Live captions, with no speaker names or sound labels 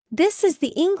This is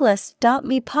the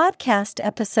Englist.me podcast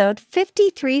episode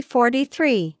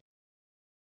 5343.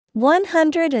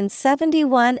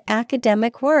 171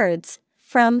 academic words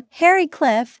from Harry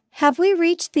Cliff. Have we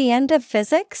reached the end of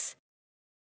physics?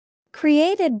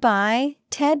 Created by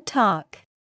TED Talk.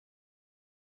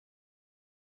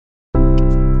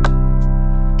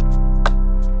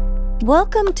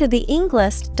 Welcome to the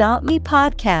Englist.me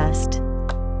podcast.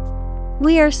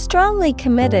 We are strongly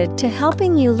committed to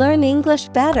helping you learn English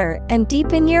better and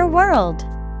deepen your world.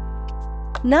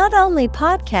 Not only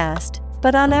podcast,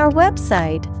 but on our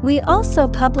website, we also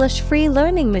publish free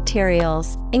learning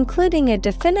materials, including a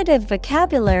definitive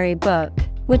vocabulary book,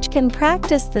 which can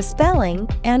practice the spelling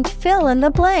and fill in the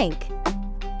blank.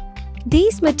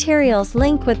 These materials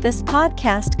link with this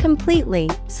podcast completely,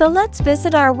 so let's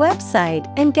visit our website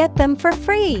and get them for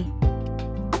free.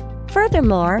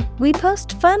 Furthermore, we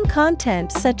post fun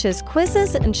content such as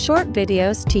quizzes and short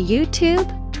videos to YouTube,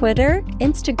 Twitter,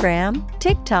 Instagram,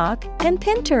 TikTok, and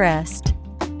Pinterest.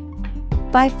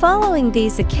 By following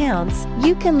these accounts,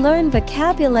 you can learn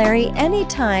vocabulary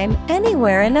anytime,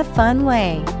 anywhere in a fun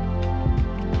way.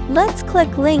 Let's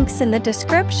click links in the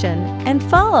description and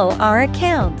follow our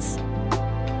accounts.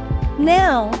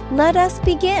 Now, let us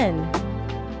begin.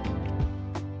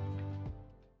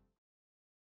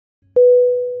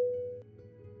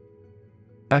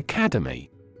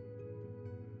 Academy.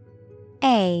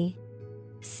 A-C-A-D-E-M-Y.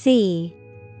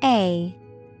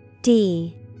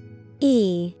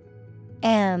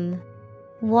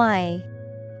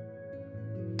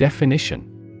 Definition: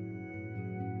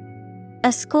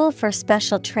 a school for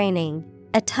special training,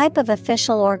 a type of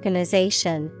official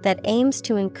organization that aims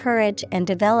to encourage and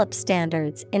develop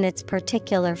standards in its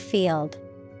particular field.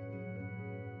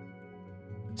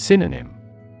 Synonym: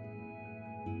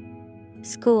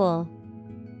 school,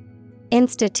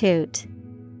 institute,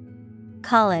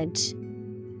 college.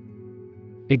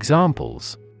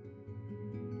 Examples: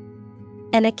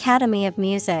 an academy of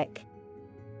music,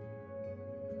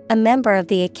 a member of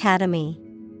the academy.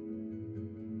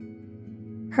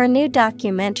 Her new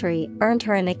documentary earned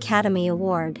her an Academy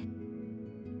Award.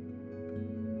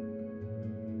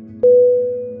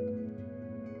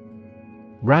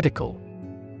 Radical.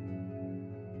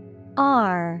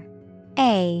 R-A-D-I-C-A-L.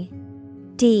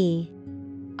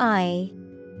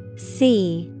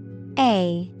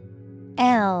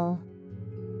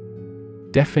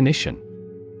 Definition: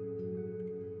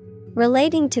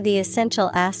 relating to the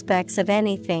essential aspects of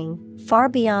anything, far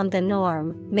beyond the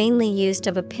norm, mainly used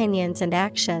of opinions and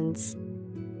actions.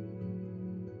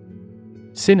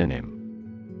 Synonym: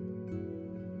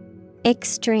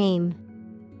 extreme,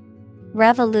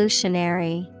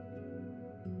 revolutionary.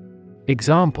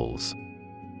 Examples: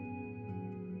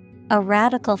 a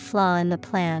radical flaw in the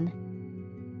plan,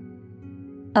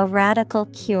 a radical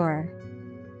cure.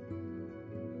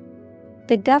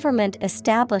 The government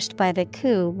established by the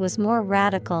coup was more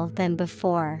radical than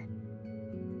before.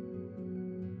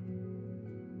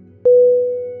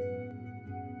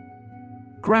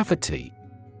 Gravity.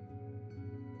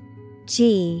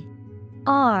 G-R-A-V-I-T-Y.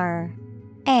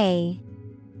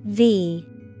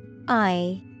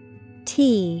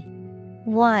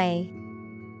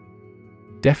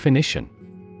 Definition: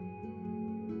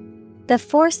 the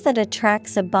force that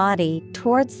attracts a body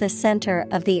towards the center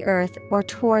of the earth or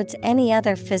towards any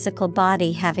other physical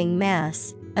body having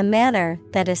mass, a manner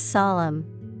that is solemn.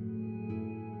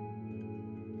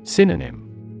 Synonym: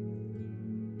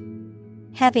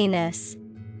 heaviness,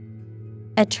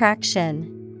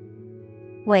 attraction,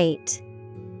 weight.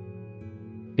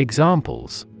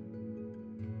 Examples: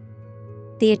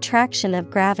 the attraction of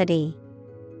gravity.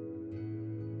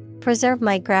 Preserve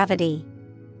my gravity.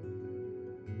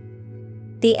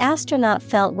 The astronaut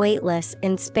felt weightless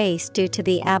in space due to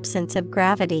the absence of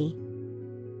gravity.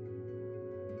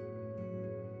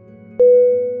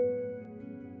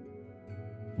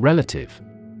 Relative.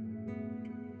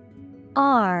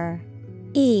 R-E-L-A-T-I-V-E.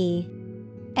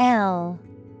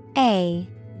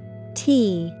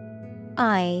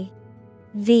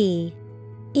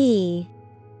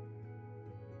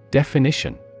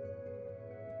 Definition: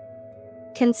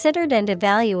 considered and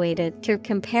evaluated through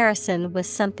comparison with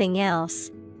something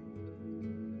else.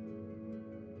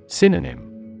 Synonym: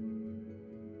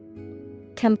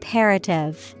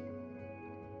 comparative,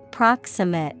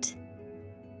 proximate,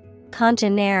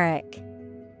 congeneric.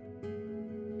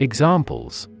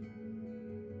 Examples: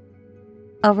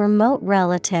 a remote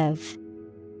relative,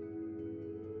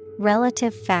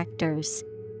 relative factors.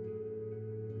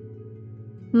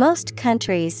 Most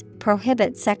countries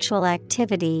prohibit sexual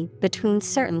activity between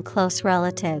certain close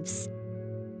relatives.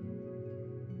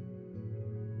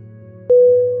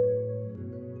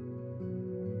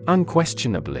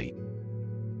 Unquestionably.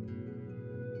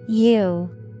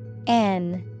 Unquestionably.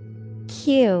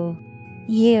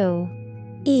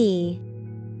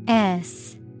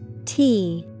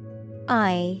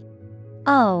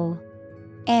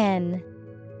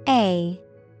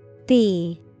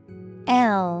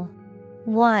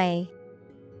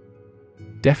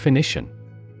 Definition.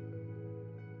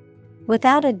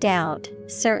 Without a doubt,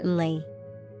 certainly.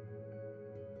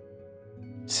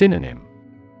 Synonym.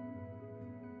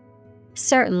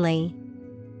 Certainly.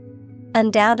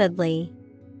 Undoubtedly.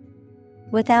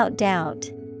 Without doubt.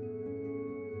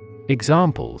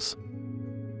 Examples.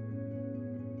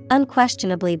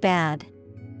 Unquestionably bad.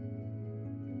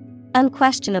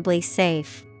 Unquestionably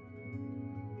safe.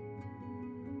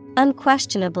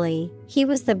 Unquestionably, he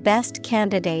was the best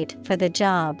candidate for the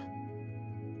job.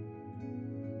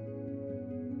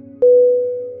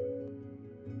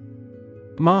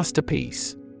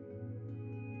 Masterpiece.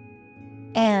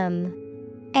 Masterpiece.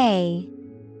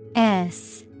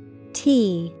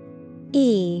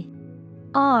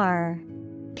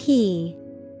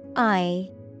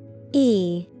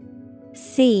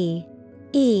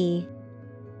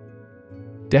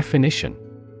 Definition.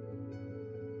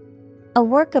 A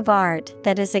work of art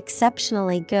that is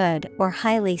exceptionally good or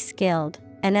highly skilled,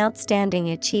 an outstanding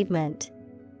achievement.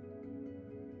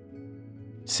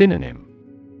 Synonym.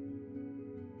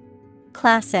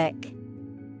 Classic.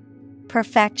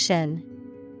 Perfection.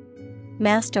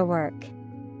 Masterwork.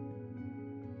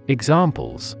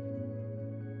 Examples.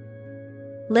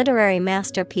 Literary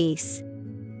masterpiece.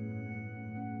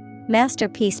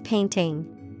 Masterpiece painting.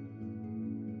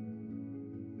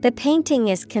 The painting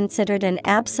is considered an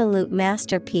absolute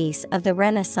masterpiece of the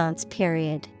Renaissance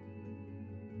period.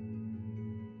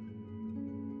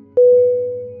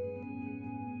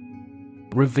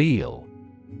 Reveal.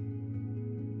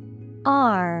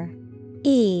 Reveal.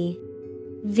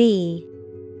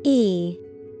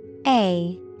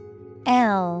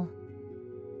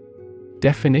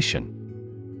 Definition.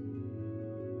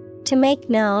 To make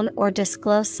known or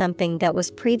disclose something that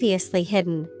was previously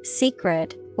hidden,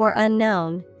 secret, or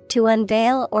unknown, to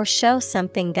unveil or show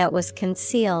something that was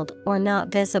concealed or not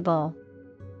visible.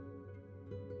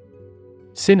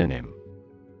 Synonym.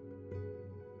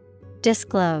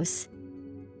 Disclose.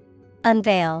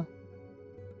 Unveil.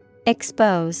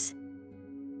 Expose.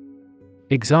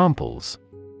 Examples.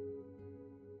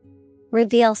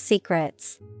 Reveal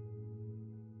secrets.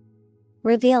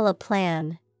 Reveal a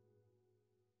plan.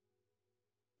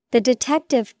 The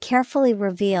detective carefully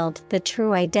revealed the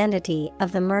true identity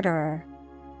of the murderer.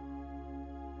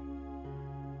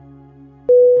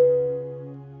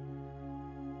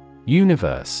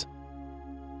 Universe.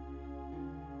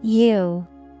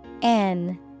 U-N-I-V-E-R-S-E.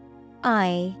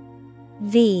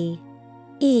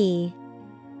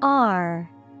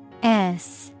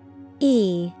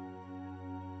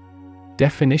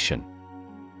 Definition.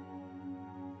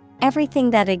 Everything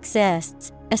that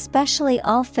exists, especially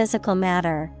all physical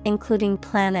matter, including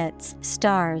planets,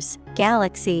 stars,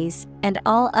 galaxies, and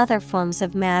all other forms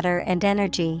of matter and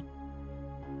energy.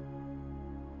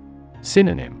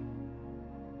 Synonym.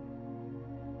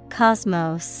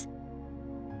 Cosmos.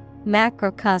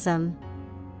 Macrocosm.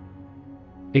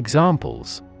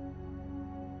 Examples.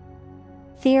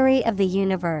 Theory of the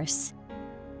universe.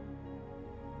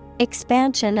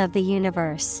 Expansion of the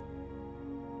universe.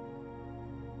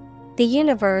 The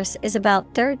universe is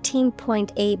about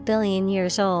 13.8 billion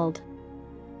years old.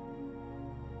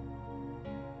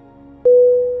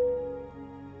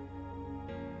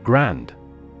 Grand.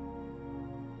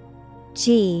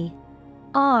 G-R-A-N-D.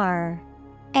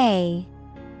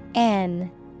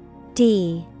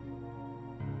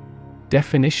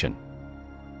 Definition.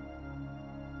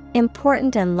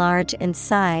 Important and large in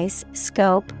size,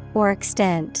 scope, or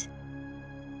extent.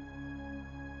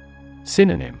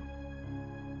 Synonym.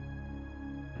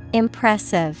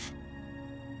 Impressive.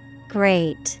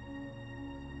 Great.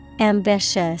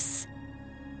 Ambitious.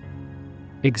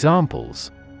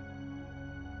 Examples.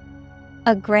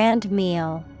 A grand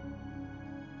meal.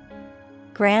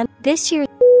 This year.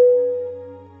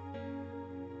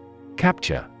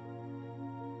 Capture.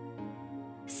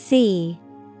 C-A-P-T-U-R-E.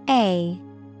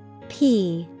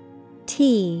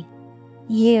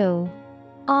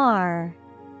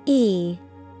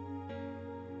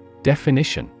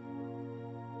 Definition.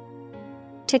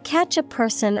 To catch a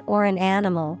person or an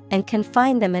animal and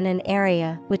confine them in an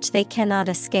area which they cannot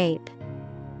escape.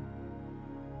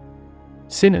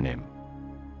 Synonym.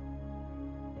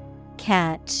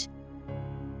 Catch.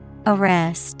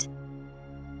 Arrest.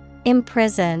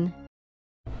 Imprison.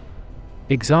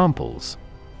 Examples.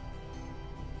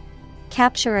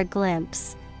 Capture a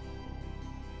glimpse.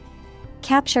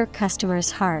 Capture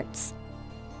customers' hearts.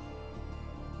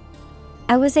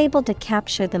 I was able to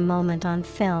capture the moment on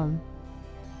film.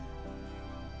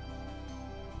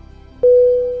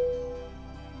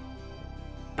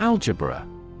 Algebra.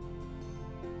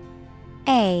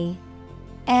 A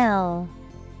L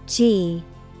G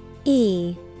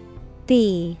E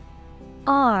B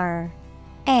R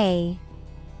A.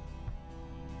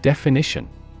 Definition.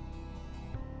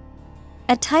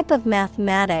 A type of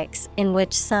mathematics in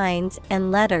which signs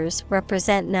and letters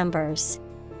represent numbers.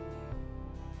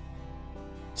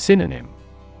 Synonym.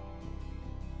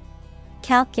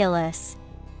 Calculus.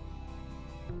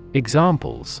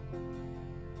 Examples.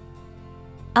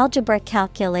 Algebra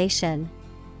calculation.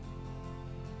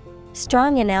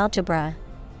 Strong in algebra.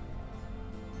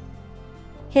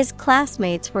 His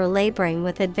classmates were laboring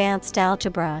with advanced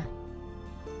algebra.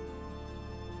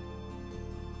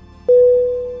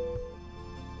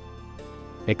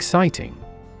 Exciting.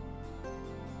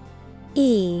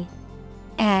 E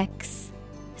X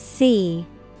C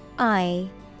I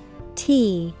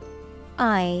T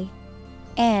I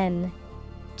N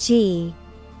G.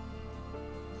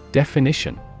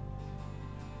 Definition.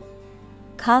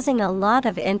 Causing a lot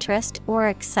of interest or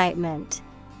excitement.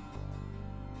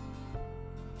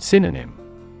 Synonym.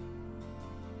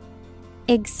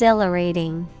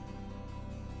 Exhilarating,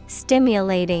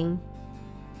 stimulating,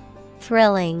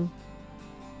 thrilling.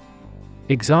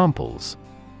 Examples.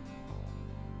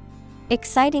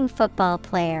 Exciting football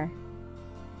player.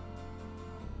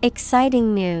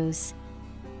 Exciting news.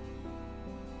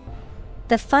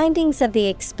 The findings of the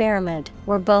experiment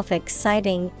were both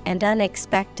exciting and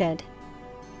unexpected.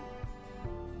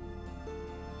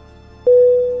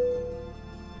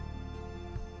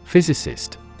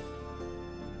 Physicist.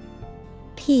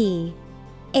 P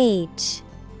H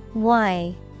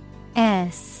Y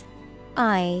S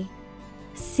I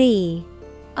C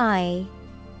I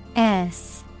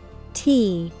S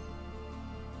T.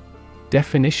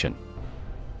 Definition.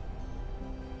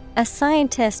 A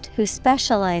scientist who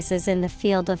specializes in the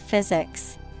field of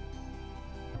physics.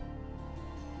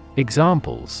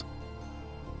 Examples.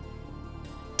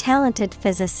 Talented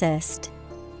physicist.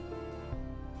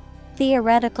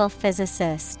 Theoretical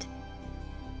physicist.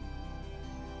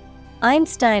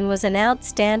 Einstein was an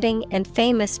outstanding and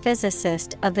famous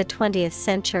physicist of the 20th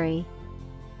century.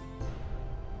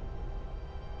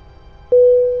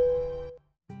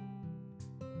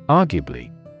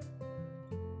 Arguably.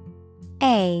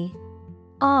 A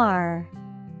R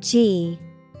G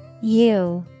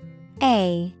U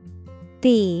A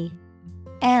B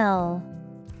L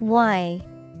Y.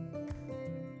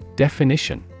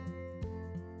 Definition.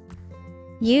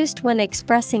 Used when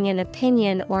expressing an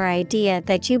opinion or idea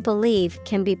that you believe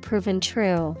can be proven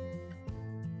true.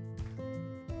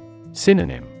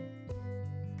 Synonym.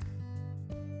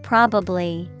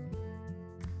 Probably.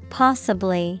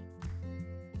 Possibly.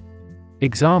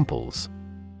 Examples.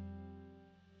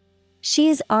 She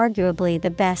is arguably the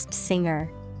best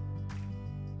singer.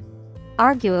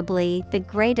 Arguably the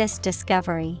greatest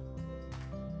discovery.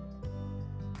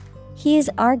 He is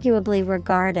arguably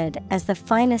regarded as the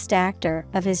finest actor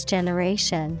of his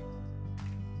generation.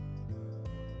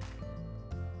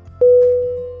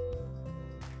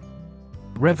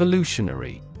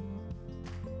 Revolutionary.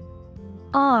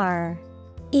 R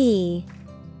E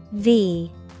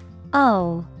V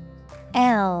O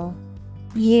L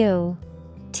U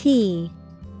T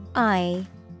I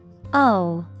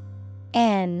O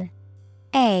N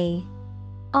A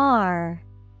R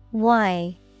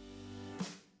Y.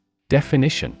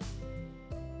 Definition.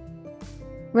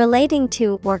 Relating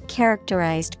to or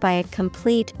characterized by a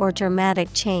complete or dramatic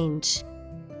change.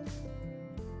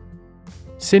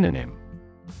 Synonym.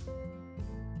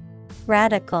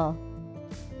 Radical.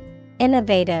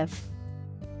 Innovative.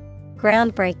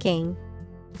 Groundbreaking.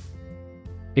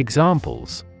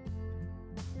 Examples.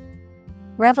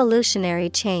 Revolutionary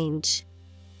change.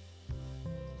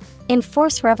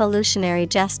 Enforce revolutionary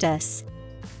justice.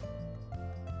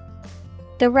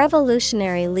 The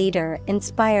revolutionary leader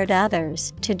inspired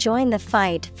others to join the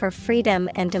fight for freedom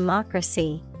and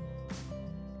democracy.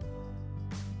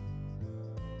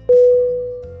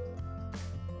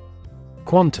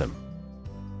 Quantum.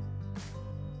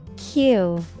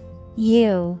 Q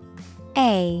U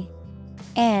A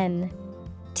N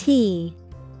T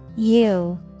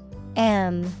U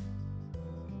M.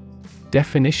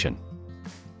 Definition.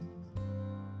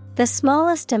 The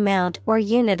smallest amount or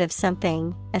unit of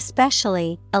something,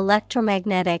 especially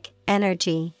electromagnetic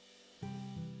energy.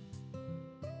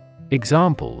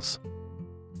 Examples.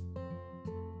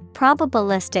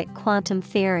 Probabilistic quantum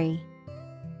theory.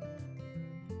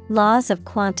 Laws of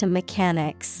quantum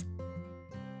mechanics.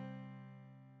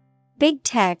 Big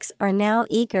techs are now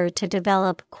eager to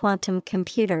develop quantum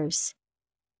computers.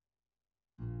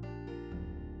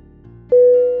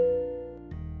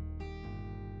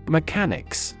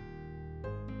 Mechanics.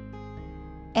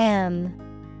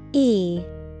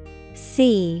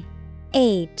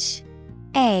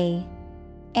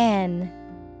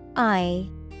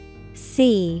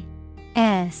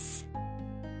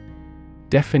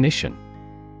 Definition.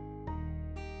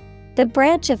 The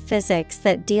branch of physics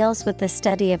that deals with the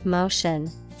study of motion,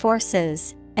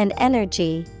 forces, and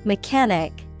energy.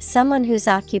 Mechanic, someone whose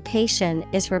occupation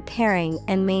is repairing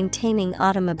and maintaining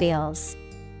automobiles.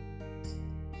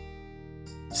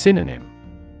 Synonym.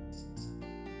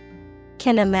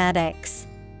 Kinematics,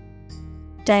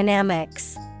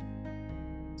 dynamics.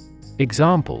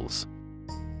 Examples.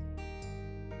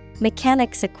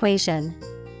 Mechanics equation.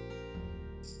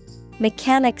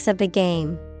 Mechanics of the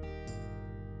game.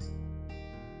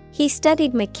 He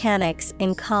studied mechanics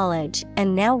in college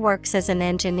and now works as an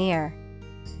engineer.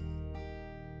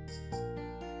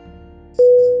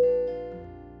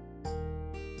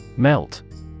 Melt.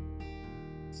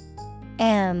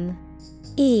 MELT.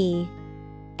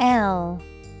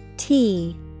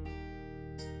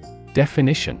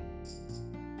 Definition.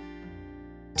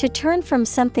 To turn from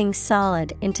something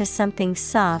solid into something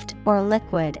soft or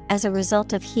liquid as a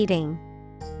result of heating.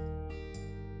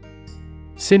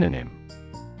 Synonym.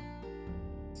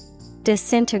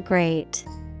 Disintegrate,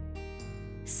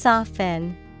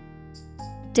 soften,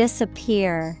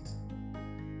 disappear.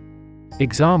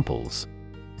 Examples.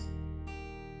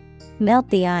 Melt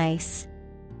the ice.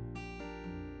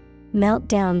 Melt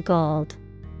down gold.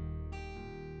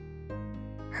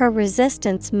 Her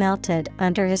resistance melted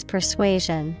under his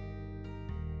persuasion.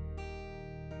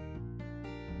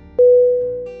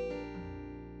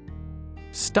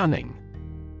 Stunning.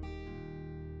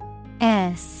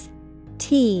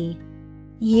 STUNNING.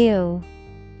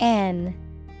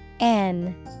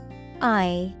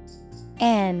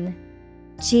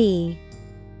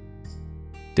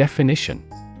 Definition.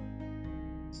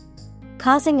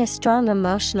 Causing a strong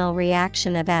emotional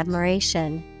reaction of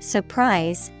admiration,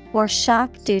 surprise, or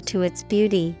shock due to its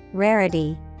beauty,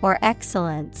 rarity, or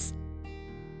excellence.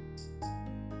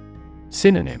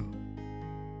 Synonym.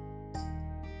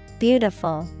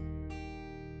 Beautiful,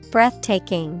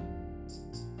 breathtaking,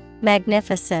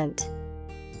 magnificent.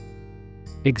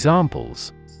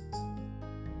 Examples.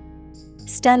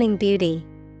 Stunning beauty.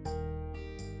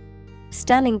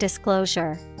 Stunning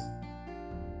disclosure.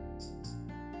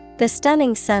 The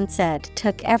stunning sunset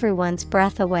took everyone's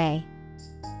breath away.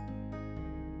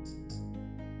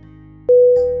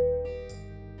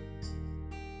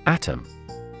 Atom.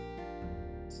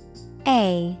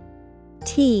 ATOM.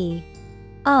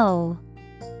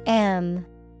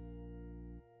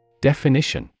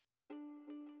 Definition.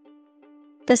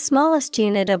 The smallest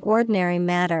unit of ordinary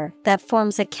matter that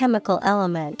forms a chemical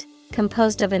element,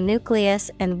 composed of a nucleus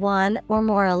and one or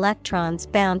more electrons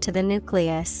bound to the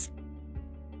nucleus.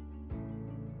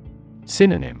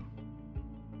 Synonym.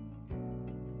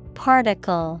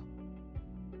 Particle,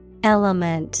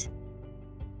 element,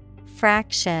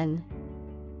 fraction.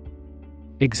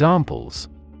 Examples.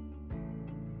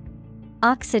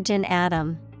 Oxygen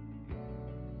atom.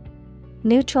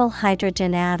 Neutral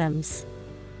hydrogen atoms.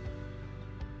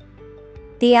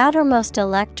 The outermost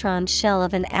electron shell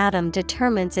of an atom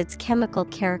determines its chemical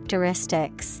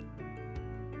characteristics.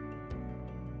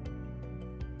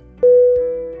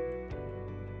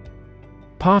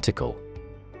 Particle.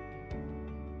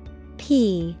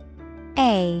 PARTICLE.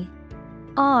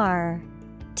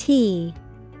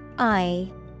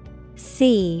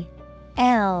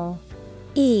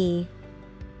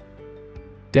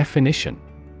 Definition.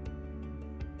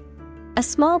 A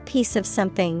small piece of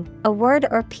something, a word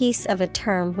or piece of a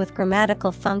term with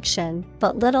grammatical function,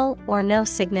 but little or no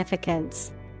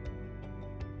significance.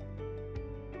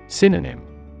 Synonym.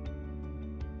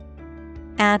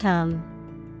 Atom,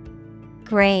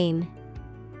 grain,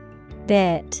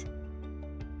 bit.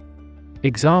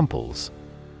 Examples.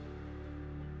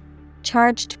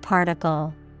 Charged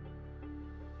particle.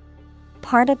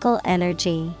 Particle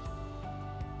energy.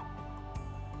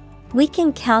 We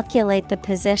can calculate the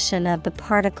position of the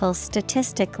particle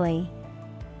statistically.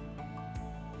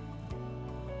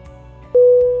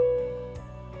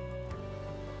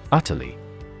 Utterly.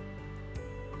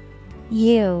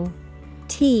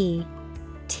 UTTERLY.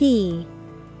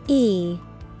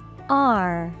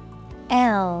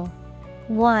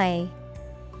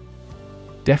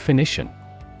 Definition.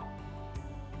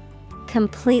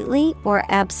 Completely or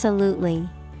absolutely.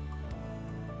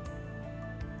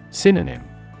 Synonym.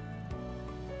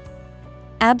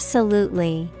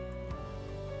 Absolutely,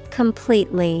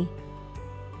 completely,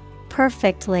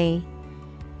 Perfectly.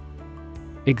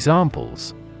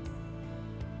 Examples: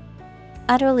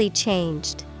 Utterly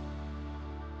changed.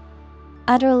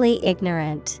 Utterly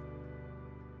ignorant.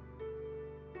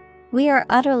 We are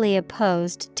utterly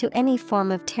opposed to any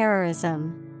form of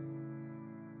terrorism.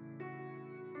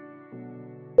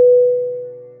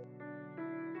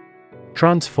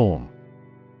 Transform.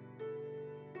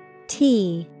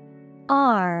 T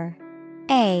R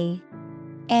A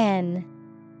N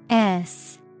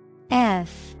S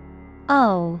F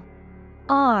O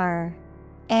R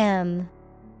M.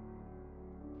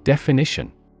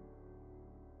 Definition: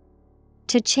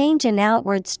 To change an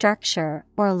outward structure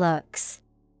or looks.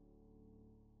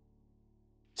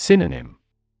 Synonym: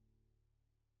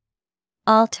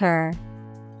 Alter,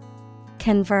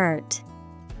 convert,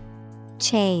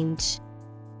 change.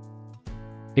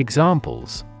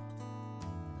 Examples: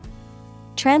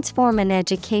 Transform an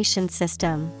education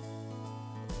system.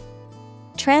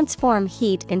 Transform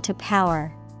heat into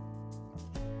power.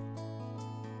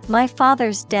 My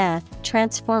father's death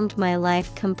transformed my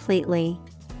life completely.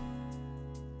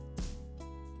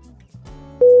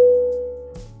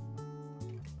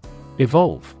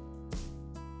 Evolve.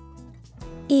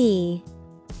 E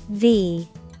V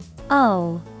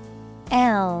O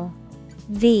L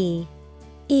V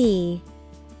E.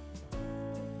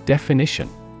 Definition: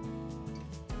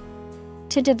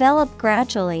 To develop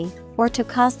gradually, or to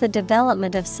cause the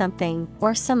development of something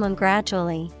or someone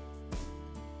gradually.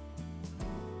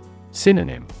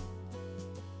 Synonym: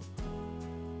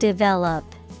 Develop,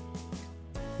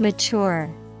 mature,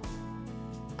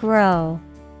 grow.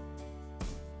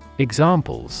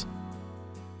 Examples: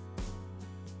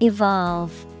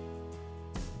 Evolve.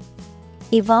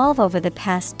 Evolve over the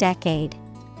past decade.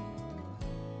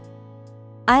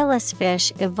 Eyeless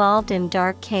fish evolved in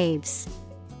dark caves.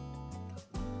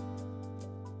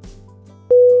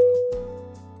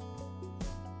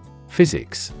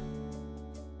 Physics.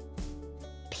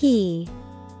 P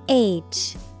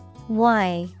H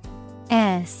Y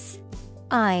S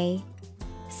I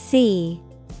C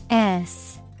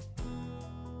S.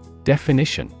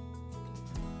 Definition: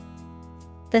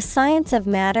 The science of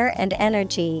matter and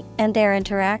energy and their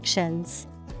interactions.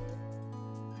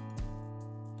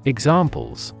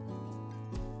 Examples: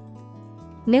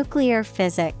 Nuclear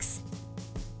physics.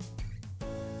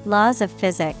 Laws of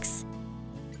physics.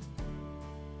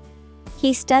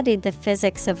 He studied the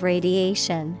physics of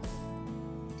radiation.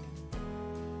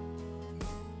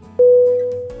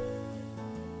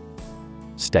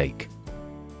 Stake.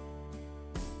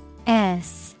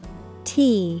 S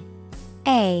T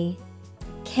A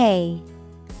K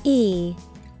E.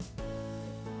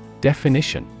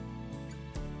 Definition: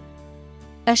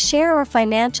 A share or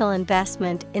financial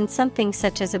investment in something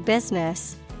such as a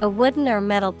business, a wooden or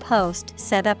metal post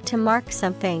set up to mark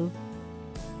something.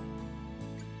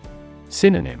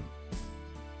 Synonym: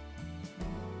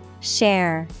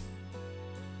 Share,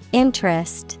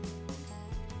 interest,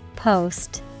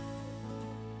 post.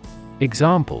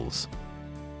 Examples: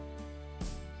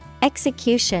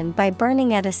 Execution by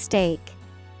burning at a stake.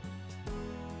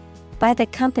 By the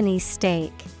company's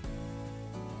stake.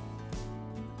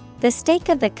 The stake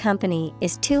of the company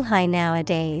is too high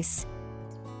nowadays.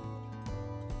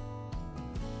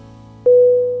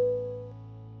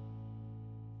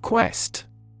 Quest.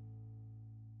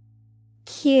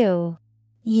 Q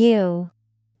U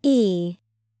E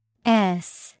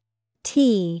S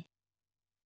T.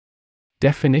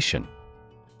 Definition: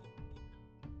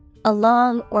 A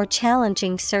long or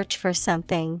challenging search for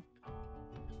something.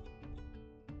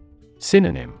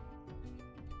 Synonym: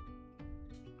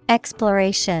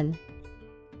 Exploration,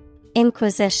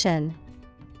 inquisition,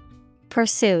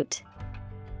 pursuit.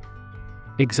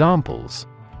 Examples: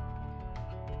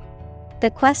 The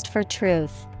quest for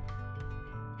truth.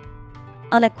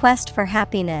 On a quest for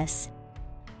happiness.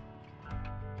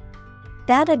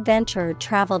 That adventurer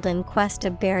traveled in quest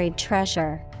of buried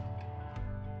treasure.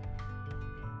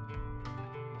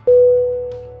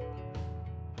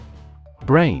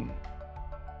 Brain.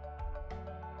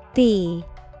 B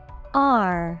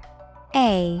R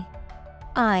A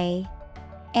I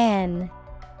N.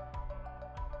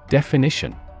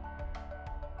 Definition: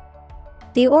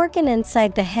 The organ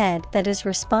inside the head that is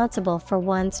responsible for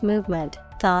one's movement,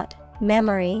 thought,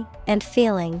 memory, and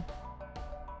feeling.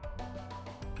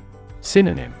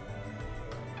 Synonym: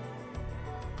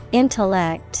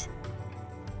 Intellect,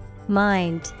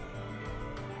 mind,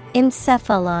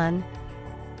 encephalon.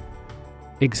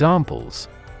 Examples: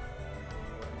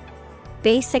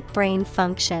 Basic brain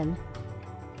function.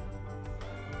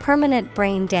 Permanent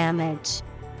brain damage.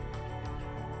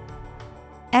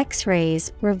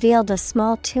 X-rays revealed a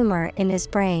small tumor in his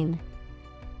brain.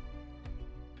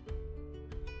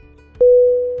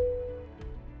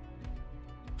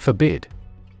 Forbid.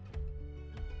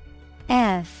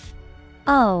 Forbid.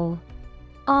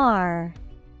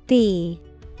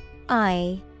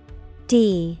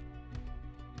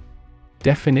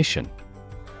 Definition.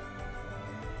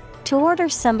 To order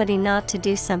somebody not to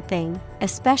do something,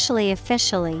 especially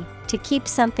officially, to keep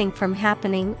something from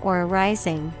happening or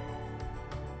arising.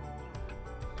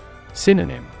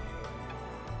 Synonym.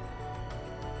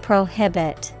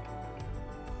 Prohibit,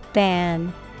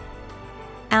 ban,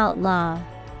 outlaw.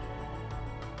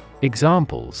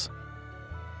 Examples.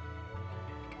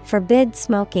 Forbid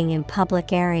smoking in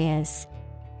public areas.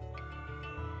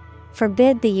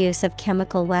 Forbid the use of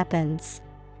chemical weapons.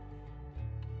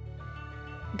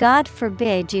 God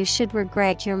forbid you should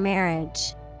regret your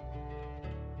marriage.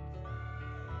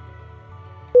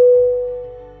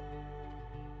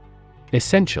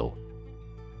 Essential.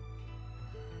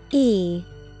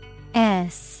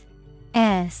 ESSENTIAL.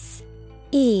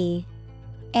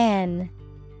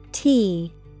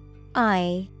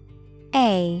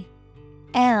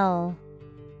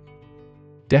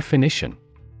 Definition.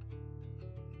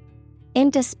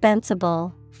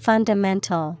 Indispensable,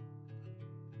 fundamental.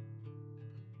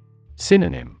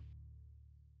 Synonym.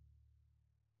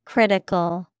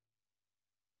 Critical,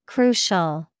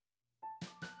 crucial,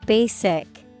 basic.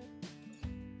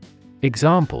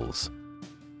 Examples.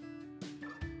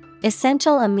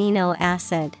 Essential amino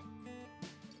acid.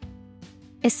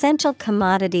 Essential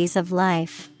commodities of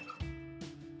life.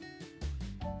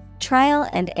 Trial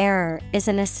and error is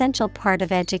an essential part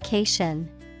of education.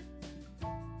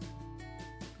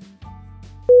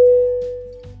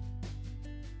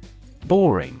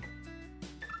 Boring.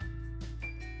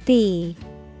 BORING.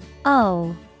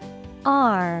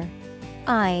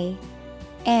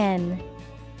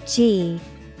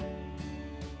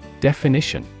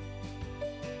 Definition.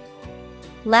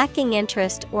 Lacking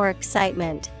interest or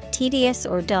excitement, tedious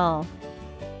or dull.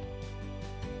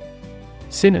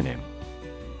 Synonym.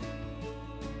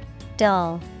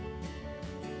 Dull,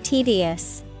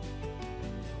 tedious,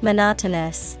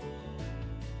 monotonous.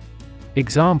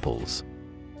 Examples.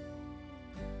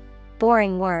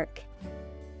 Boring work.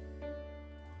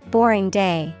 Boring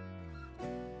day.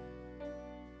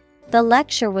 The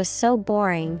lecture was so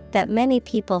boring that many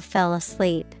people fell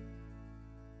asleep.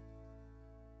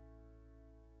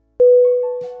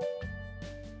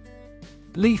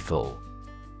 Lethal.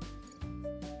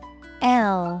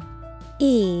 LETHAL.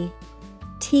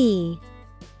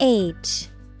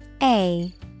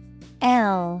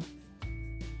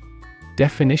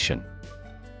 Definition.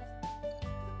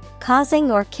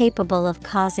 Causing or capable of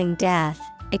causing death,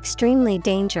 extremely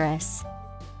dangerous.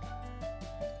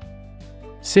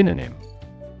 Synonym.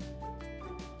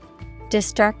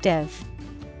 Destructive,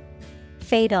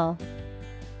 fatal,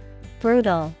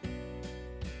 brutal.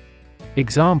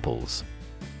 Examples.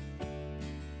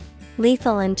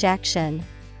 Lethal injection.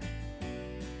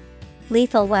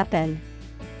 Lethal weapon.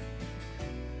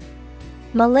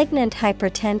 Malignant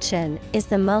hypertension is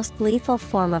the most lethal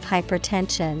form of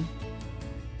hypertension.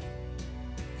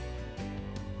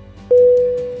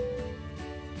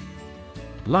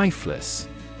 Lifeless.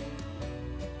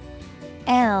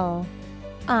 LIFELESS.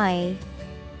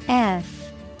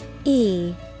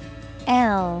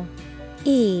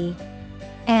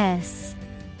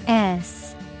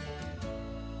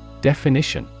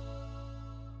 Definition.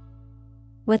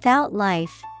 Without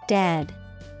life, dead.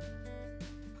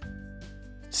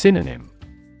 Synonym.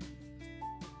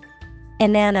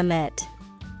 Inanimate,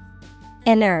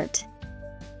 inert,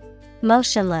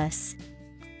 motionless.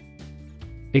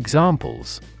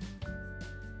 Examples.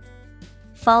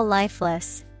 Fall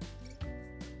lifeless.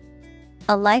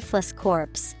 A lifeless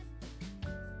corpse.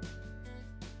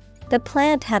 The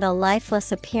plant had a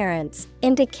lifeless appearance,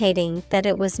 indicating that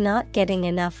it was not getting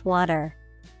enough water.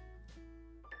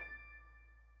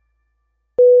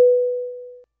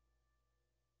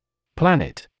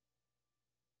 Planet.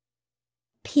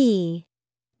 PLANET.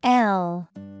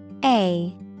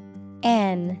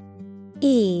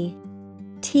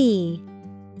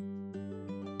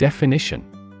 Definition.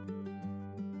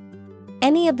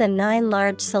 Any of the 9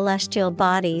 large celestial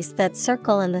bodies that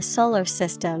circle in the solar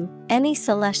system, any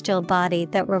celestial body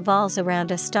that revolves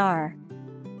around a star.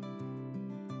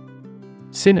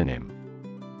 Synonym.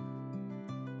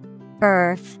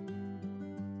 Earth,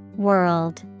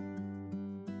 world,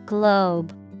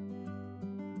 globe.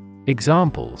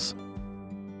 Examples.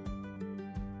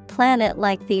 Planet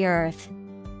like the Earth.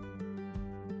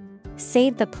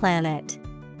 Save the planet.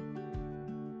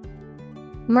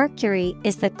 Mercury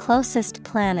is the closest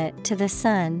planet to the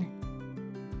Sun.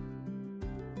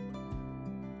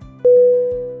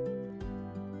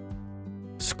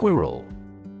 Squirrel.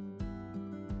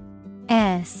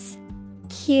 SQUIRREL. S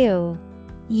Q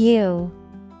U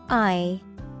I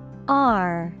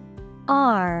R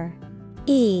R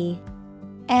E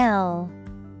L.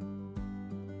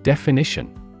 Definition: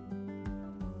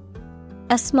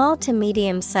 a small to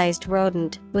medium-sized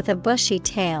rodent with a bushy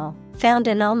tail, found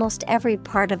in almost every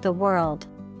part of the world.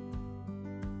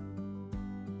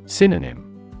 Synonym: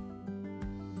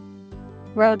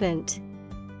 Rodent,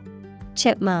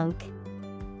 chipmunk,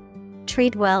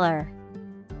 tree dweller.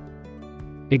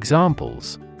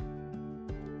 Examples: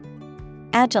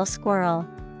 Agile squirrel,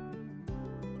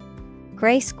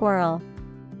 gray squirrel.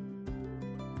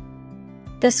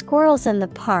 The squirrels in the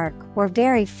park were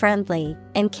very friendly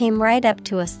and came right up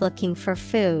to us looking for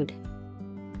food.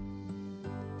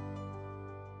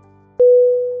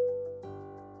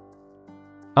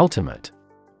 Ultimate.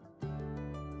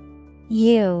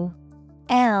 U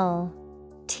L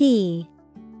T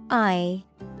I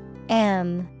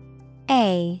M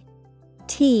A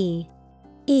T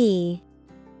E.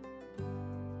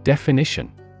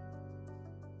 Definition: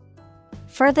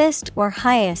 furthest or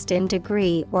highest in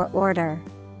degree or order.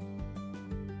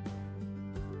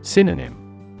 Synonym: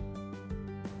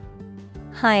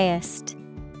 Highest,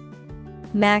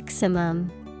 maximum,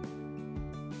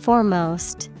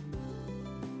 foremost.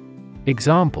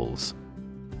 Examples: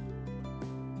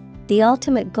 the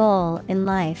ultimate goal in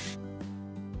life.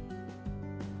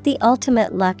 The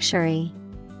ultimate luxury.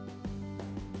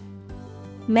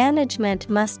 Management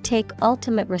must take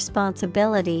ultimate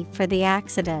responsibility for the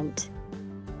accident.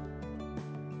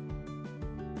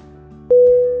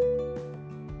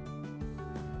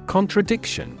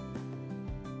 Contradiction.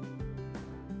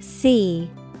 C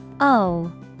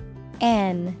O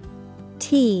N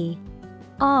T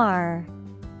R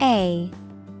A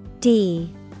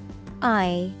D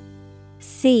I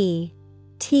C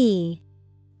T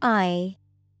I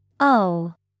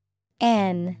O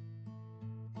N.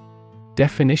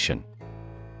 Definition: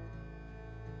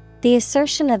 the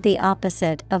assertion of the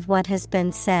opposite of what has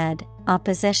been said,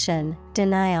 opposition,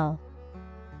 denial.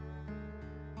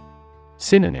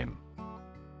 Synonym: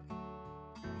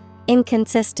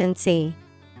 inconsistency,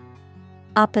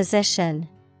 opposition,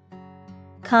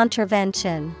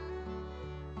 contravention.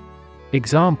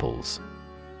 Examples: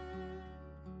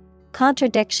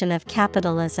 contradiction of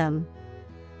capitalism.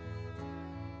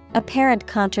 Apparent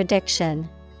contradiction.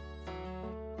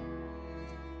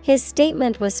 His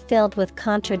statement was filled with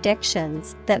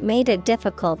contradictions that made it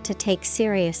difficult to take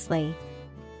seriously.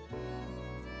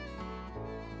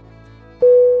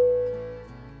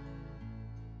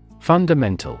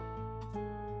 Fundamental.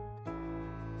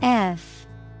 F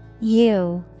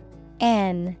U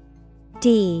N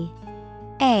D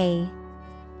A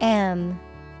M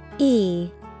E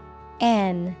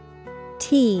N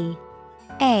T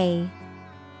A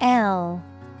L.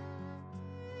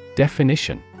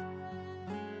 Definition: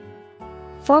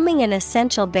 forming an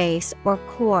essential base or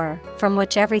core from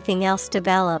which everything else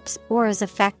develops or is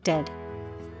affected.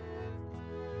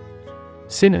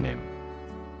 Synonym: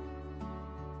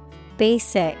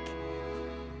 Basic,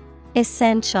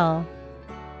 essential,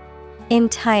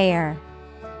 entire.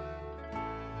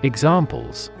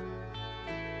 Examples: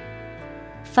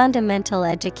 fundamental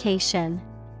education.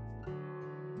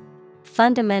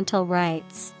 Fundamental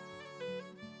rights.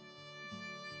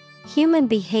 Human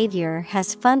behavior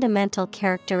has fundamental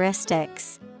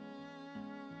characteristics.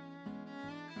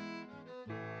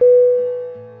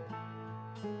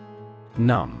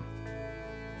 Numb.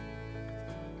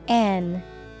 N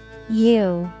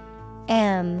U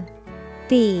M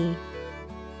B.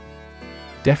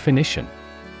 Definition: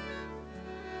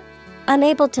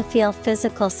 unable to feel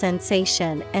physical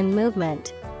sensation and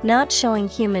movement, not showing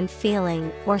human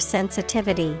feeling or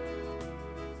sensitivity.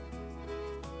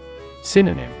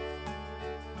 Synonym: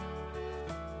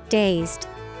 dazed,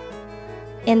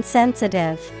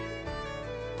 insensitive,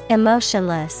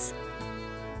 emotionless.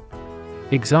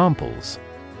 Examples: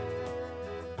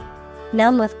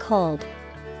 numb with cold.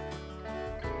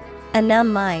 A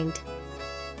numb mind.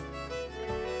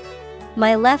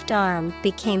 My left arm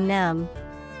became numb.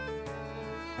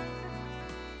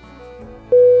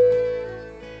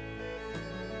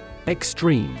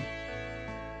 Extreme.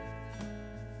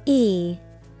 E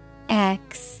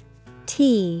X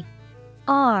T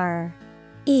R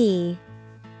E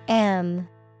M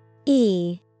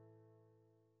E.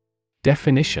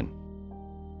 Definition: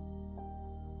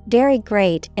 very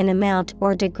great in amount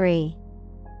or degree.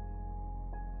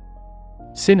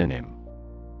 Synonym: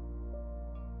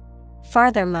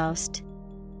 farthermost,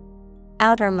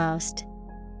 outermost,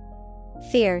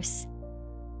 fierce.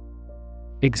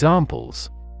 Examples: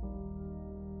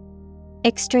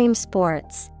 extreme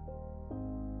sports.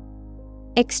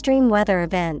 Extreme weather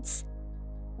events.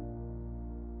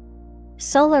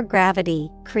 Solar gravity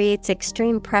creates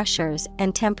extreme pressures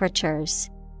and temperatures.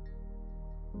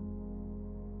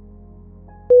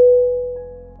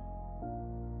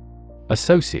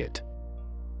 Associate.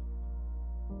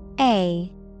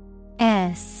 A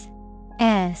S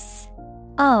S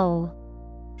O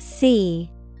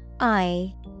C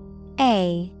I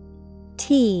A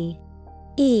T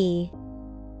E.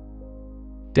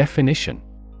 Definition.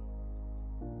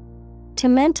 To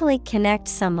mentally connect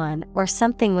someone or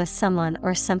something with someone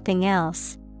or something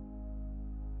else.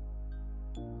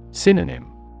 Synonym.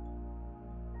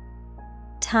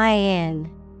 Tie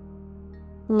in,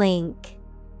 link,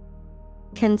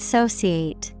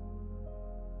 consociate.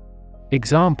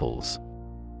 Examples.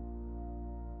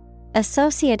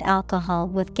 Associate alcohol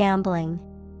with gambling.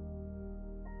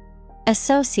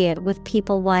 Associate with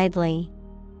people widely.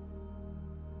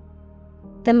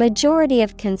 The majority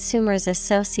of consumers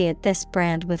associate this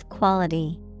brand with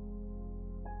quality.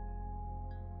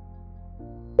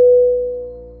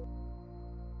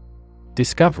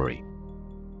 Discovery.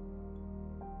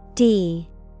 D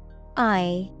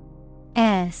I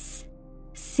S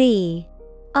C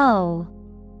O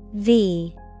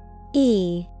V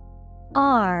E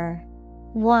R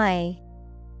Y.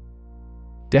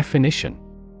 Definition.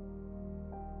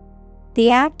 The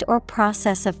act or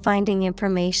process of finding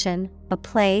information, a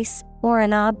place, or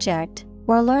an object,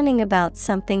 or learning about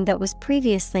something that was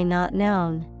previously not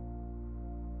known.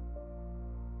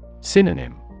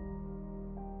 Synonym.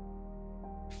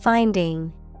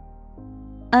 Finding,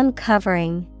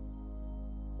 uncovering,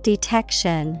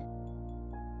 detection.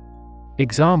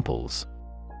 Examples.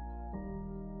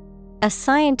 A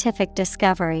scientific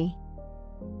discovery.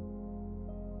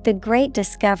 The great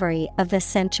discovery of the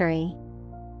century.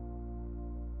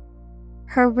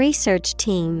 Her research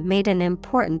team made an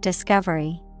important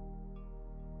discovery.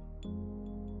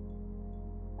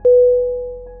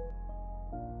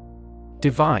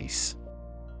 Device.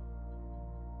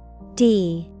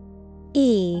 D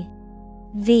E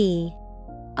V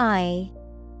I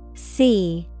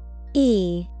C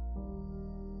E.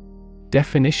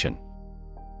 Definition.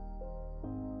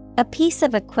 A piece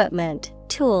of equipment,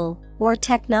 tool, or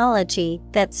technology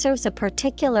that serves a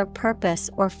particular purpose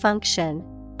or function,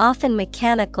 often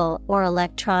mechanical or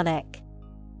electronic.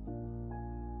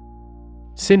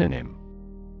 Synonym.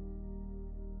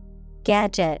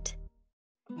 Gadget,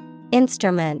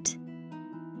 instrument,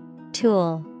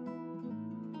 tool.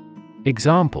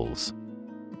 Examples.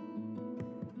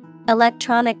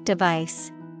 Electronic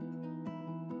device.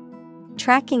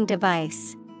 Tracking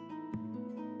device.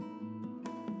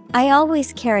 I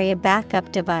always carry a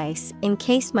backup device in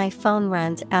case my phone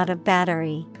runs out of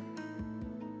battery.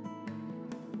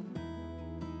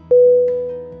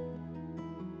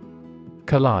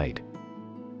 Collide.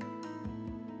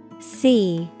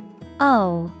 C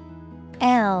O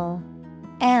L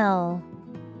L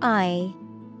I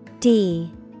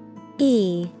D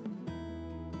E.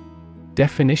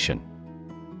 Definition.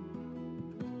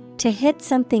 To hit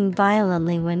something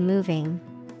violently when moving.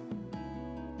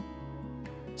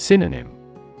 Synonym.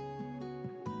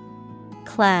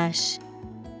 Clash,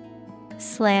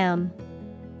 slam,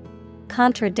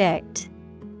 contradict.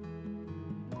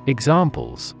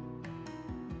 Examples.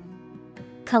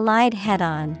 Collide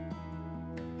head-on.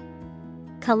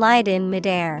 Collide in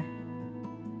midair.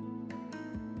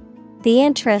 The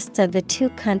interests of the two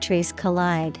countries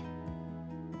collide.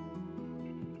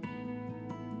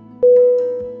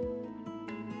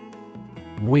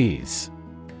 Whiz.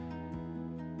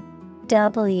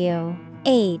 W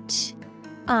H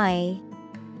I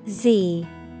Z.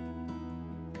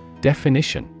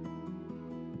 Definition.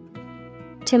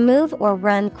 To move or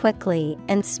run quickly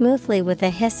and smoothly with a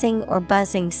hissing or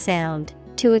buzzing sound,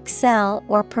 to excel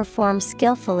or perform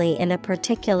skillfully in a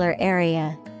particular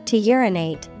area, to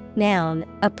urinate. Noun,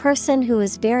 a person who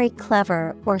is very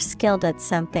clever or skilled at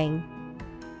something.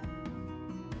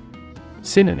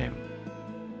 Synonym.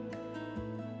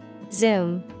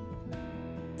 Zoom,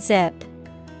 zip,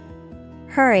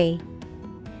 hurry.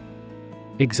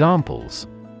 Examples.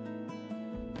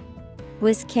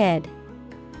 Whiz kid.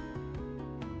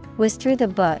 Whiz through the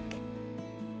book.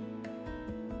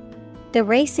 The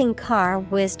racing car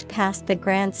whizzed past the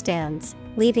grandstands,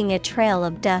 leaving a trail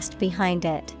of dust behind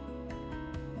it.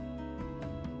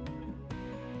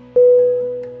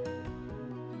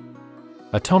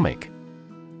 Atomic.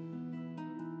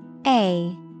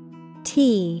 A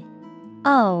T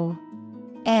O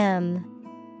M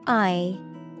I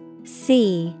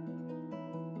C.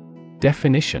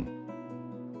 Definition.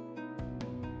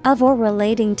 Of or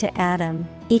relating to atom,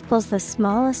 equals the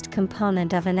smallest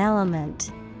component of an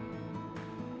element.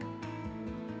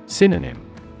 Synonym.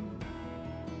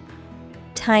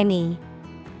 Tiny,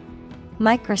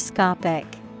 microscopic,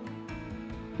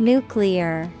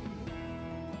 nuclear.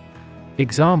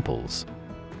 Examples: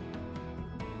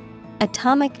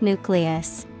 Atomic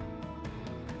nucleus,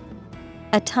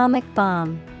 atomic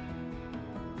bomb.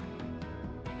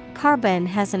 Carbon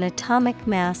has an atomic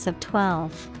mass of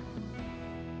 12.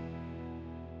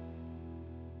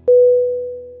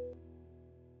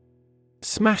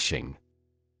 Smashing.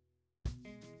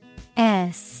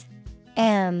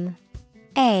 S-M-A-S-H-I-N-G.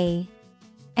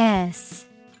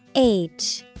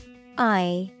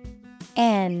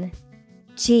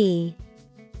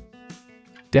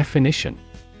 Definition: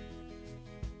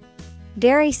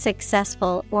 Very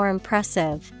successful or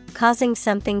impressive, causing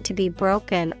something to be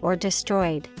broken or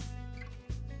destroyed.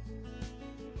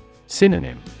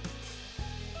 Synonym: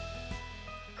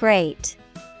 Great,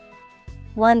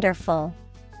 wonderful,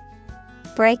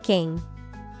 breaking.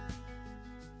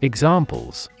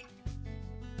 Examples: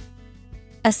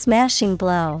 A smashing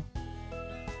blow.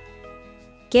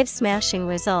 Give smashing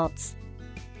results.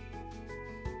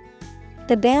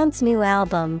 The band's new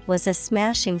album was a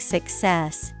smashing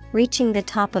success, reaching the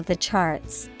top of the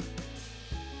charts.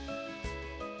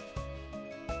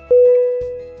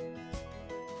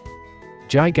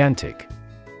 Gigantic.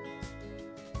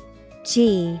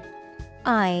 G-I-G-A-N-T-I-C.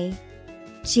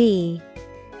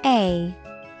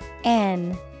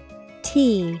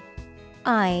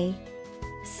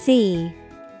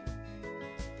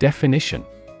 Definition: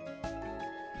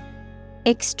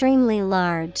 Extremely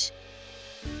large.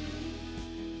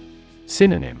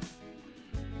 Synonym: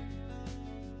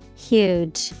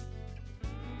 Huge,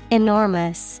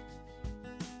 enormous,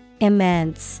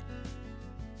 immense.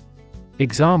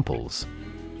 Examples: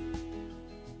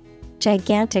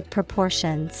 Gigantic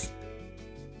proportions.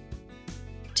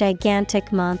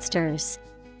 Gigantic monsters.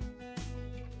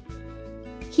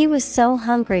 He was so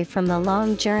hungry from the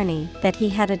long journey that he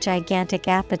had a gigantic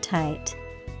appetite.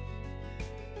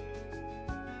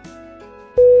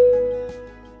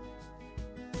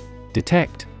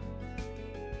 Detect.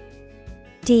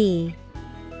 D-E-T-E-C-T.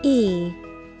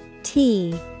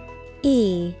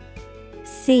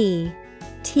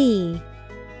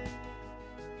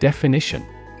 Definition: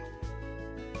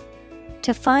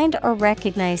 To find or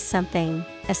recognize something,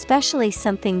 especially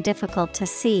something difficult to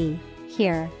see,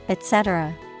 hear,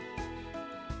 etc.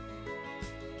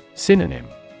 Synonym: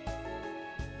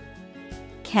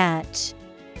 Catch,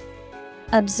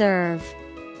 observe,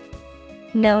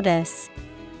 notice.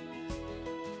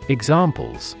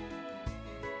 Examples: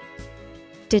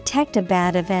 Detect a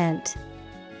bad event.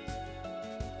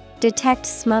 Detect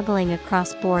smuggling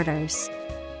across borders.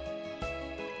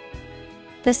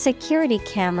 The security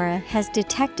camera has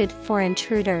detected 4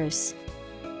 intruders.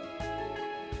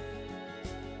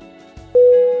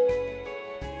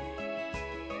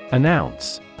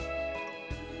 Announce.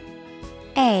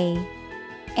 A-N-N-O-U-N-C-E.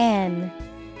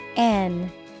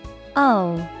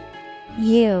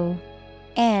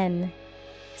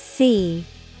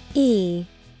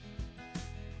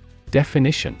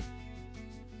 Definition: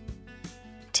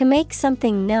 To make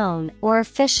something known or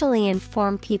officially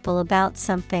inform people about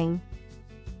something.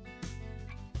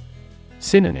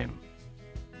 Synonym: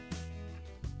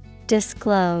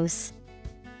 Disclose,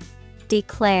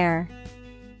 declare,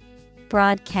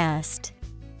 broadcast.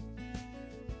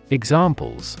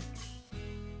 Examples: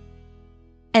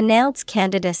 Announce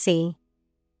candidacy.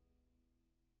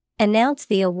 Announce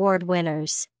the award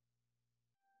winners.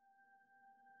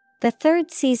 The 3rd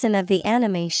season of the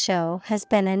anime show has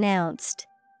been announced.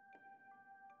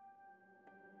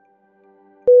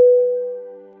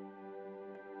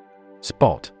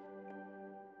 Spot.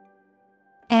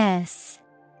 S-P-O-T.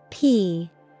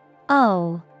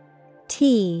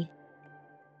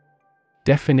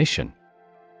 Definition: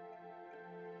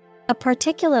 A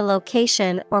particular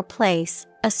location or place,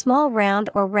 a small round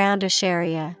or roundish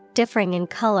area, differing in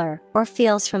color or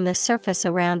feels from the surface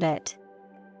around it.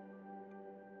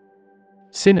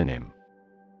 Synonym: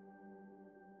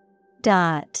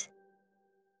 Dot,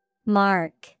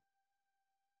 mark,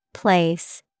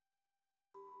 place.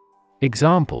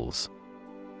 Examples: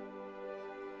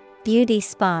 Beauty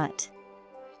spot.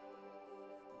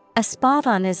 A spot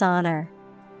on his honor.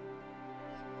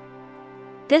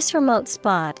 This remote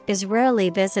spot is rarely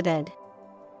visited.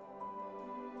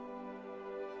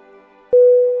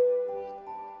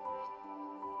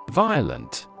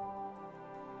 Violent.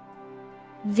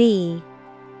 V-I-O-L-E-N-T.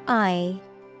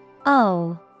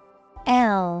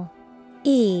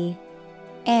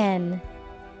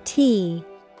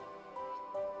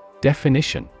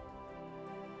 Definition: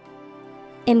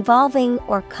 Involving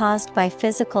or caused by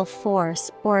physical force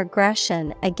or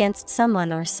aggression against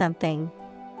someone or something.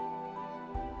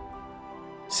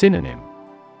 Synonym: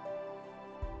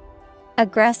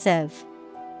 Aggressive,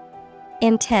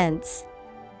 intense,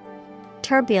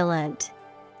 turbulent.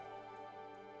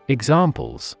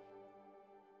 Examples: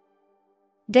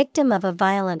 Victim of a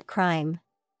violent crime.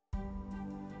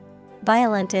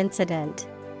 Violent incident.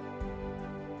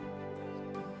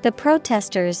 The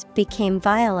protesters became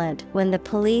violent when the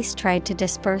police tried to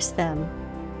disperse them.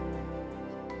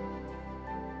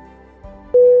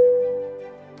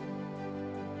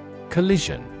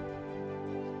 Collision.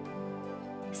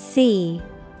 C-O-L-L-I-S-I-O-N.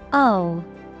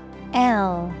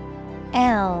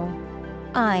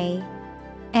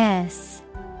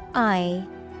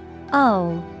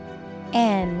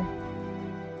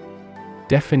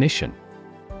 Definition: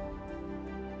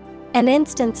 An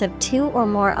instance of two or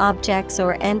more objects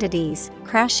or entities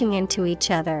crashing into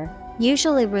each other,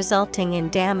 usually resulting in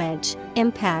damage,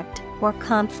 impact, or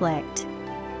conflict.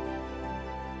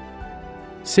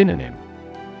 Synonym: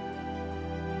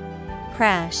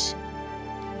 Crash,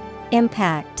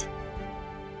 impact,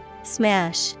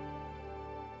 smash.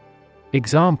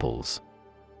 Examples: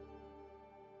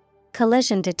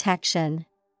 Collision detection.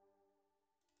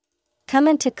 Come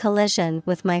into collision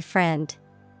with my friend.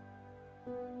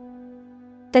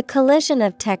 The collision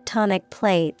of tectonic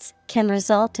plates can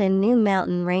result in new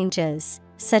mountain ranges,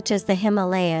 such as the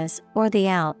Himalayas or the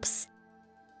Alps.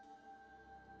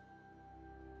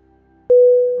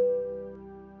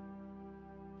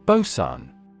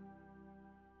 Boson.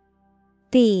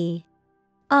 B-O-S-O-N.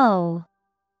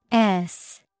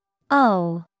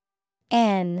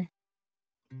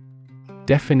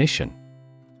 Definition: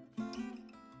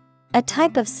 A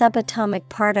type of subatomic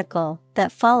particle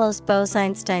that follows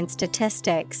Bose-Einstein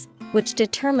statistics, which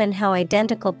determine how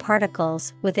identical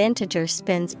particles with integer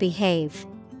spins behave.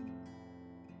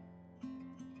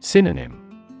 Synonym: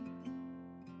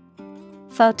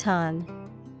 Photon,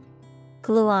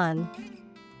 gluon,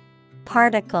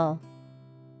 particle.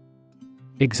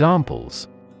 Examples: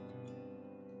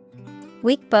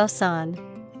 Weak boson,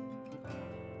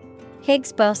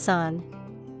 Higgs boson.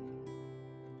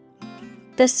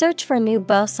 The search for new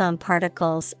boson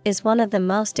particles is one of the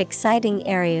most exciting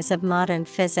areas of modern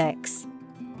physics.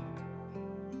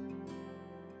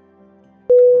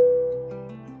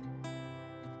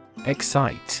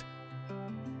 Excite.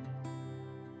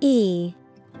 E-X-C-I-T-E.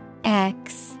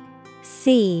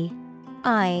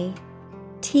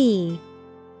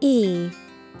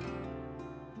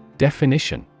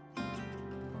 Definition: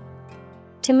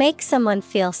 To make someone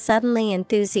feel suddenly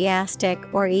enthusiastic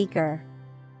or eager.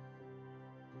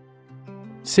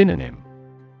 Synonym: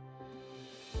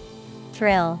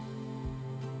 Thrill,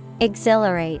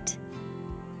 exhilarate,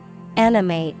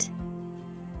 animate.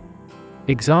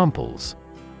 Examples: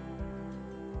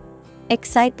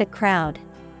 Excite the crowd.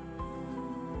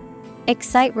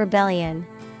 Excite rebellion.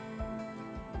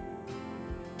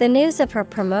 The news of her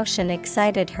promotion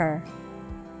excited her.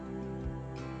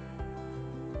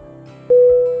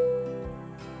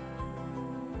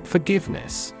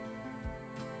 Forgiveness.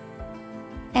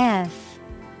 Forgiveness.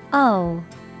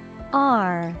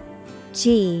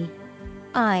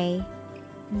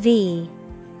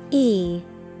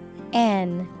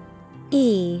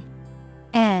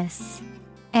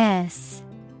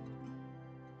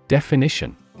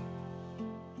 Definition: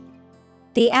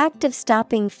 The act of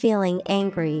stopping feeling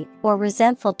angry or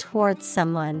resentful towards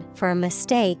someone for a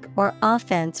mistake or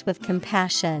offense with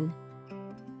compassion.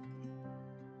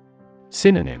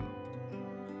 Synonym: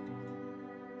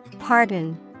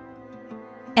 Pardon,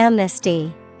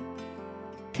 amnesty,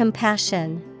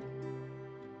 compassion.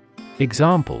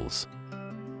 Examples: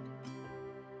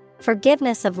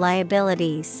 Forgiveness of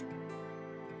liabilities.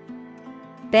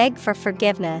 Beg for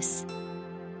forgiveness.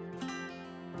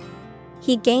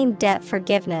 He gained debt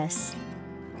forgiveness.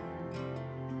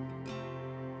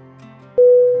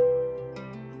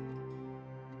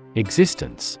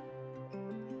 Existence.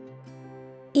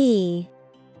 E-X-I-S-T-E-N-C-E.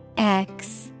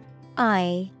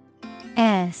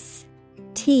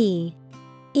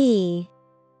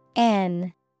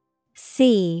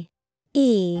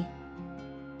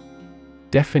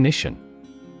 Definition: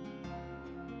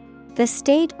 The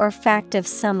state or fact of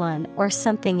someone or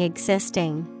something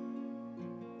existing.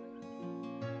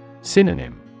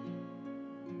 Synonym: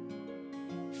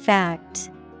 Fact,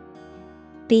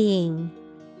 being,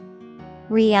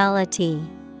 reality.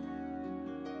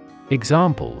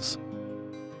 Examples: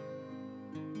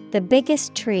 The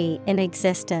biggest tree in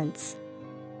existence.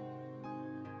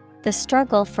 The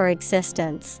struggle for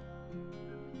existence.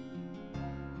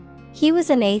 He was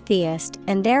an atheist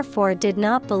and therefore did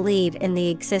not believe in the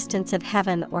existence of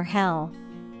heaven or hell.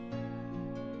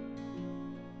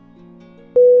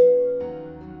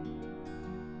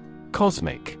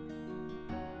 Cosmic.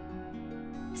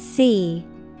 C-O-S-M-I-C.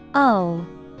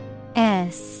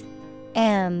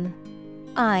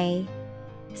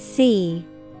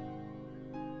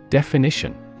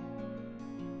 Definition: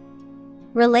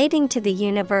 relating to the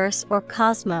universe or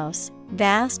cosmos,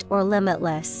 vast or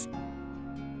limitless.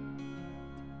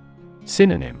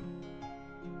 Synonym: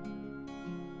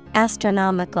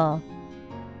 astronomical,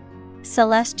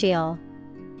 celestial,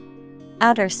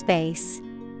 outer space.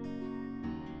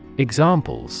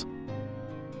 Examples: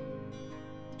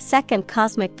 second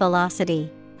cosmic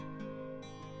velocity,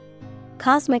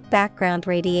 cosmic background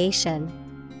radiation.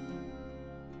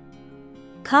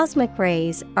 Cosmic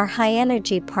rays are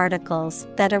high-energy particles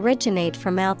that originate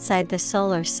from outside the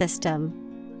solar system.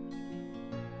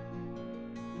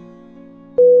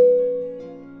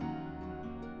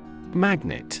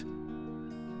 Magnet.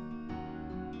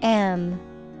 M-A-G-N-E-T.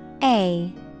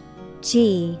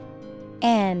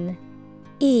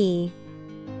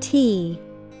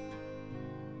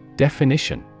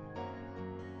 Definition: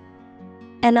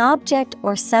 an object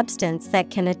or substance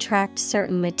that can attract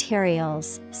certain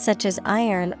materials, such as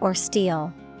iron or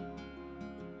steel.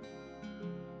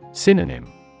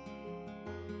 Synonym: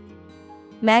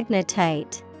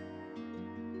 magnetite,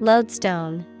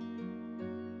 lodestone,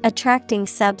 attracting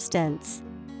substance.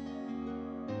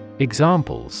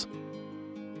 Examples: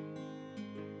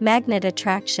 magnet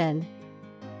attraction,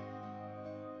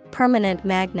 permanent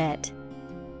magnet.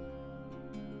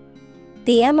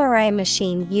 The MRI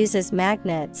machine uses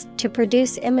magnets to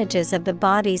produce images of the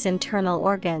body's internal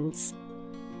organs.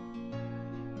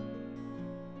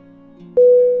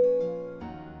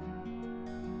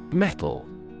 Metal.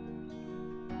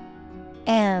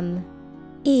 M-E-T-A-L.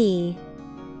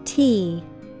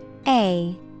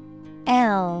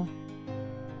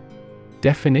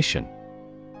 Definition: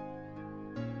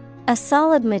 a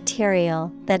solid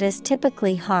material that is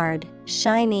typically hard,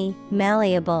 shiny,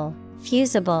 malleable,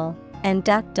 fusible, and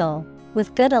ductile,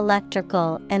 with good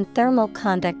electrical and thermal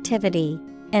conductivity,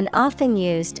 and often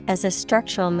used as a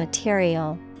structural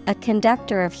material, a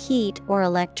conductor of heat or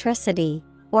electricity,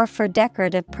 or for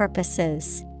decorative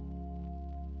purposes.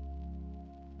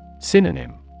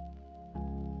 Synonym: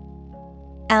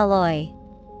 alloy,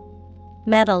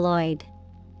 metalloid.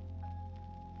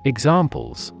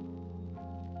 Examples: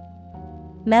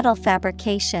 metal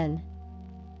fabrication,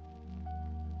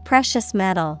 precious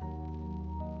metal.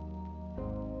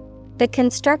 The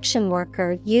construction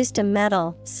worker used a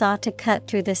metal saw to cut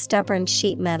through the stubborn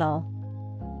sheet metal.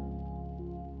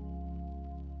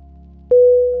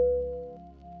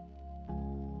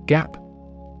 Gap.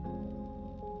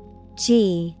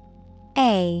 G-A-P.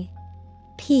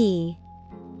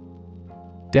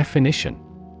 Definition: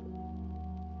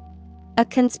 a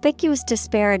conspicuous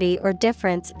disparity or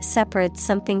difference separates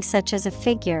something such as a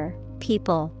figure,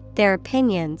 people, their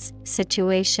opinions,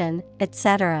 situation,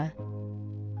 etc.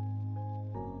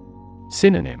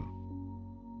 Synonym: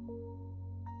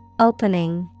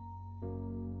 opening,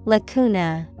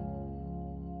 lacuna,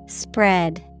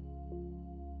 spread.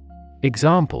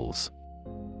 Examples: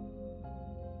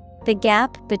 the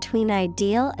gap between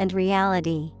ideal and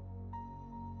reality.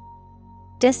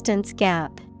 Distance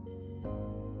gap.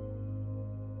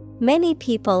 Many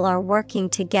people are working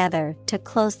together to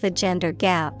close the gender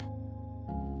gap.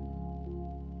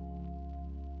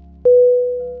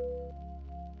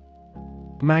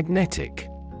 Magnetic.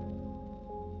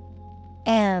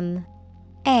 M-A-G-N-E-T-I-C.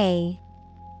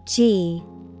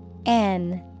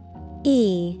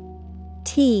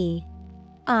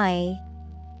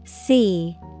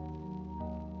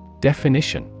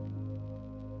 Definition: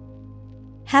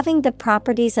 having the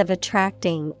properties of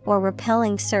attracting or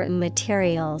repelling certain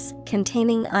materials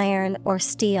containing iron or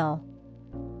steel.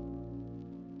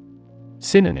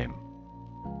 Synonym: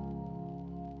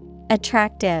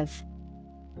 attractive,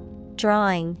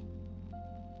 drawing,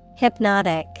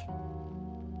 hypnotic.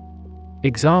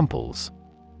 Examples: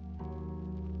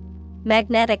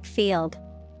 magnetic field,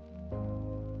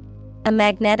 a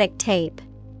magnetic tape.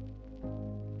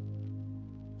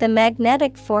 The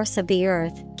magnetic force of the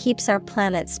Earth keeps our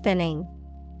planet spinning.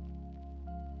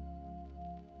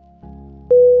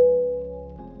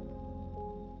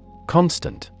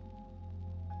 Constant.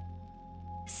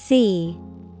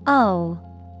 C-O-N-S-T-A-N-T.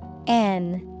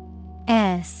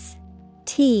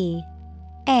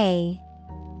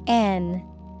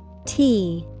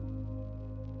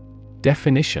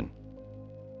 Definition: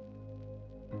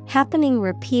 happening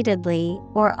repeatedly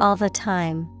or all the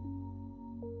time.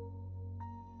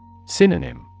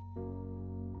 Synonym: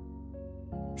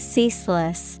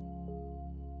 ceaseless,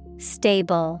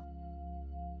 stable,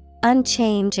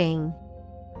 unchanging.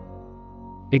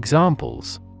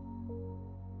 Examples: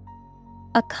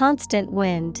 A constant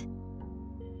wind,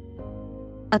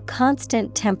 a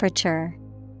constant temperature.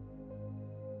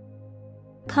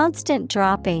 Constant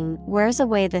dropping wears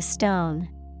away the stone.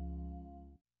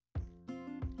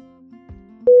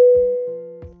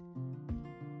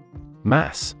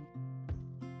 Mass.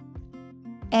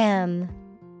 M-A-S-S.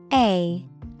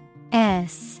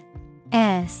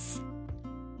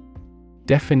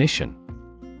 Definition: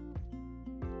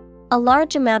 A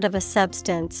large amount of a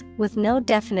substance with no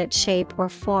definite shape or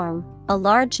form, a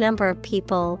large number of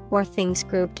people or things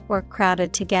grouped or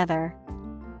crowded together.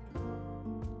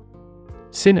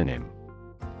 Synonym: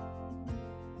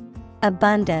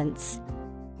 Abundance,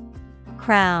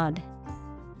 crowd,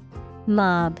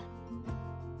 mob.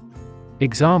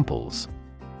 Examples: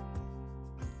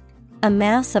 A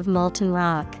mass of molten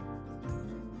rock.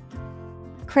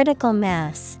 Critical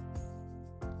mass.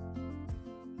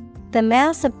 The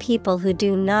mass of people who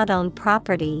do not own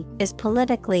property is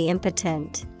politically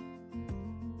impotent.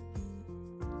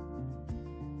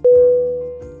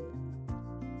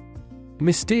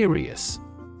 Mysterious.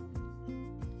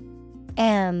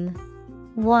 M-Y-S-T-E-R-I-O-U-S.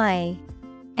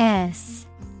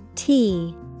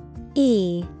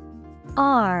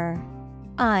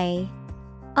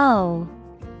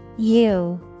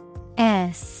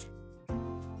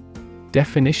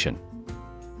 Definition: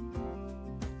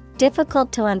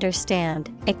 Difficult to understand,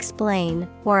 explain,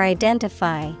 or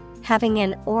identify, having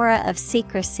an aura of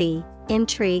secrecy,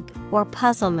 intrigue, or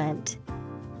puzzlement.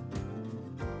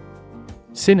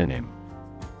 Synonym: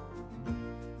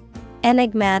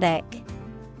 Enigmatic,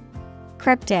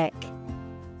 cryptic,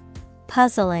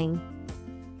 puzzling.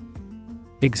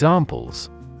 Examples: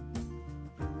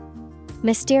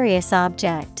 Mysterious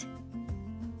object,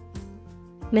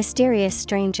 mysterious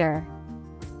stranger.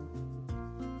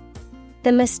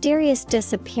 The mysterious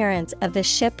disappearance of the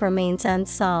ship remains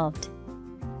unsolved.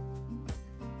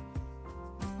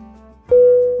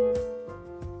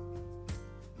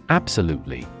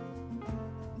 Absolutely.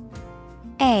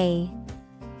 A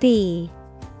B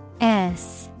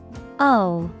S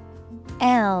O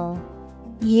L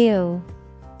U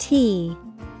T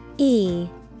E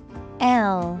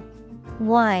L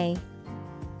Y.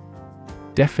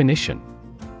 Definition: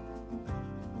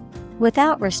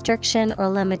 Without restriction or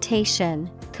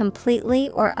limitation, completely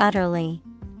or utterly.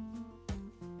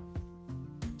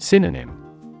 Synonym: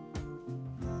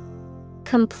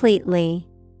 Completely,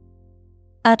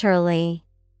 utterly,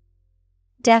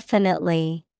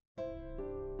 definitely.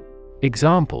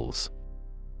 Examples: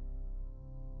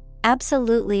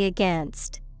 Absolutely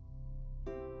against.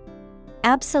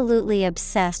 Absolutely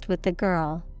obsessed with the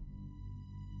girl.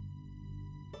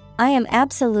 I am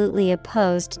absolutely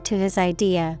opposed to his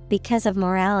idea because of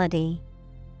morality.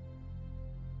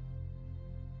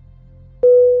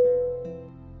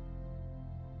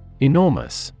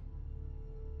 Enormous.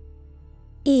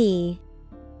 E-N-O-R-M-O-U-S.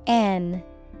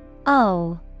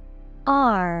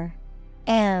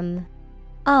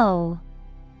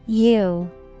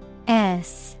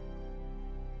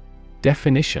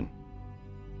 Definition: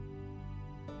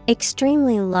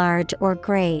 Extremely large or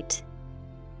great.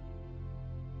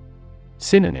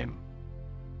 Synonym: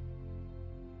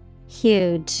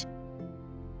 Huge,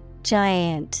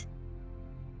 giant,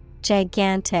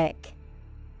 gigantic.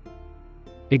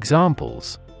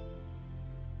 Examples: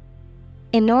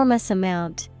 Enormous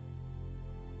amount.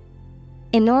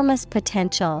 Enormous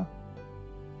potential.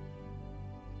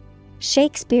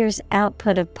 Shakespeare's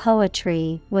output of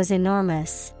poetry was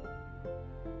enormous.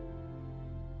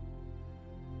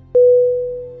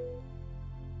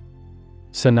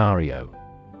 Scenario.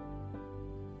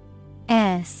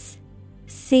 S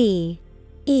C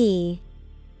E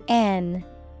N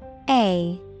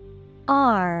A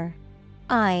R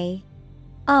I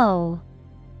O.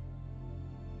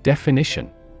 Definition: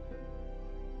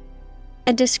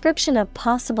 A description of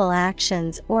possible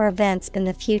actions or events in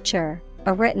the future,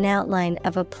 a written outline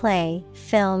of a play,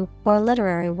 film, or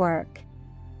literary work.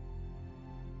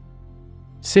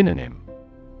 Synonym: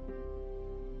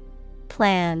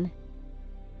 Plan,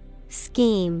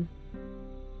 scheme,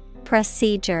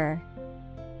 procedure.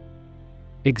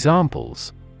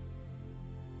 Examples: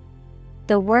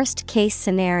 The worst case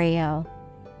scenario.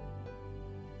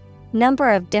 Number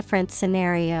of different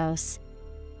scenarios.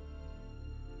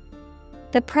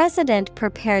 The president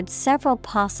prepared several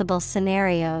possible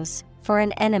scenarios for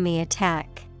an enemy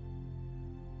attack.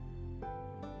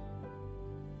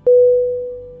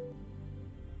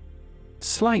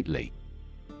 Slightly.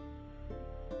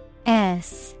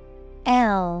 S-L-I-G-H-T-ly.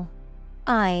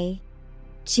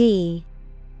 G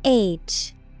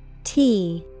H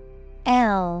T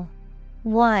L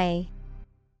Y.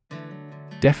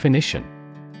 Definition.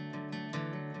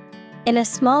 In a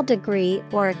small degree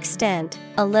or extent,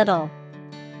 a little.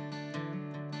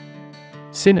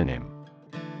 Synonym.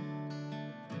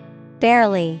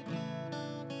 Barely,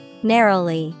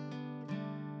 narrowly,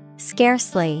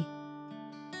 scarcely.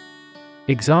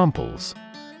 Examples.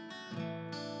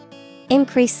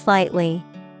 Increase slightly.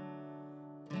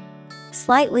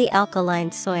 Slightly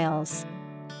alkaline soils.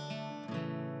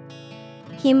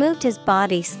 He moved his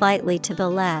body slightly to the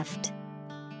left.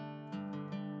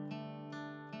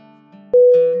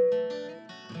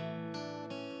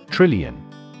 Trillion.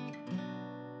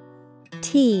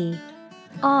 T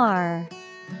R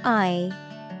I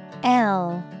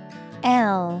L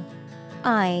L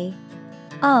I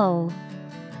O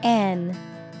N.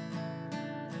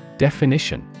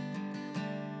 Definition.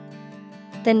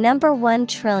 The number 1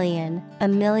 trillion, a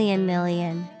million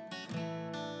million.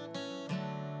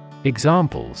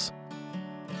 Examples.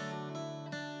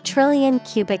 Trillion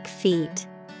cubic feet.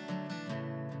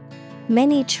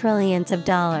 Many trillions of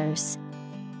dollars.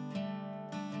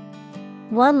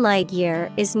 1 light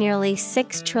year is nearly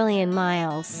 6 trillion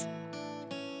miles.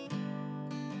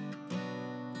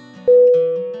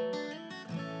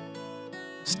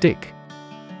 Stick.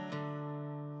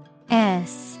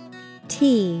 S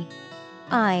T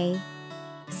I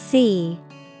C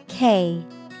K.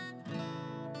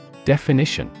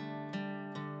 Definition.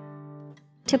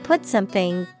 To put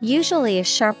something, usually a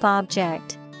sharp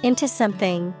object, into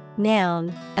something,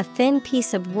 noun, a thin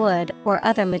piece of wood or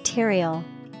other material.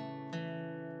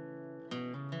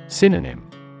 Synonym.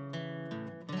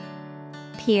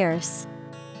 Pierce,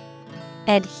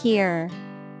 adhere,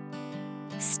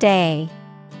 stay.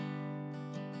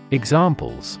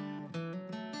 Examples.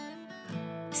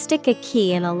 Stick a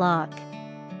key in a lock.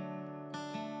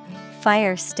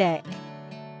 Fire stick.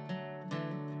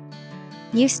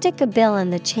 You stick a bill in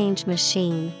the change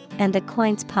machine, and the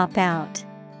coins pop out.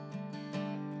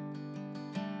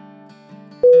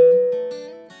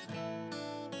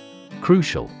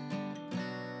 Crucial.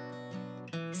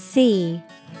 C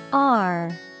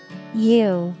R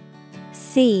U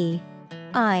C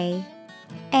I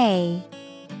A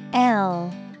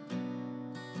L.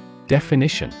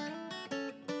 Definition.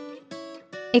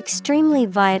 Extremely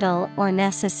vital or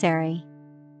necessary.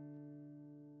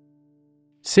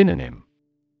 Synonym.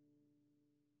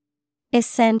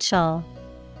 Essential,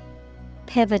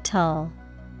 pivotal,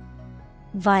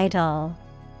 vital.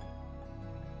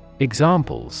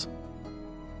 Examples.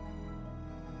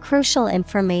 Crucial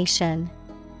information.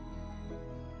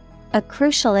 A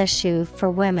crucial issue for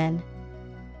women.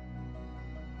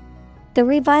 The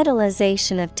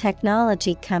revitalization of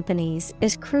technology companies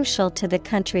is crucial to the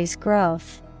country's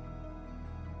growth.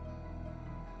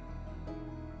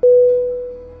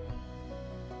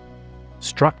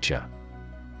 Structure.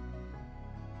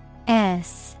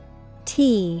 S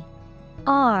T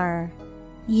R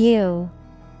U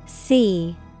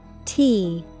C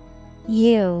T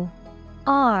U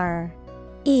R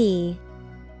E.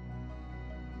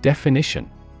 Definition.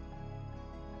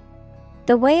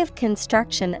 The way of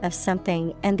construction of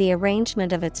something and the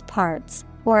arrangement of its parts,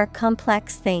 or a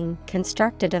complex thing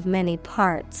constructed of many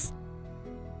parts.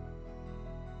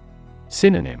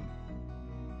 Synonym.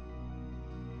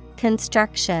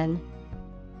 Construction,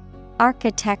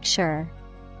 architecture,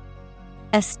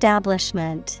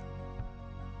 establishment.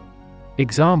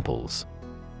 Examples.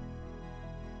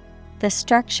 The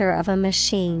structure of a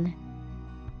machine.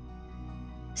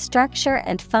 Structure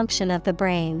and function of the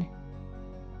brain.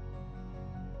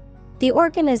 The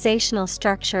organizational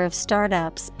structure of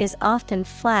startups is often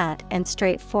flat and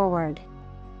straightforward.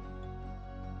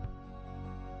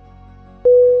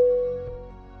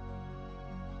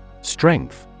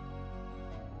 Strength.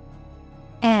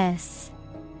 S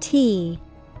T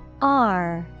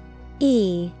R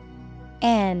E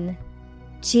N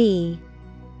G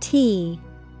T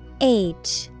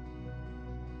H.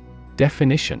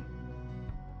 Definition.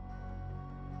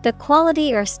 The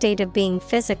quality or state of being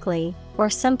physically,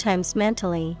 or sometimes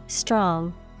mentally,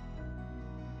 strong.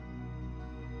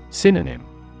 Synonym.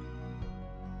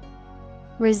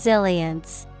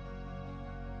 Resilience,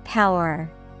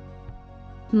 power,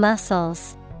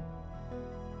 muscles.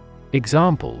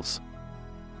 Examples.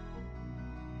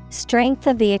 Strength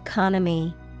of the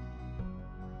economy.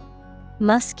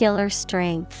 Muscular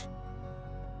strength.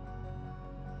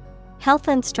 Health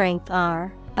and strength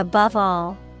are, above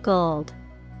all, gold.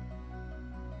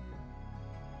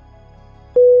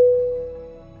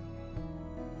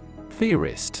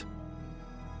 Theorist.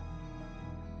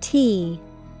 T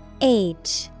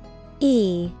H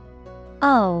E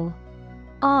O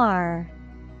R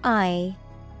I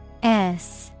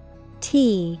S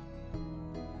T.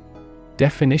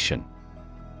 Definition: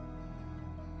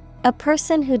 A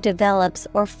person who develops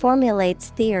or formulates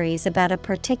theories about a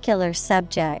particular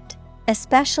subject,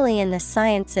 especially in the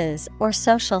sciences or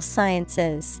social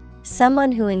sciences,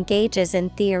 someone who engages in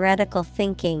theoretical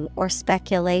thinking or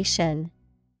speculation.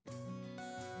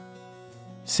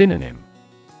 Synonym: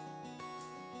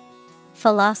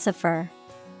 Philosopher,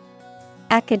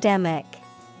 academic,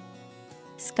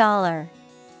 scholar.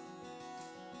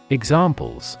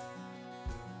 Examples: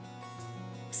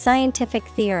 Scientific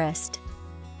theorist,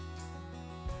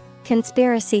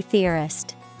 conspiracy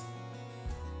theorist.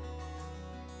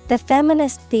 The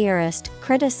feminist theorist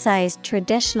criticized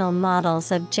traditional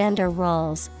models of gender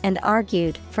roles and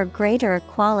argued for greater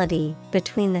equality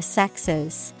between the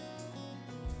sexes.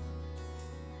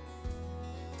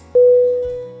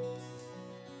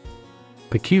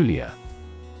 Peculiar.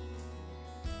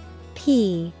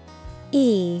 P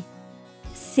E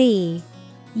C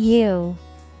U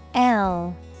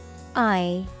L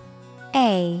I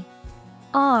A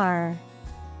R.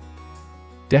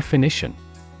 Definition: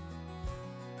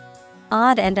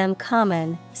 Odd and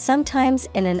uncommon, sometimes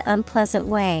in an unpleasant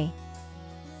way.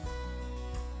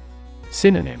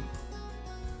 Synonym: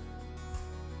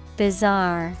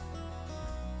 Bizarre,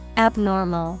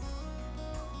 abnormal,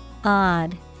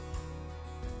 odd.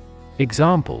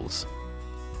 Examples: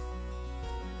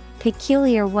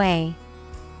 Peculiar way,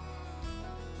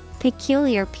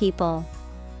 peculiar people.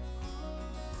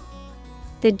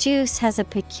 The juice has a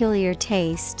peculiar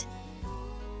taste.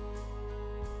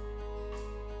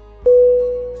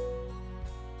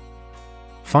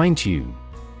 Fine-tune.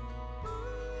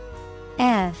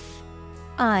 F-I-N-E-T-U-N-E.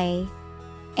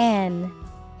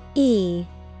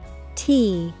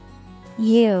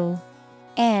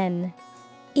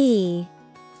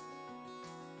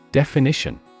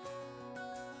 Definition: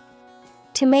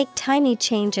 To make tiny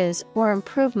changes or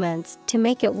improvements to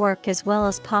make it work as well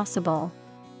as possible.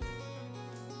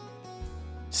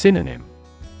 Synonym: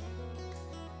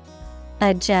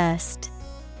 Adjust,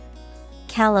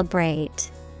 calibrate,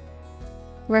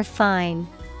 refine.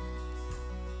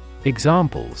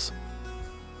 Examples: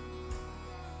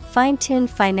 Fine-tune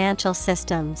financial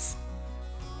systems.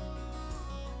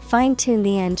 Fine-tune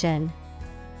the engine.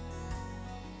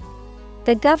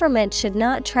 The government should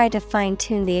not try to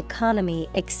fine-tune the economy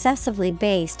excessively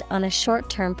based on a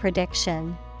short-term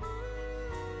prediction.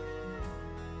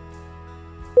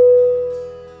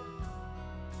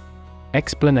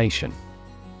 Explanation: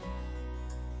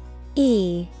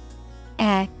 E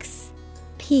X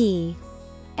P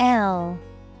L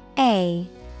A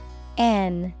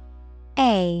N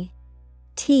A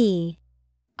T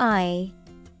I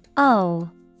O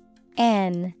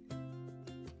N.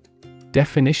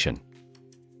 Definition: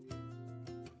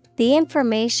 The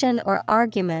information or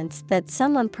arguments that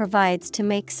someone provides to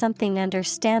make something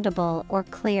understandable or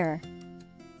clear.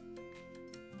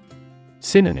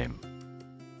 Synonym: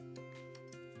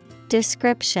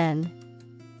 Description,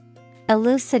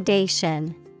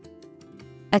 elucidation,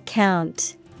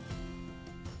 account.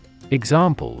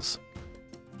 Examples: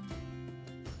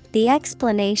 The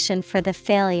explanation for the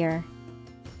failure.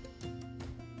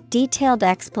 Detailed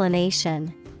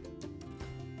explanation.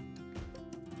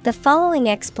 The following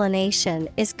explanation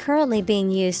is currently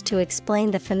being used to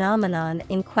explain the phenomenon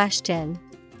in question.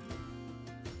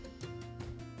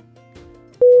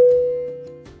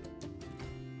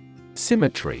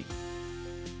 Symmetry.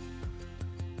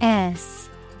 S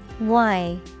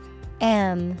Y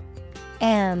M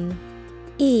M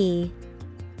E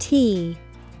T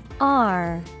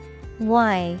R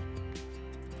Y.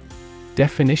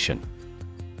 Definition: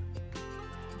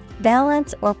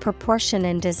 Balance or proportion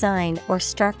in design or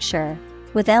structure,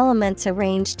 with elements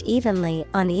arranged evenly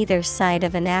on either side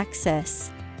of an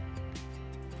axis.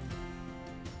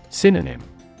 Synonym: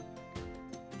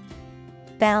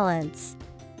 Balance,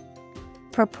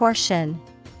 proportion,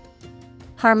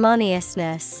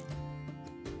 harmoniousness.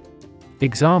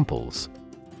 Examples: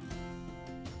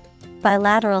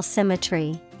 Bilateral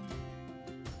symmetry,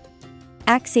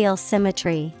 axial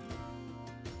symmetry.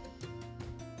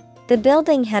 The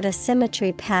building had a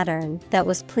symmetry pattern that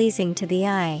was pleasing to the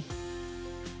eye.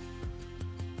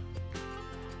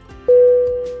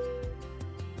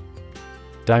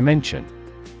 Dimension.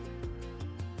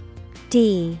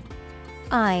 D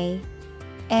I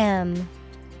M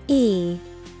E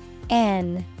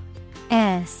N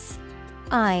S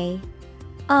I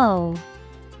O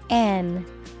N.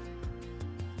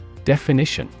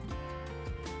 Definition: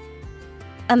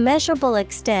 A measurable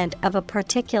extent of a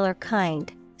particular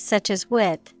kind, such as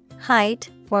width, height,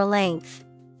 or length.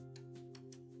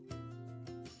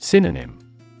 Synonym: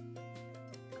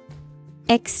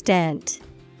 extent,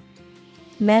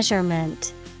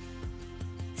 measurement,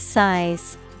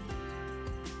 size.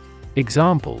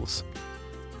 Examples: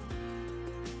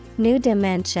 New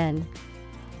dimension,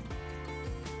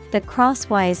 the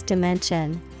crosswise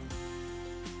dimension.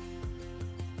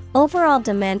 Overall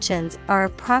dimensions are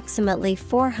approximately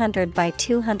 400 by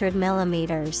 200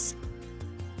 millimeters.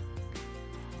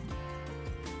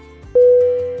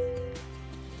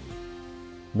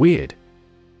 Weird.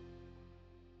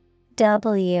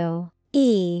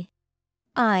 W-E-I-R-D.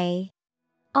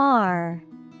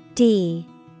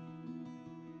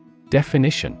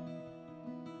 Definition: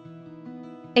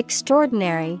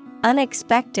 extraordinary,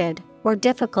 unexpected, or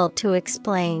difficult to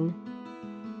explain.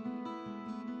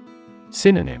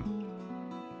 Synonym: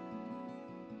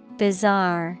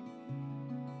 Bizarre,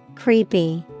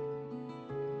 creepy,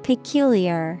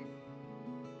 peculiar.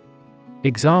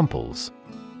 Examples: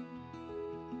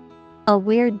 A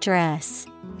weird dress.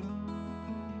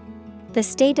 The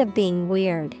state of being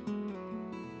weird.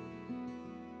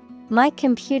 My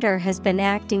computer has been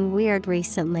acting weird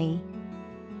recently.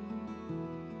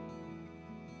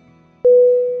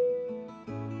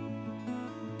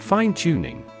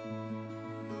 Fine-tuning.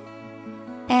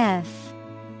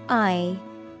 F-I-N-E-T-U-N-I-N-G.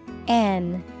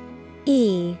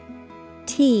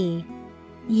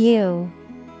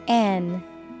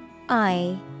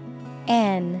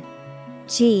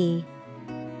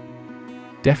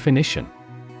 Definition: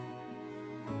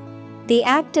 the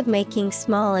act of making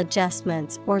small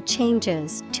adjustments or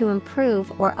changes to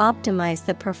improve or optimize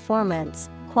the performance,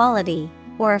 quality,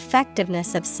 or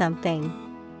effectiveness of something.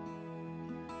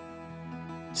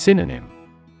 Synonym: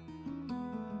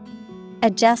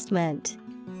 adjustment,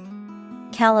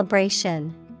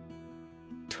 calibration,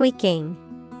 tweaking.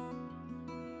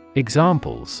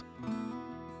 Examples: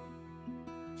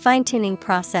 fine-tuning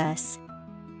process,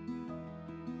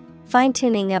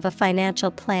 fine-tuning of a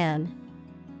financial plan.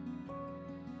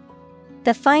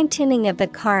 The fine-tuning of the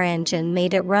car engine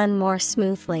made it run more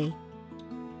smoothly.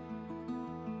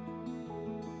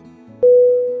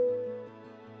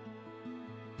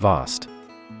 Vast.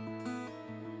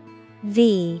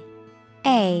 V-A-S-T.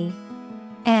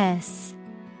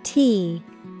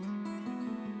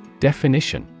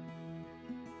 Definition: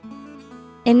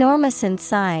 enormous in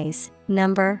size,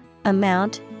 number,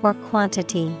 amount, or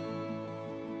quantity.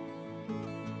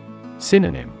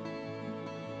 Synonym: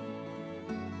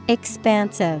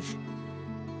 expansive,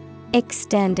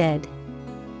 extended,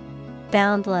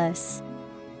 boundless.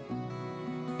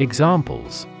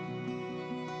 Examples: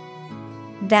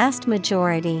 vast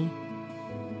majority,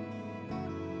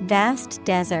 vast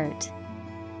desert.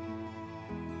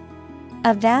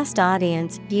 A vast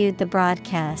audience viewed the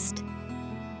broadcast.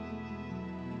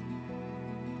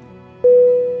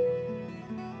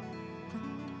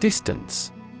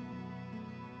 Distance.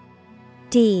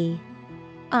 D-I-S-T-A-N-C-E.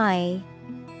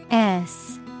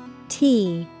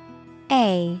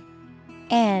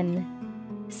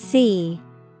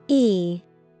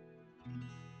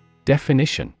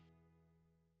 Definition: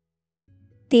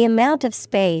 the amount of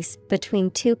space between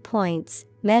 2 points,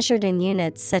 measured in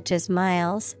units such as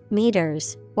miles,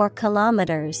 meters, or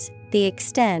kilometers, the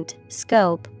extent,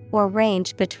 scope, or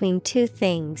range between two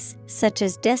things, such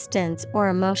as distance or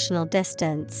emotional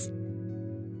distance.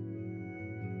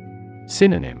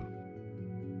 Synonym: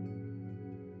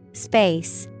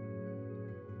 space,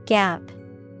 gap,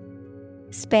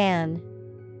 span.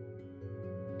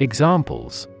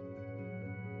 Examples: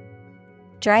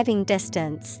 driving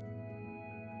distance,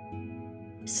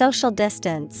 social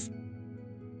distance.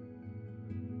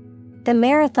 The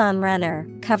marathon runner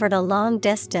covered a long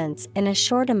distance in a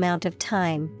short amount of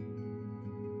time.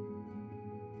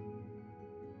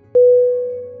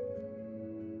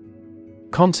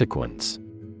 Consequence.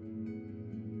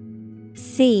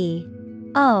 C-O-N-S-E-Q-U-E-N-C-E.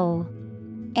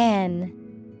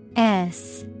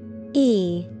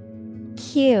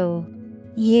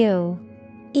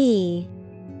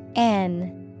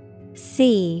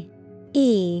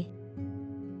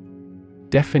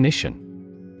 Definition: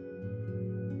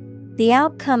 the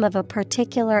outcome of a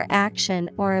particular action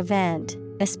or event,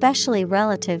 especially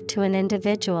relative to an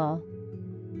individual.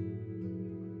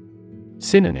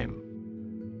 Synonym: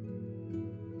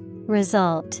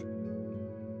 result,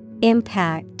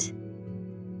 impact,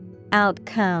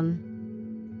 outcome.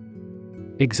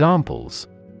 Examples: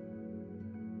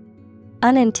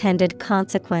 unintended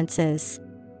consequences,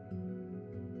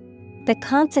 the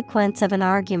consequence of an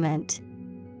argument.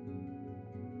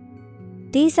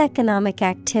 These economic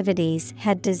activities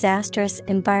had disastrous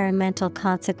environmental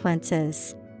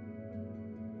consequences.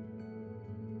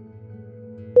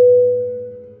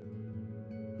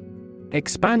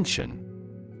 Expansion.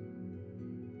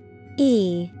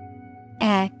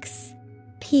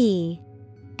 EXPANSION.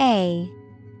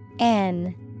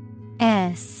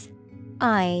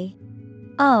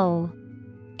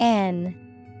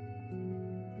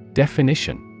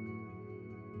 Definition.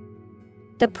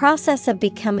 The process of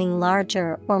becoming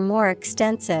larger or more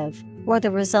extensive, or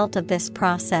the result of this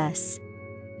process.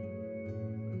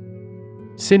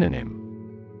 Synonym.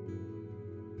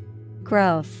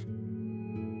 Growth,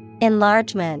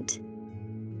 enlargement,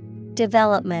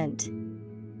 development.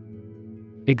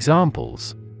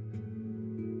 Examples.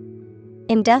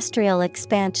 Industrial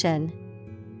expansion.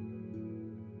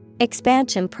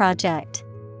 Expansion project.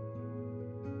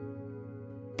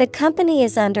 The company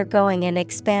is undergoing an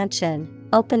expansion,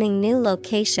 opening new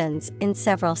locations in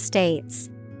several states.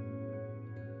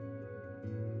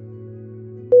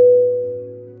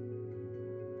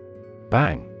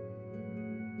 Bang.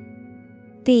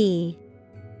 B-A-N-G.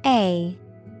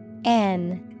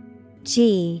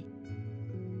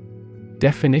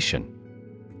 Definition.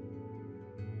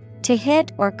 To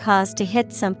hit or cause to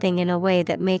hit something in a way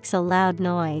that makes a loud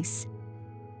noise.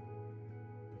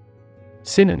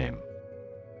 Synonym.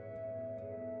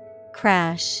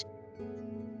 Crash,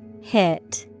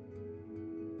 hit,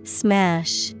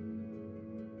 smash.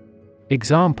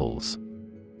 Examples.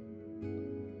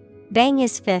 Bang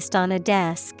his fist on a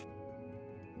desk.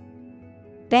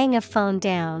 Bang a phone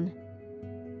down.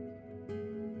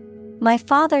 My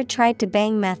father tried to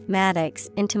bang mathematics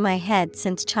into my head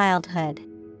since childhood.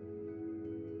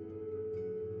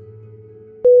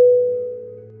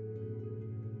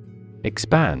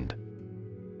 Expand.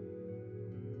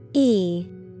 E-X-P-A-N-D.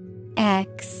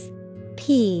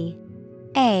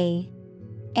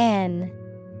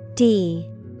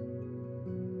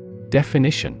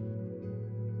 Definition.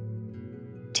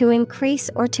 To increase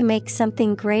or to make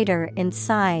something greater in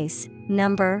size,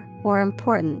 number, or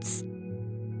importance.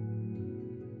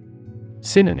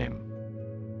 Synonym.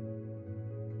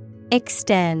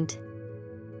 Extend,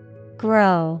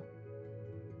 grow,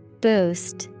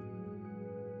 boost.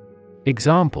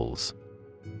 Examples.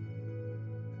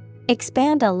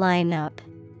 Expand a lineup.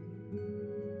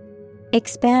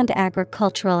 Expand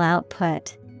agricultural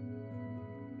output.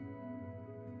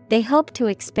 They hope to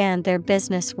expand their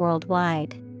business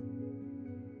worldwide.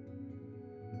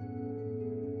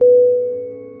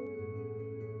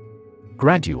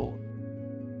 Gradual.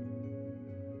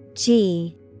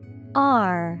 G-R-A-D-U-A-L.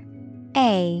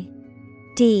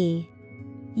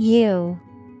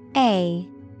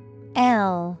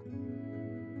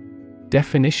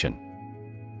 Definition.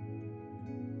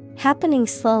 Happening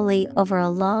slowly over a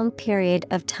long period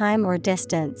of time or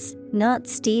distance, not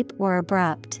steep or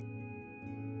abrupt.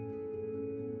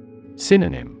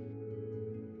 Synonym.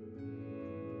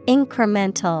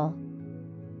 Incremental,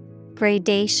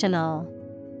 gradational,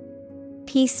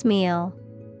 piecemeal.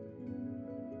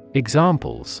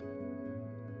 Examples.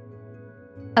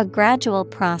 A gradual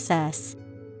process.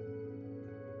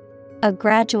 A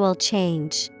gradual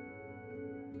change.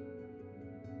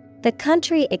 The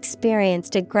country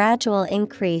experienced a gradual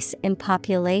increase in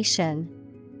population.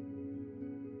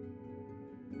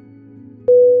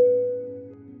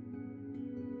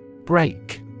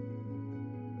 Break.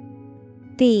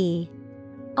 B-R-A-K-E.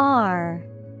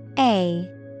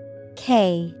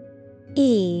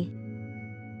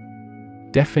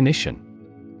 Definition.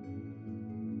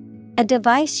 A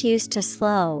device used to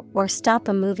slow or stop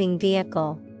a moving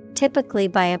vehicle, typically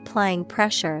by applying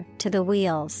pressure to the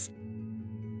wheels.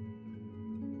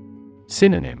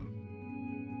 Synonym.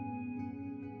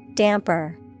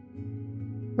 Damper,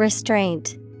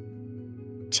 restraint,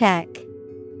 check.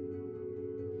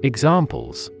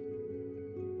 Examples.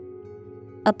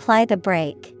 Apply the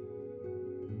brake.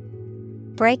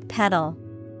 Brake pedal.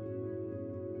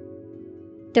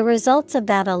 The results of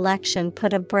that election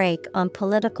put a brake on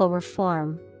political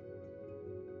reform.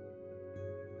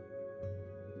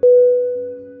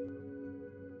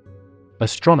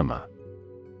 Astronomer.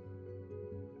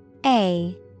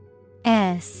 A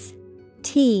S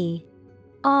T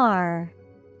R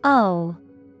O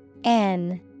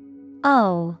N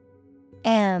O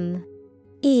M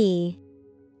E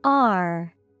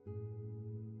R.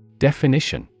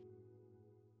 Definition.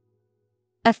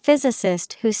 A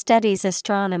physicist who studies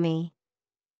astronomy.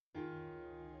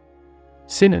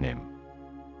 Synonym.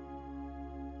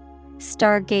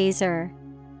 Stargazer,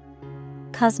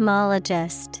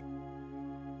 cosmologist,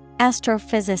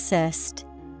 astrophysicist.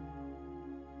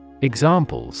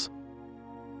 Examples.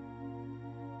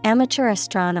 Amateur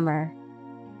astronomer,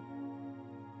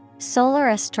 solar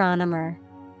astronomer.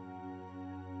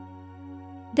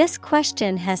 This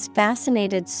question has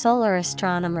fascinated solar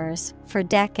astronomers for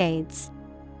decades.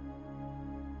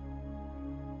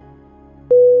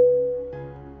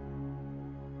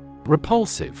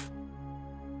 Repulsive.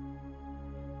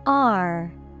 R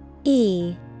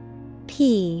E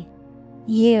P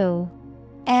U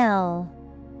L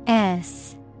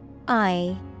S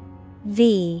I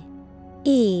V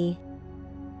E.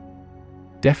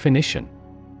 Definition: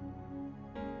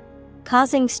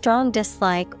 causing strong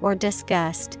dislike or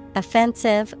disgust,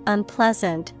 offensive,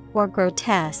 unpleasant, or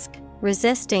grotesque,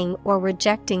 resisting or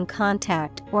rejecting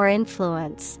contact or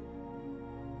influence.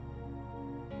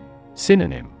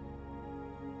 Synonym: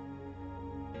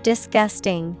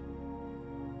 disgusting,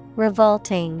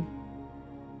 revolting,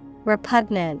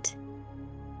 repugnant.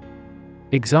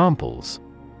 Examples: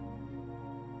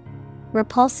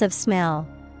 repulsive smell,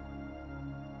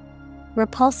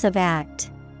 repulsive act.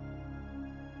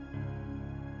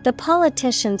 The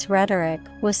politician's rhetoric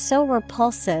was so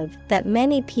repulsive that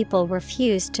many people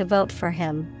refused to vote for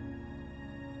him.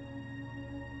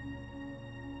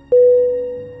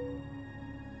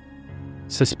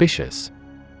 Suspicious.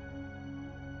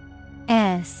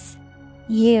 S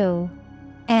U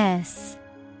S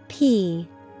P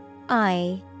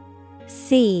I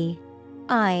C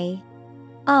I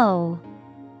O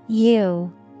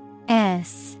U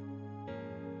S.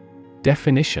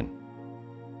 Definition: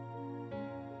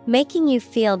 making you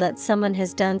feel that someone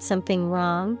has done something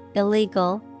wrong,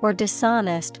 illegal, or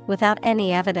dishonest without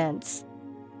any evidence.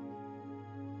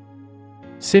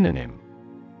 Synonym: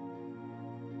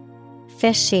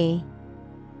 fishy,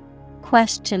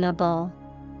 questionable,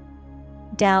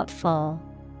 doubtful.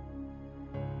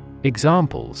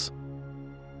 Examples: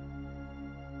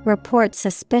 report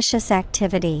suspicious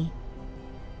activity.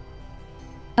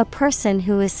 A person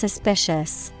who is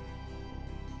suspicious.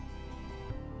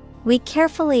 We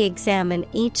carefully examine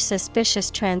each suspicious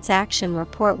transaction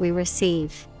report we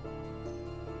receive.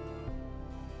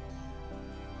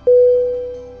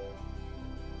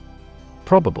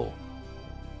 Probable.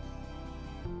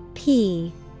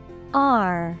 P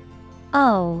R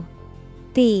O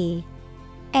B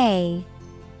A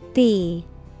B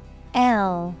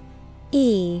L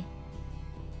E.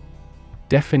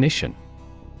 Definition: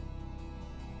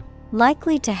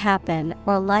 likely to happen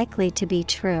or likely to be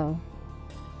true.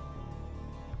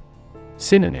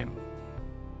 Synonym: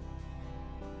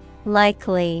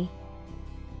 likely,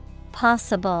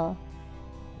 possible,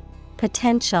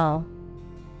 potential.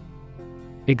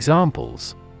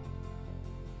 Examples: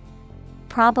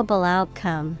 probable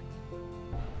outcome,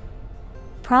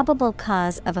 probable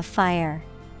cause of a fire.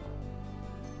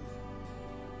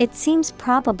 It seems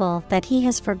probable that he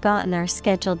has forgotten our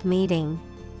scheduled meeting.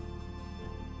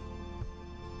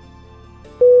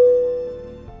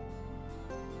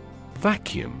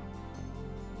 Vacuum.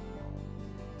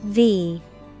 V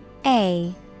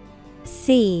A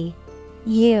C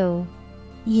U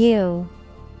U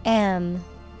M.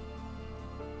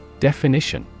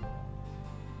 Definition: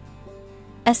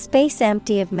 a space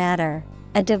empty of matter,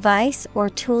 a device or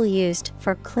tool used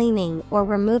for cleaning or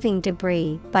removing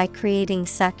debris by creating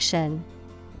suction.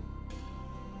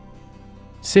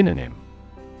 Synonym: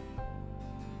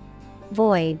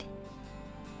 void,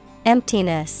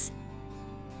 emptiness,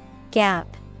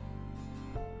 gap.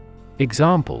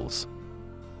 Examples: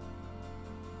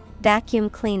 vacuum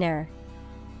cleaner,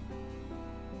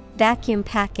 vacuum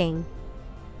packing.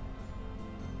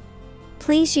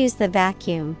 Please use the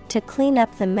vacuum to clean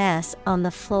up the mess on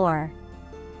the floor.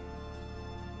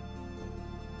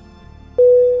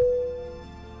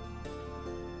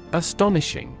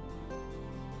 Astonishing.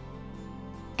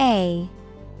 A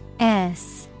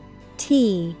S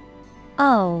T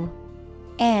O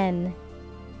N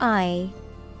I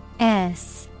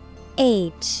S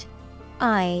H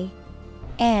I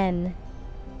N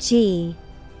G.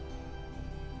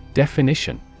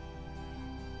 Definition: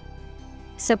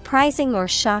 surprising or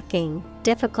shocking,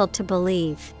 difficult to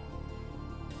believe.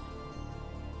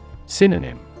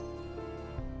 Synonym: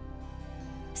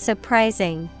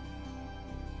 surprising,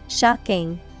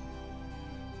 shocking,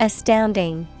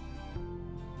 astounding.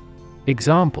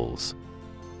 Examples: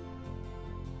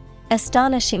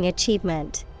 astonishing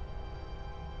achievement,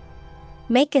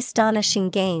 make astonishing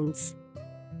gains.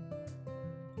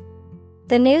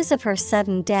 The news of her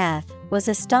sudden death was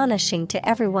astonishing to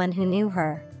everyone who knew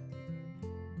her.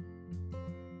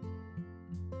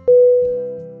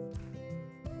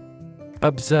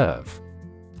 Observe.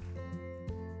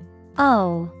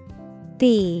 O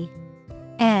B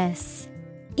S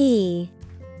E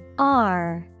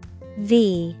R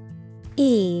V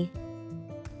E.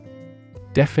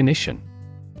 Definition: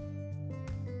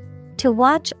 To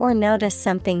watch or notice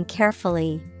something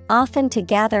carefully, often to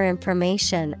gather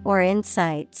information or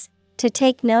insights, to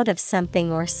take note of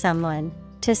something or someone,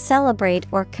 to celebrate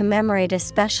or commemorate a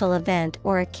special event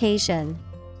or occasion.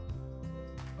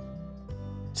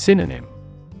 Synonym: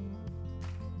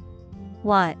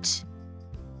 Watch,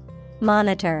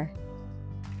 monitor,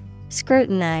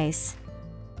 scrutinize.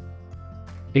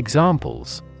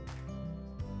 Examples: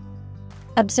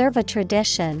 Observe a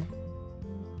tradition.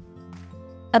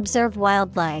 Observe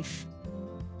wildlife.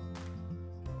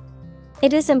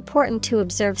 It is important to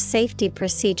observe safety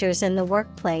procedures in the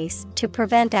workplace to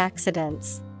prevent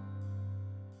accidents.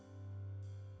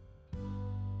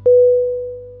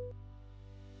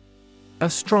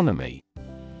 Astronomy.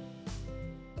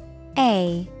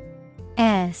 A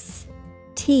S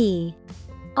T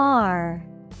R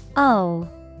O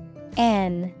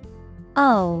N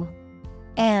O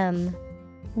M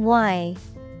Y.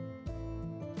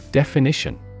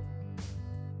 Definition: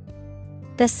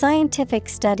 The scientific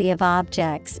study of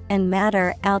objects and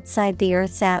matter outside the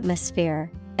Earth's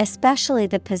atmosphere, especially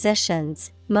the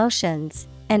positions, motions,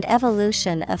 and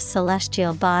evolution of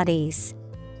celestial bodies.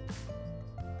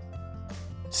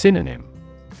 Synonym: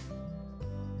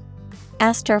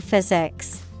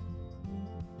 Astrophysics,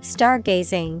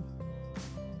 stargazing,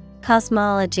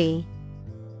 cosmology.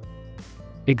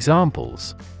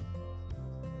 Examples: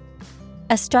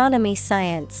 Astronomy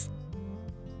science.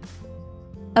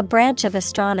 A branch of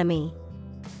astronomy.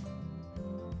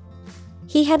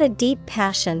 He had a deep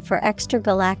passion for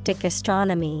extragalactic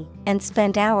astronomy and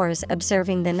spent hours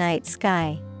observing the night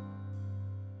sky.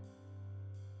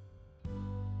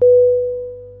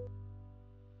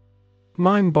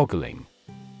 Mind-boggling.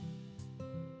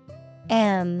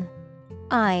 Mindboggling.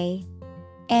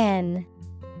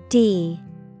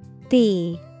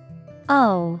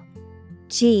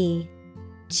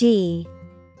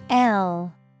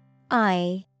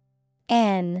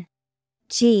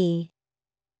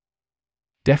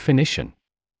 Definition: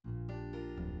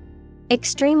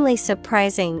 Extremely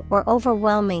surprising or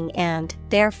overwhelming and,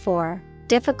 therefore,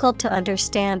 difficult to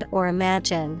understand or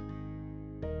imagine.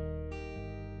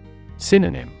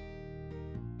 Synonym: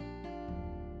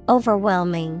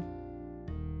 Overwhelming,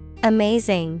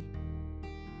 amazing,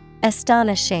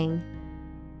 astonishing.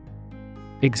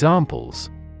 Examples: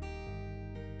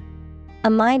 A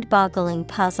mind-boggling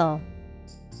puzzle.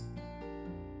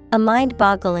 A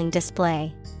mind-boggling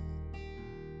display.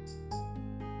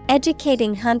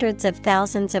 Educating hundreds of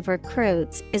thousands of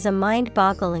recruits is a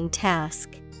mind-boggling task.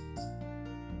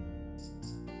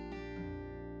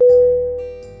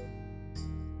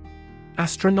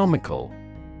 Astronomical.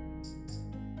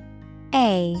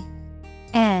 A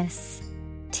S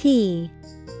T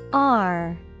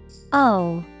R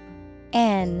O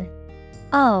N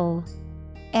O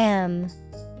M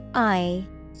I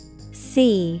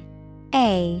C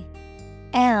A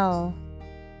L.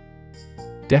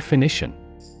 Definition: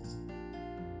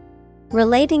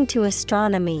 Relating to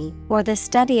astronomy or the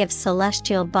study of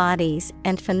celestial bodies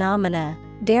and phenomena,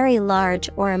 very large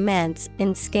or immense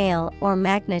in scale or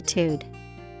magnitude.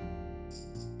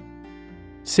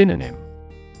 Synonym: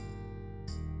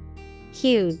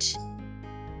 Huge,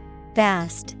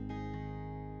 vast,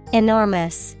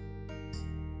 enormous.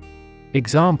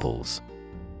 Examples: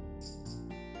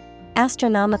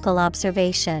 Astronomical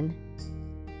observation.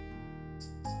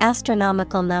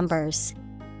 Astronomical numbers.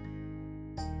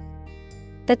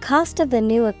 The cost of the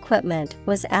new equipment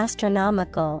was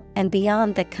astronomical and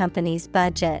beyond the company's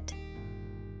budget.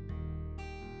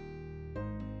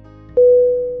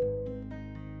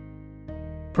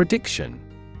 Prediction.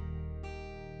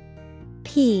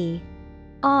 P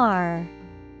R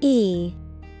E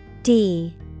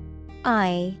D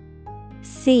I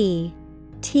C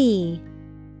T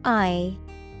I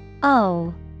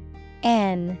O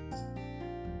N.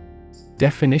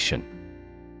 Definition: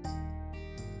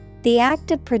 The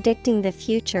act of predicting the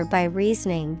future by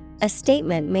reasoning, a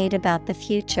statement made about the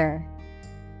future.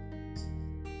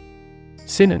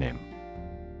 Synonym: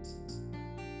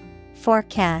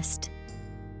 Forecast,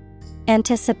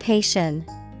 anticipation,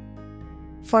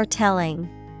 foretelling.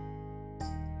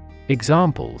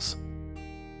 Examples: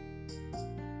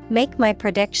 Make my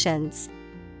predictions.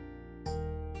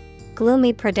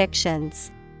 Gloomy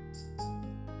predictions.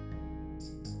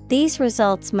 These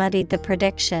results muddied the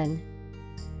prediction.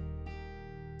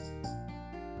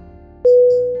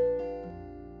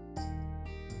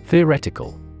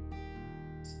 Theoretical.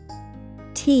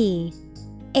 T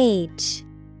H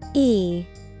E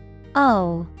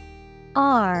O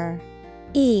R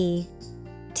E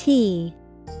T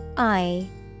I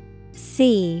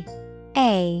C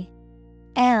A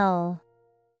L.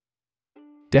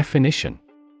 Definition: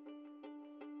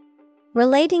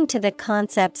 Relating to the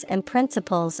concepts and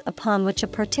principles upon which a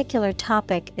particular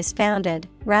topic is founded,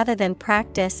 rather than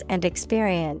practice and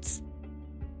experience.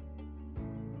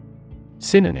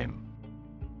 Synonym: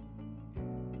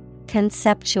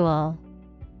 Conceptual,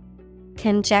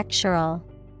 conjectural,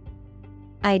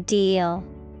 ideal.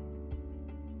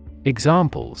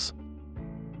 Examples: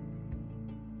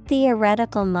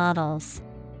 Theoretical models.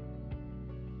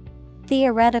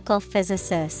 Theoretical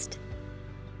physicist.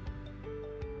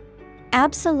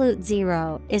 Absolute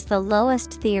zero is the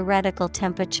lowest theoretical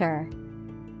temperature.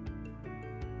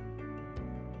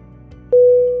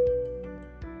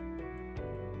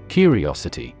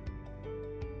 Curiosity.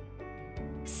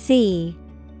 Curiosity.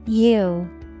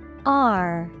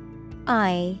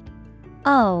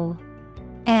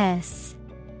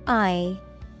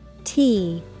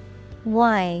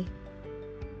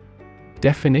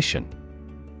 Definition: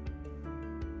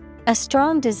 A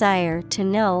strong desire to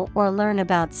know or learn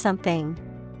about something.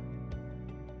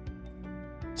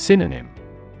 Synonym: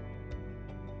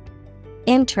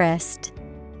 Interest,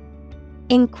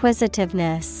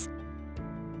 inquisitiveness,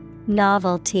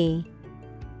 novelty.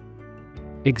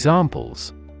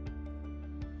 Examples: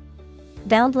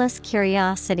 Boundless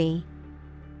curiosity.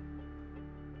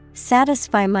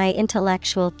 Satisfy my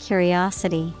intellectual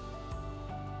curiosity.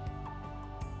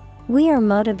 We are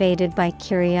motivated by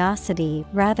curiosity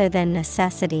rather than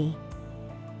necessity.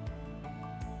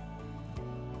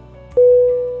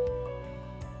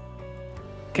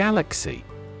 Galaxy.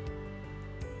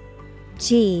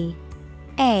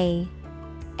 Galaxy.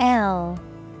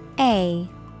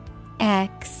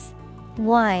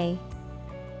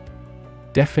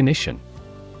 Definition: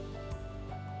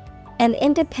 An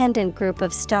independent group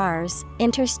of stars,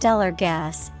 interstellar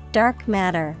gas, dark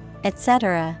matter,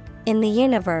 etc., in the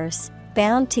universe,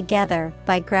 bound together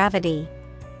by gravity.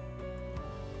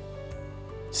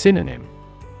 Synonym: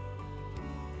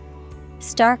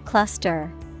 Star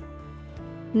cluster,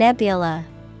 nebula,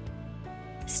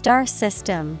 star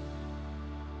system.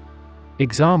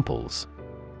 Examples: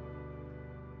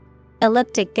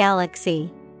 Elliptic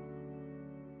galaxy.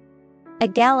 A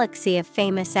galaxy of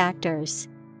famous actors.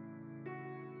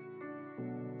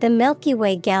 The Milky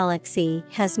Way galaxy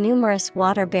has numerous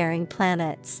water-bearing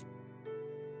planets.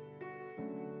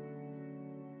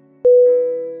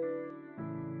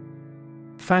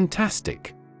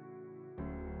 Fantastic.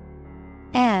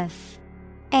 Fantastic.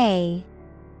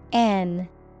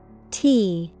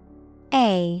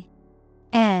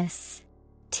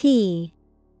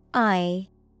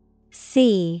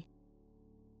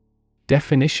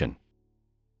 Definition: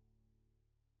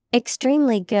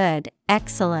 Extremely good,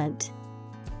 excellent.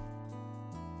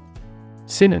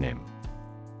 Synonym: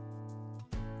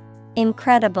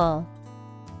 Incredible,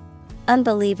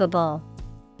 unbelievable,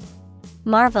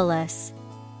 marvelous.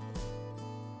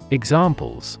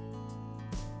 Examples: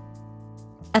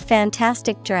 A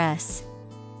fantastic dress.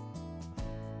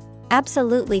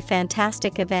 Absolutely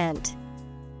fantastic event.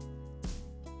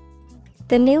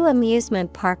 The new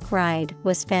amusement park ride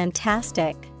was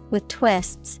fantastic, with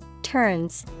twists,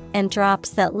 turns, and drops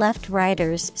that left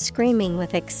riders screaming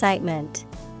with excitement.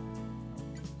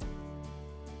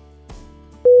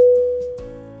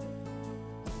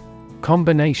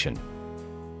 Combination.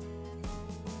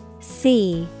 Combination.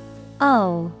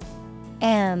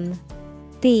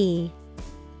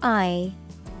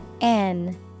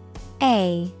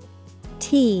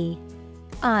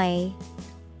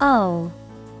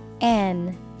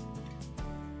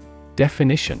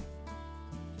 Definition: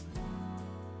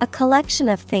 A collection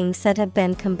of things that have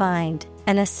been combined,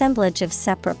 an assemblage of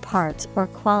separate parts or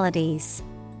qualities.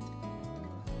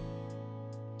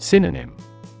 Synonym: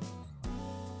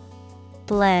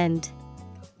 Blend,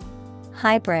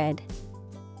 hybrid,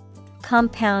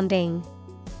 compounding.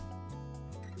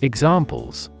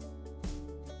 Examples: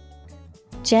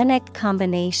 Genic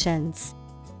combinations.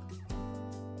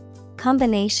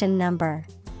 Combination number.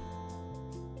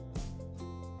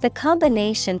 The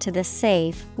combination to the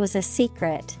safe was a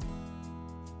secret.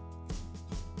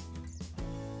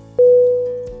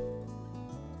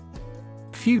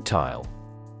 Futile.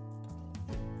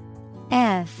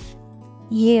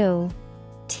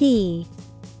 Futile.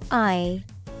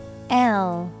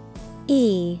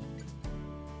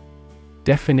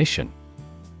 Definition: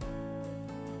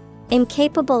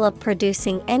 Incapable of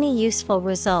producing any useful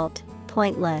result,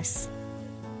 pointless.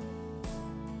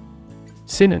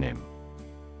 Synonym: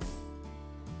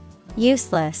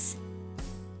 Useless,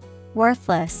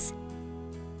 worthless,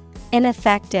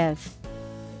 ineffective.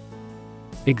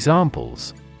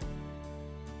 Examples: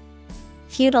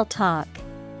 Futile talk.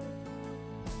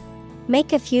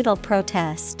 Make a futile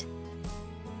protest.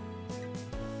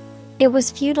 It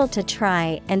was futile to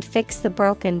try and fix the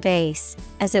broken vase,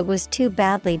 as it was too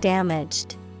badly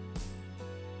damaged.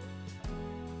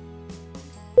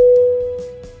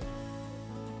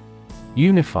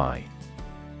 Unify.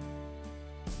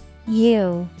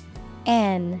 U-N-I-F-Y.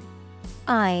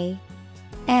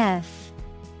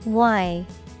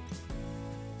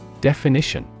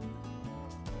 Definition: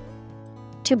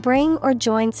 to bring or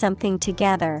join something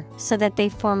together so that they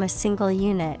form a single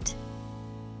unit.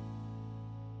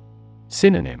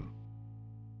 Synonym: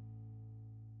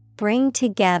 Bring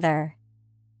together,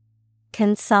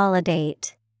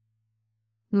 consolidate,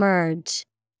 merge.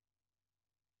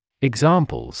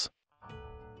 Examples: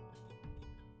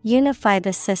 Unify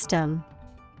the system.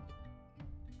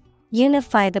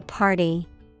 Unify the party.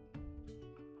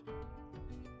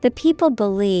 The people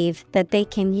believe that they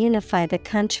can unify the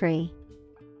country.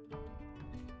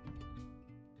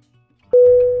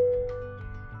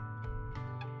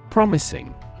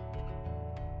 Promising.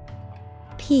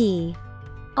 P-R-O-M-I-S-I-N-G.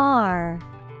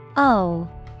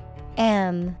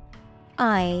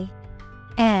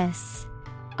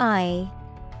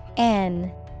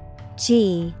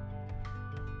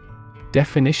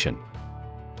 Definition: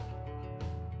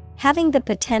 having the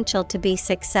potential to be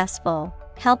successful,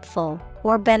 helpful,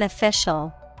 or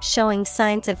beneficial, showing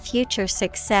signs of future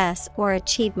success or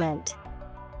achievement.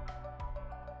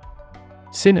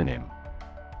 Synonym: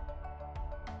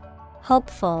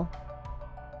 Hopeful,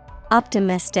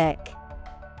 optimistic,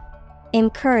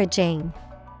 encouraging.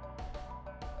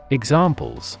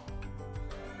 Examples: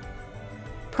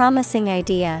 promising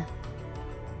idea,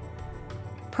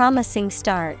 promising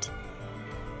start.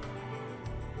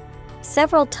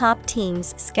 Several top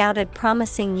teams scouted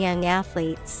promising young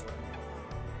athletes.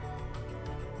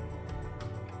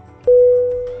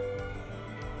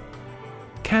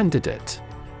 Candidate.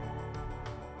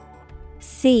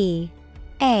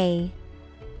 C-A-N-D-I-D-A-T-E.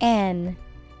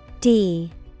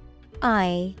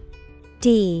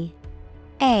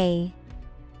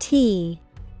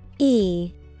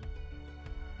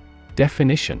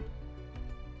 Definition: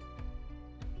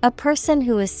 a person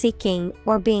who is seeking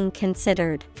or being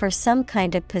considered for some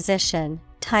kind of position,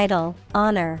 title,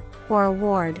 honor, or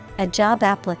award, a job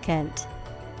applicant.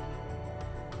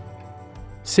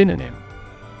 Synonym: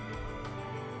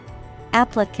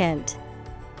 Applicant,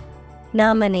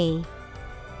 nominee,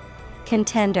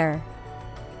 contender.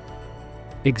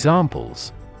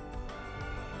 Examples: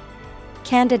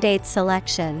 candidate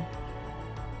selection,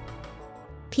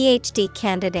 PhD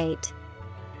candidate.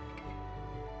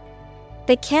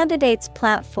 The candidate's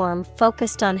platform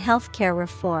focused on healthcare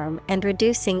reform and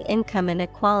reducing income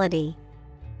inequality.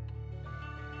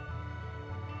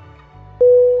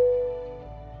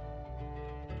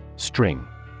 String.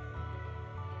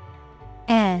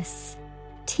 S-T-R-I-N-G.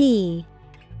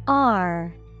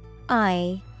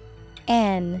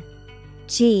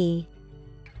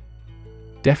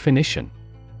 Definition: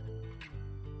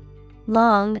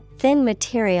 long, thin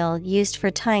material used for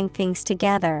tying things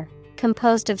together,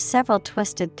 composed of several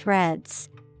twisted threads.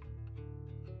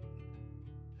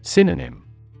 Synonym: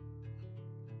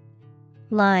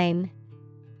 line,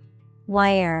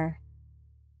 wire,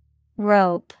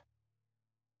 rope.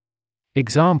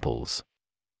 Examples: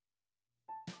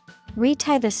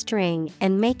 retie the string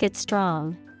and make it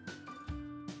strong.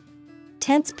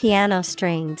 Tense piano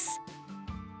strings.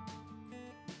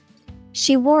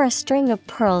 She wore a string of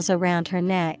pearls around her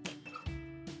neck.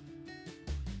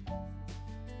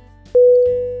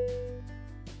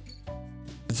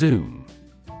 Zoom.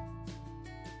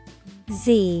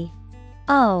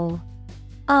 Z-O-O-M.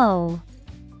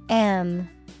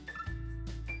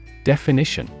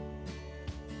 Definition: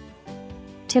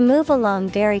 to move along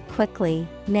very quickly.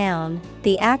 Noun,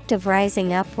 the act of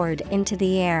rising upward into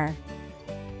the air.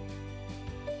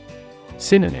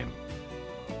 Synonym: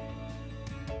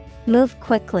 move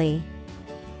quickly,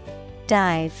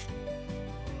 dive,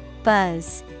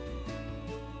 buzz.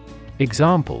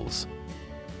 Examples: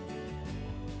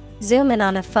 zoom in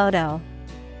on a photo.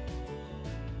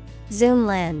 Zoom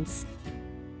lens.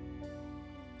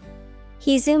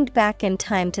 He zoomed back in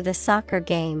time to the soccer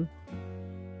game.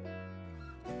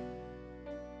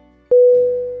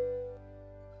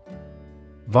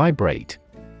 Vibrate.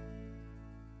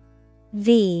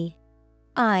 V-I-B-R-A-T-E.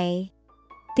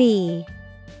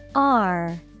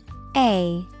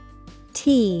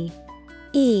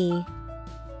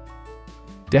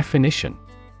 Definition: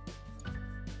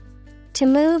 to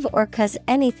move or cause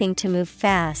anything to move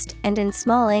fast and in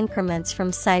small increments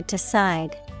from side to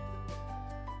side.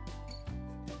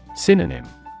 Synonym: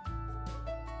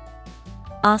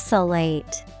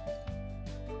 oscillate,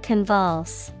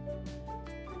 convulse,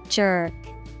 jerk.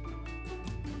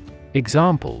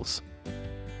 Examples: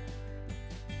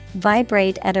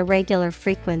 Vibrate at a regular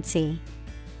frequency.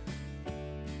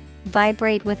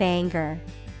 Vibrate with anger.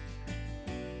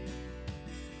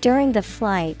 During the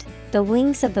flight, the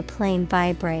wings of the plane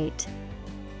vibrate.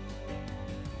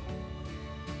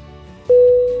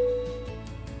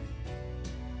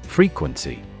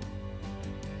 Frequency.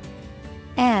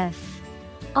 F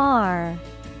R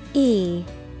E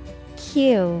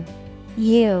Q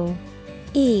U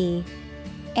E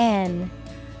N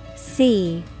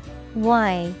C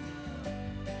Y.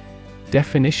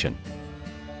 Definition.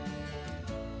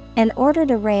 An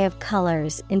ordered array of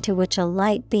colors into which a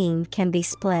light beam can be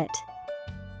split.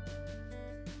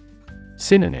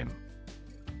 Synonym.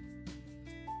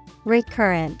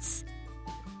 Recurrence,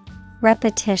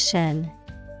 repetition,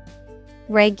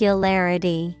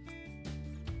 regularity.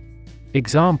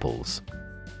 Examples.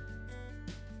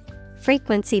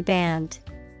 Frequency band.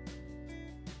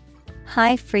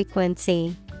 High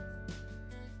frequency.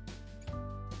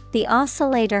 The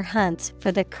oscillator hunts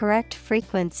for the correct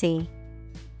frequency.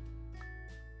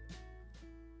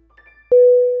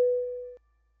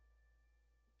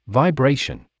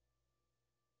 Vibration.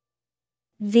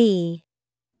 V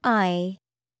I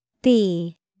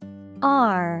B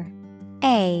R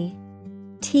A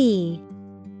T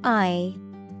I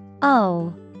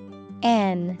O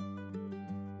N.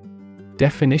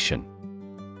 Definition.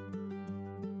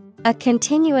 A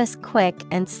continuous quick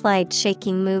and slight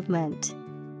shaking movement.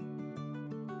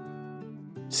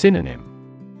 Synonym.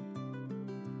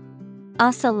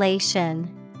 Oscillation,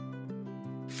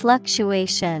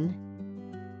 fluctuation,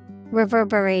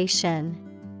 reverberation.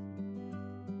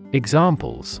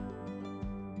 Examples.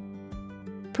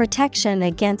 Protection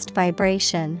against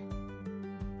vibration.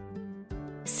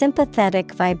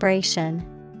 Sympathetic vibration.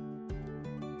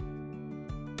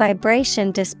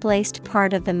 Vibration displaced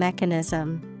part of the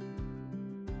mechanism.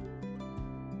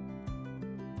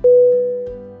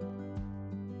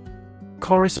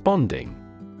 Corresponding.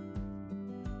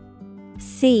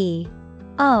 C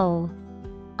O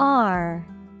R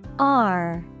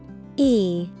R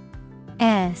E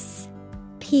S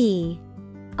P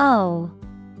O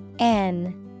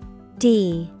N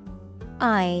D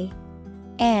I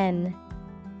N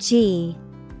G.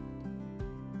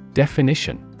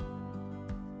 Definition.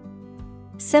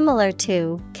 Similar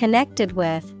to, connected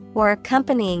with, or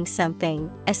accompanying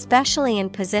something, especially in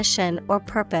position or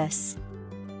purpose.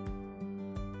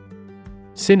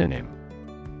 Synonym.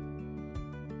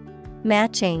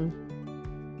 Matching,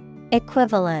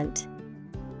 equivalent,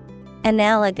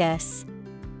 analogous.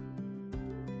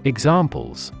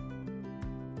 Examples.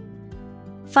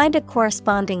 Find a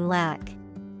corresponding lack.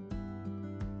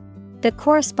 The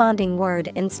corresponding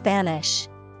word in Spanish.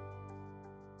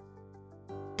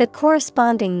 The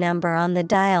corresponding number on the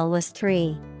dial was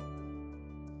 3.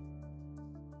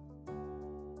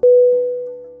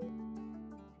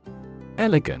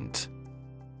 Elegant.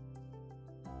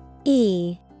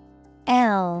 E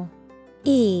L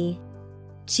E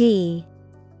G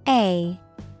A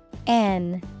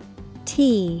N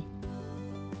T.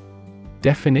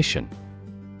 Definition.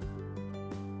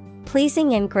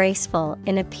 Pleasing and graceful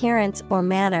in appearance or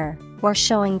manner, or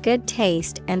showing good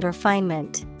taste and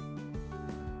refinement.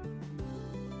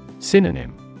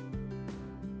 Synonym.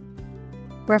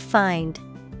 Refined,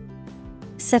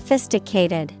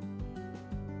 sophisticated,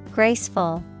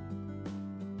 graceful.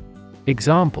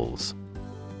 Examples.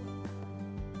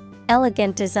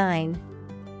 Elegant design.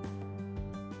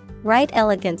 Write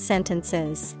elegant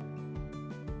sentences.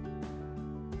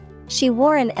 She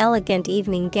wore an elegant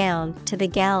evening gown to the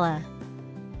gala.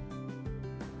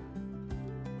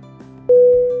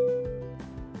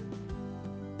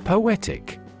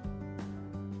 Poetic.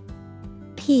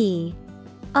 P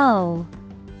O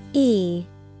E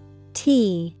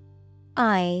T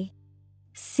I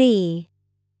C.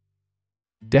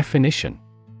 Definition.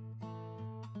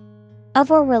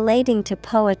 Of or relating to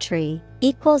poetry,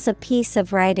 equals a piece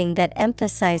of writing that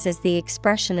emphasizes the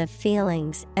expression of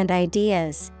feelings and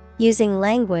ideas, using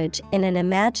language in an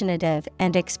imaginative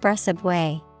and expressive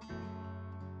way.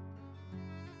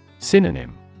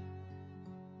 Synonym.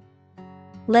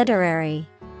 Literary,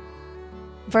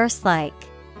 verse-like,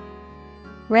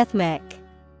 rhythmic.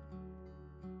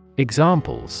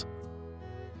 Examples.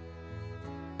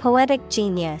 Poetic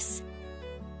genius.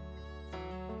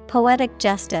 Poetic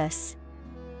justice.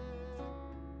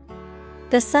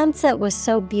 The sunset was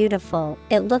so beautiful,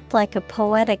 it looked like a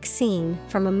poetic scene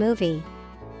from a movie.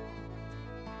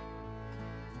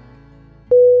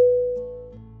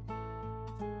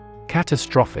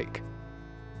 Catastrophic.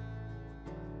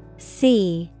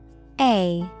 C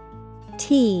A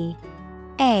T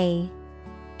A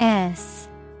S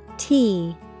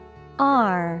T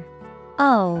R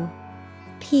O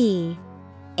P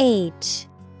H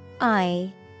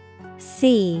I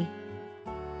C.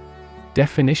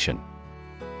 Definition: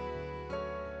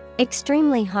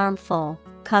 Extremely harmful,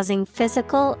 causing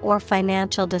physical or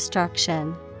financial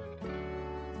destruction.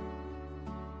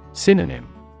 Synonym: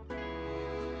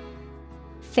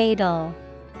 Fatal,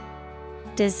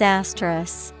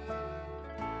 disastrous,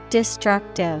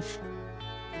 destructive.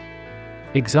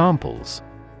 Examples: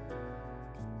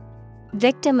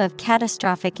 Victim of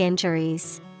catastrophic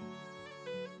injuries.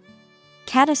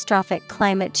 Catastrophic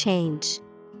climate change.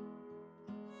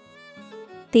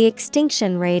 The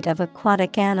extinction rate of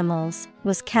aquatic animals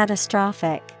was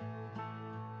catastrophic.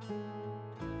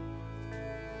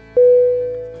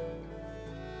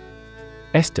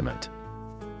 Estimate: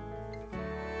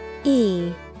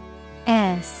 E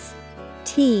S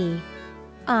T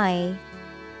I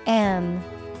M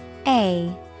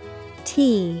A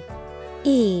T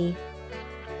E.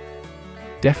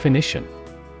 Definition: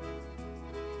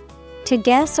 To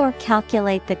guess or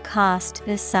calculate the cost,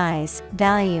 the size,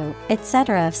 value,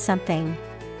 etc. of something.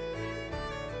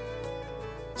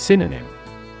 Synonym: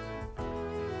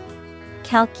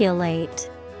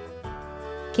 Calculate,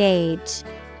 gauge,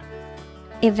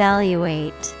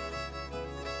 evaluate.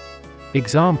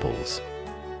 Examples: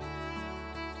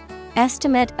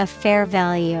 Estimate of fair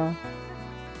value.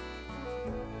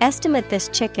 Estimate this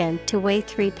chicken to weigh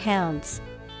 3 pounds.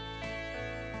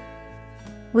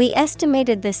 We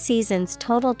estimated the season's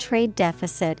total trade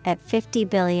deficit at $50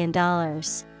 billion.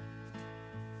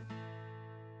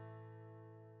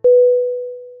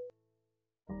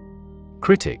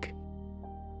 Critic: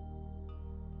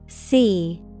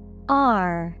 C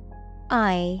R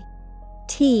I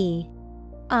T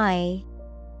I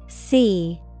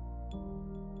C.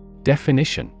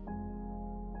 Definition: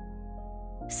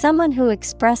 Someone who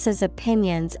expresses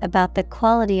opinions about the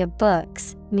quality of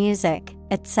books, music,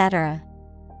 etc.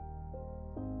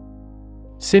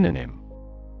 Synonym: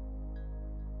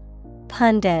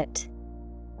 Pundit,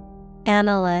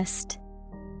 analyst,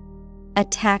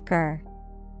 attacker.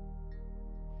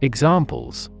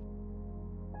 Examples: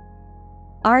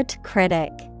 Art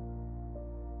critic,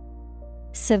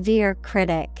 severe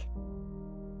critic.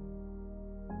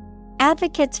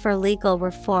 Advocates for legal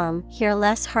reform hear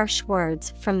less harsh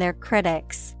words from their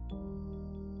critics.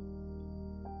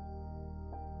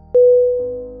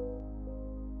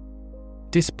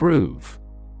 Disprove: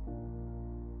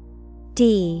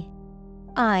 D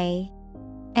I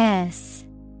S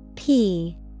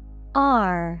P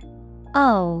R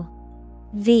O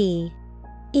V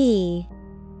E.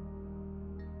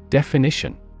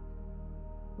 Definition: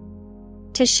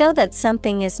 To show that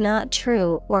something is not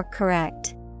true or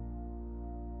correct.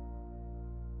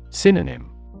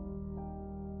 Synonym: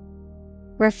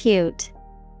 Refute,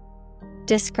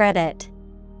 discredit,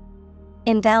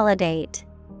 invalidate.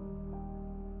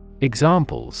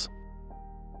 Examples: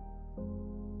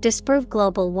 Disprove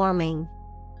global warming.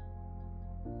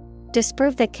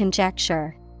 Disprove the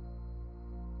conjecture.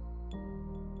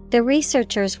 The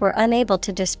researchers were unable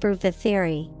to disprove the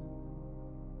theory.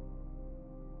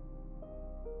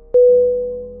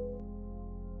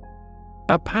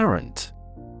 Apparent: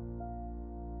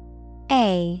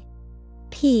 A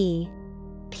P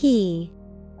P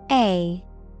A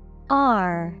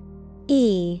R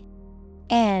E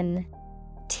N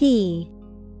T.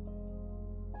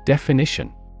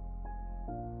 Definition: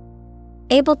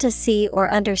 Able to see or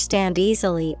understand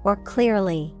easily or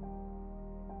clearly.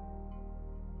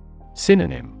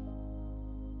 Synonym: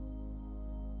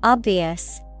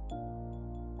 Obvious,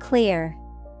 clear,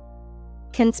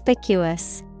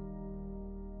 conspicuous.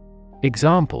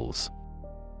 Examples: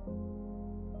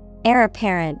 Heir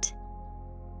apparent.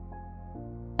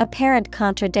 Apparent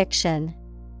contradiction.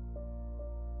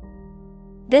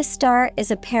 This star is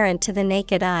apparent to the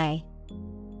naked eye.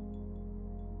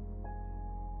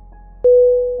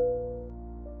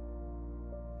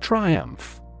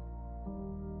 Triumph: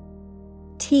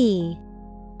 T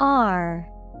R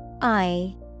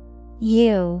I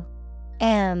U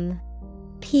M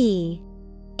P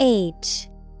H.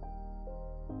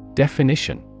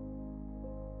 Definition: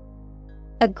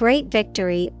 A great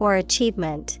victory or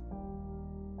achievement.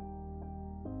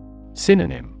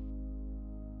 Synonym: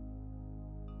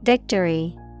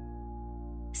 Victory,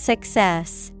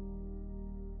 success,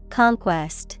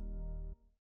 conquest.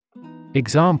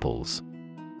 Examples: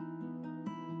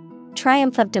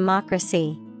 Triumph of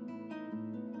democracy.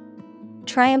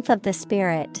 Triumph of the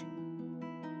spirit.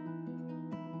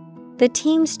 The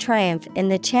team's triumph in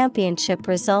the championship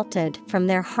resulted from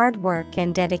their hard work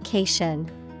and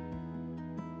dedication.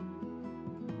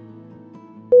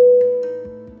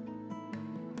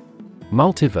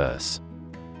 Multiverse: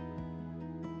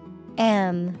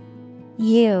 M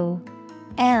U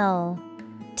L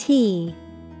T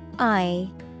I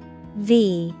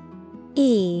V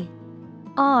E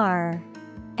R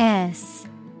S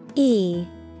E.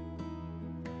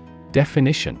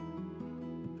 Definition: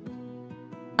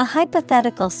 a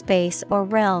hypothetical space or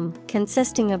realm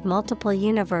consisting of multiple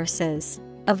universes,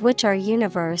 of which our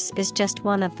universe is just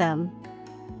one of them.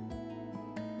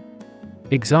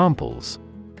 Examples: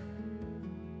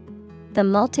 the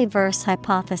multiverse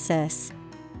hypothesis,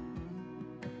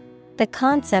 the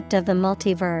concept of the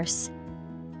multiverse.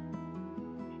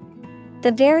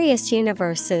 The various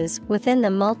universes within the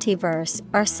multiverse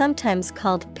are sometimes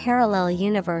called parallel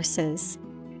universes.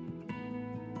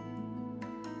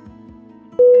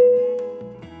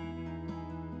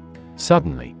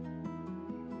 Suddenly.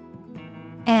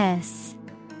 S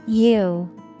U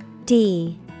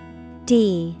D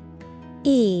D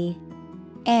E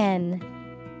N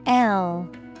L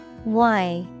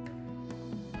Y.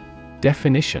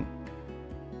 Definition: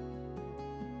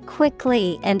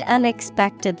 quickly and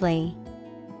unexpectedly.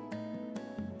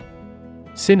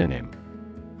 Synonym: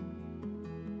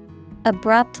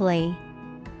 abruptly,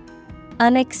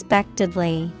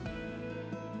 unexpectedly,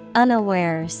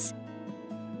 unawares.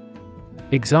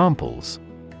 Examples: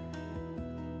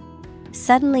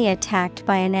 suddenly attacked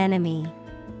by an enemy.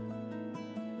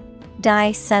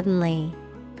 Die suddenly.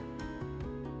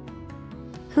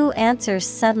 Who answers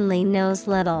suddenly knows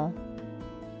little.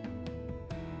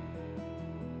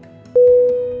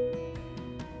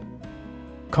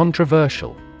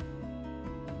 Controversial.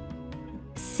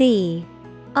 C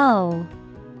O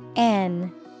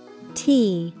N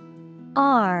T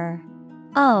R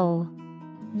O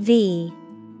V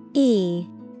E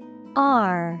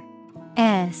R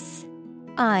S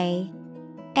I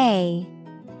A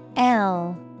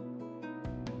L.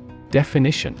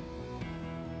 Definition: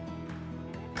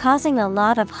 causing a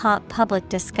lot of hot public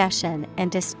discussion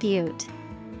and dispute.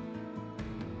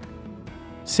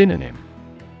 Synonym: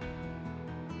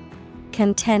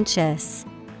 contentious,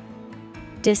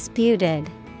 disputed,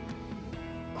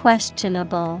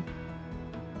 questionable.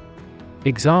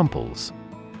 Examples: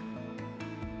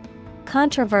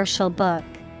 controversial book,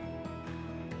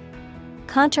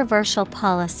 controversial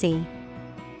policy.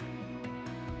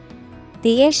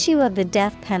 The issue of the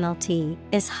death penalty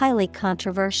is highly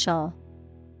controversial.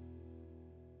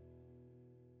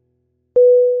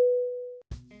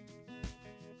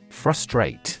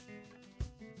 Frustrate.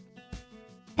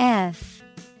 F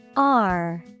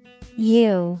R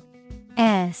U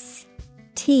S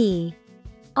T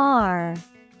R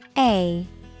A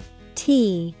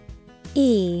T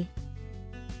E.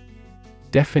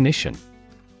 Definition: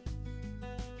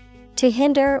 to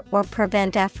hinder or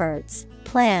prevent efforts,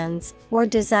 plans, or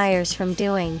desires from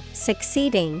doing,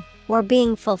 succeeding, or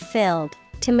being fulfilled,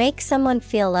 to make someone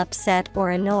feel upset or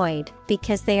annoyed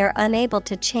because they are unable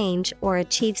to change or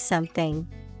achieve something.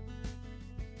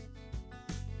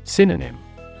 Synonym: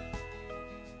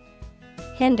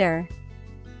 hinder,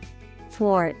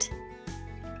 thwart,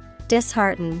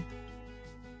 dishearten.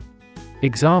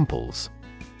 Examples: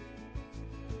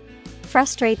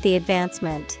 frustrate the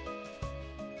advancement.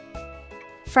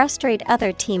 Frustrate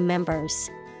other team members.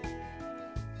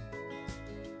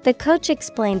 The coach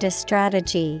explained a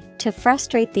strategy to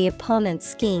frustrate the opponent's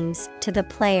schemes to the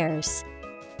players.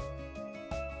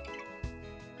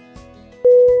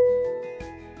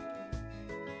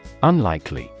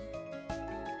 Unlikely.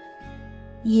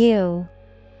 U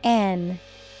N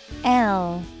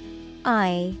L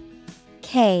I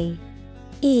K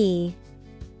E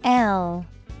L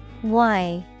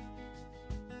Y.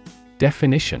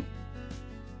 Definition: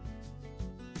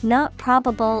 not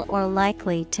probable or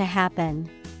likely to happen.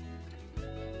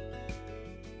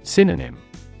 Synonym: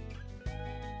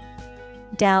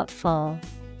 doubtful,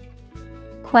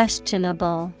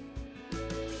 questionable,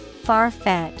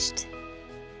 far-fetched.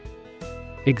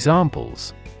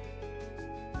 Examples: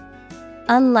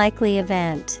 unlikely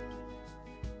event.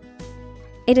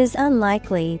 It is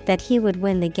unlikely that he would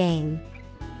win the game.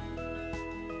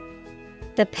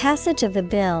 The passage of the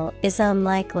bill is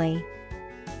unlikely.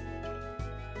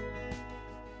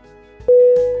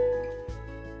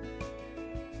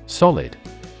 Solid.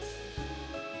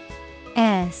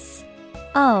 S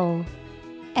O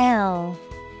L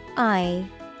I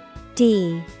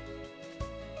D.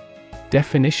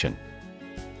 Definition: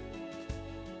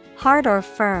 hard or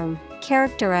firm,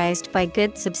 characterized by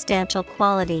good substantial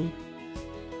quality.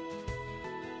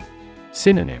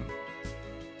 Synonym: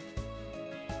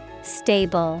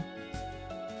 stable,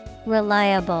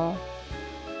 reliable,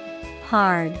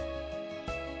 hard.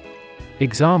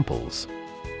 Examples: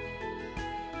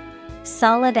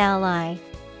 solid ally.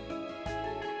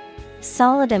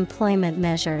 solid employment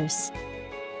measures.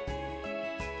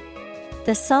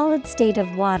 The solid state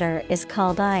of water is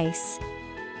called ice.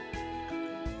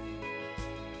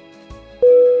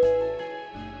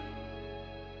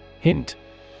 Hint.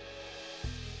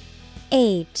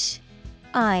 H-I-N-T.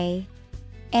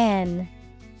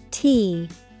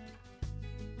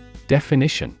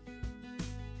 Definition.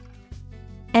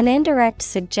 An indirect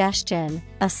suggestion,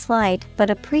 a slight but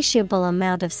appreciable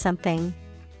amount of something.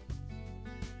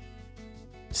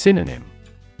 Synonym.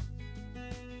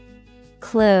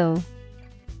 Clue,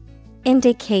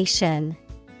 indication,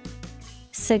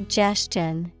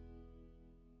 suggestion.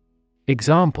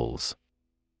 Examples.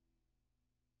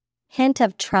 Hint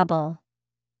of trouble.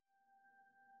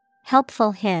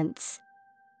 Helpful hints.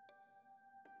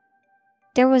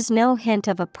 There was no hint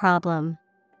of a problem.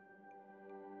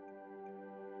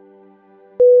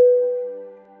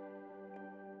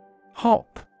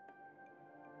 Hop.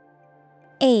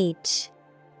 H-O-P.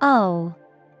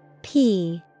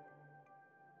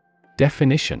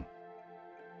 Definition.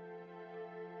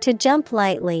 To jump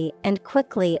lightly and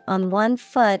quickly on one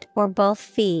foot or both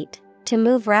feet, to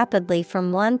move rapidly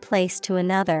from one place to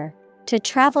another, to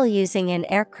travel using an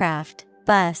aircraft,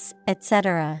 bus,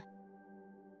 etc.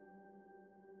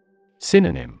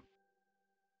 Synonym.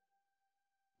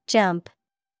 Jump,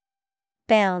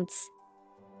 bounce,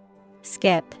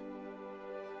 skip.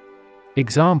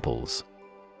 Examples.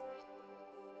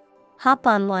 Hop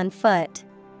on one foot.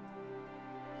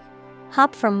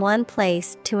 Hop from one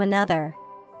place to another.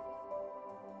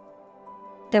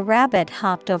 The rabbit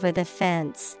hopped over the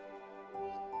fence.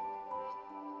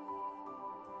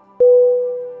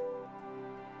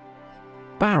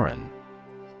 Barren.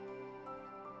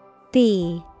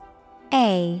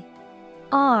 B-A-R-R-E-N.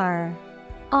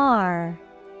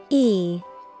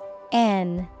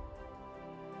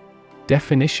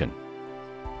 Definition.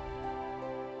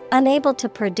 Unable to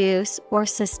produce or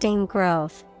sustain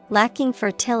growth, lacking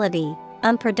fertility,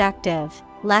 unproductive,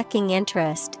 lacking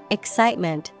interest,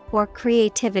 excitement, or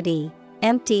creativity,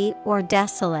 empty or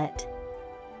desolate.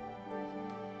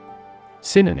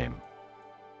 Synonym.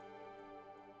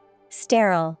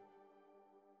 Sterile,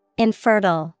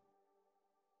 infertile,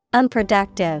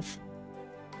 unproductive.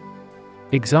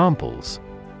 Examples.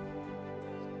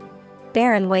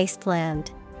 Barren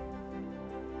wasteland.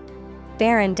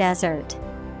 Barren desert.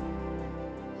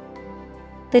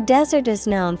 The desert is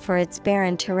known for its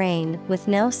barren terrain with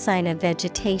no sign of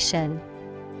vegetation.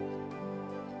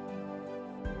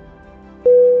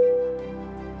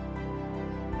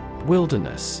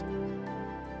 Wilderness.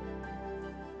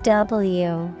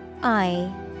 W-I-L-D-E-R-N-E-S-S.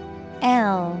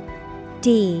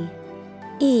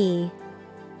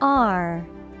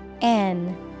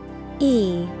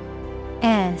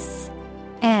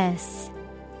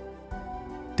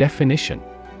 Definition.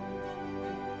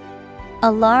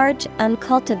 A large,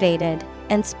 uncultivated,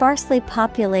 and sparsely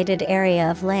populated area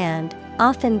of land,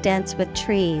 often dense with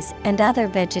trees and other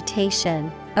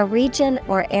vegetation, a region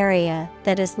or area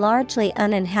that is largely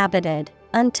uninhabited,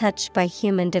 untouched by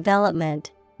human development,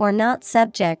 or not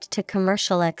subject to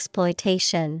commercial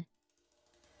exploitation.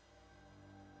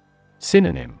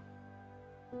 Synonym.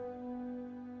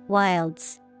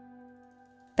 Wilds,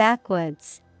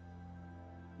 backwoods,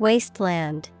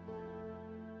 wasteland.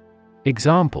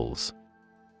 Examples.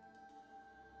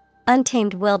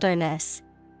 Untamed wilderness.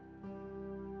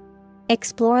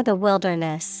 Explore the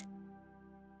wilderness.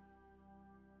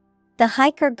 The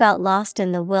hiker got lost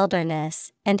in the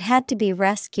wilderness and had to be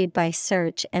rescued by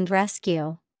search and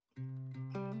rescue.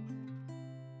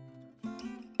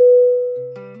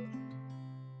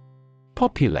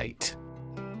 Populate.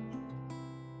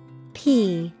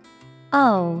 P-O-P-U-L-A-T-E.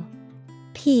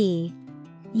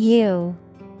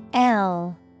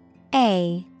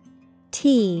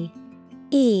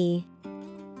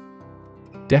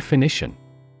 Definition.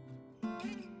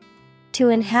 To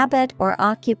inhabit or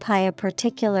occupy a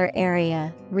particular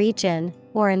area, region,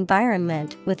 or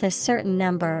environment with a certain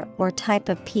number or type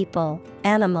of people,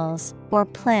 animals, or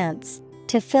plants,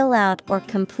 to fill out or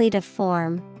complete a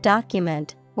form,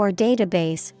 document, or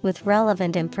database with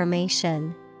relevant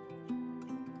information.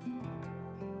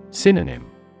 Synonym.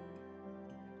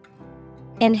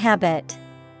 Inhabit,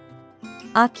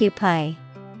 occupy,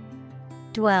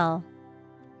 dwell.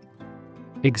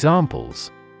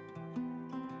 Examples.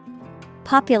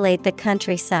 Populate the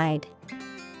countryside.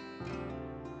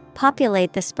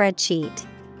 Populate the spreadsheet.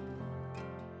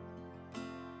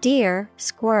 Deer,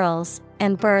 squirrels,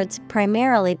 and birds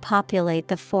primarily populate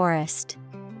the forest.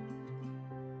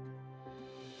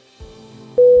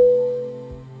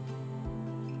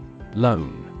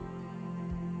 Loan.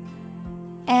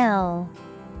 L-O-N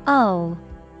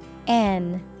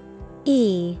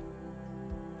E.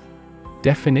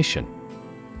 Definition: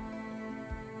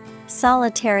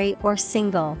 Solitary or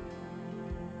single.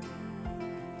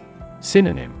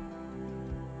 Synonym: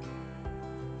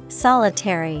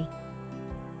 Solitary,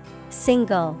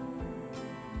 single,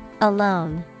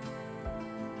 alone.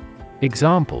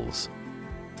 Examples: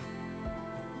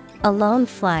 A lone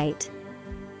flight.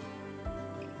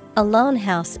 A lone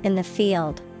house in the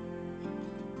field.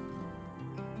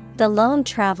 The lone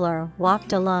traveler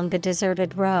walked along the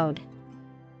deserted road.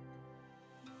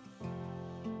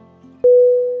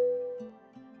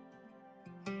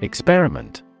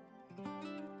 Experiment: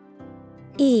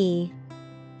 E.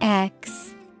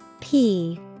 X.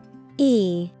 P.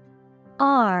 E.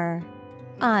 R.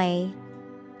 I.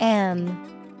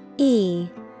 M. E.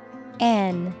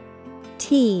 N.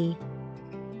 T.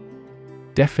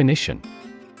 Definition: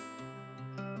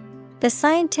 The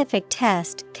scientific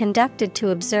test conducted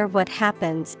to observe what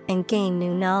happens and gain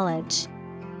new knowledge.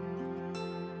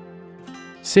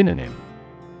 Synonym: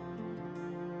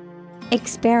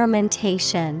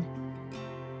 Experimentation,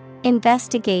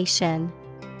 investigation.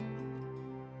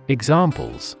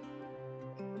 Examples: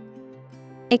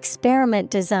 Experiment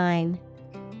design.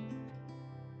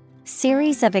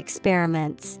 Series of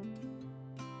experiments.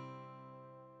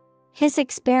 His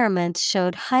experiments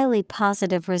showed highly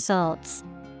positive results.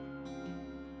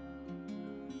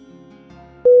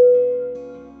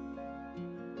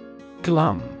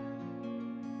 Glum: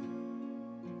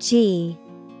 G.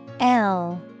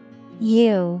 L.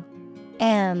 U.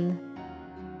 M.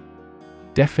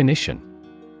 Definition: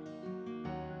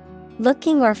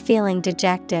 Looking or feeling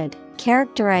dejected,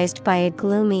 characterized by a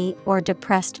gloomy or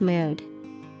depressed mood.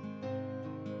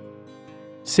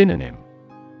 Synonym: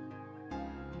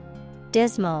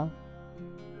 Dismal,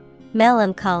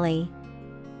 melancholy,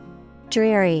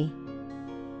 dreary.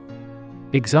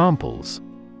 Examples: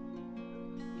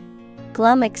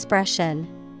 Glum expression.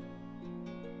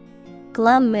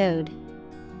 Glum mood.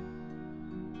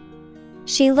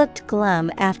 She looked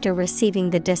glum after receiving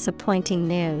the disappointing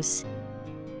news.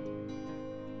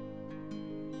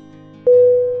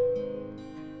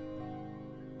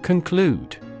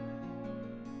 Conclude: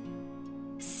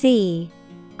 C.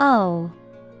 O.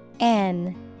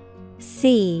 N.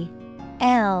 C.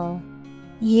 L.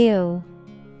 U.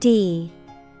 D.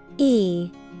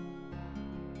 E.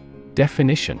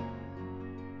 Definition: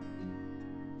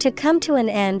 To come to an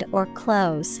end or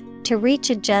close, to reach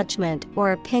a judgment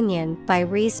or opinion by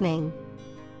reasoning.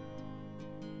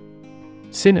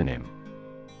 Synonym: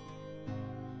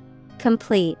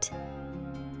 Complete,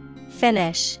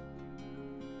 finish,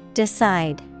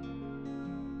 decide.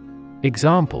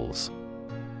 Examples: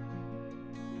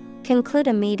 Conclude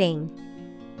a meeting.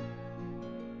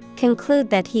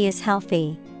 Conclude that he is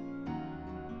healthy.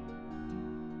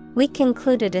 We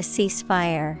concluded a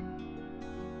ceasefire.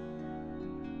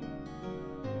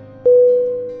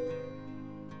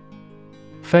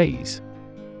 Phase: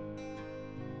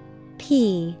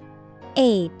 P.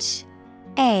 H.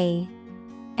 A.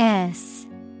 S.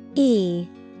 E.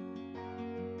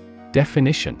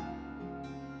 Definition: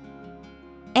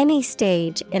 Any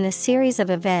stage in a series of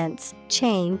events,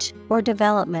 change, or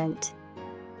development.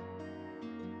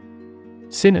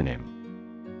 Synonym: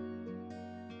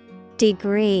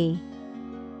 Degree,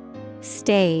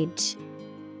 stage,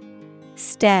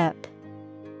 step.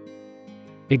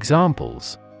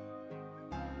 Examples: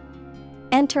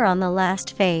 Enter on the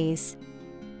last phase.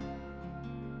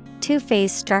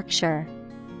 Two-phase structure.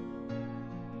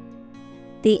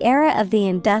 The era of the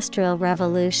Industrial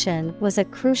Revolution was a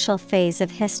crucial phase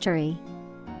of history.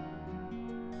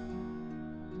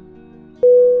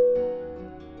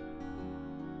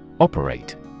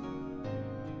 Operate: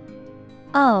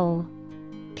 O.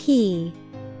 P.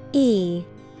 E.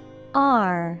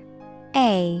 R.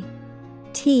 A.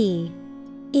 T.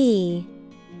 E.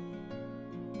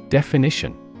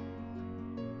 Definition: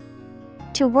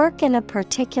 To work in a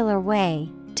particular way,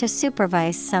 to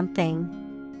supervise something.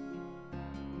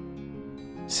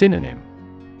 Synonym: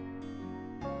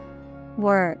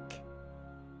 Work,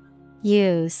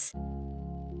 use,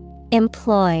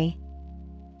 employ.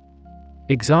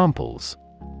 Examples: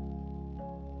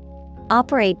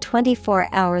 Operate 24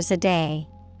 hours a day.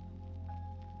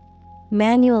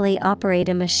 Manually operate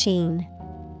a machine.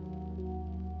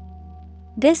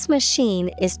 This machine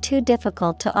is too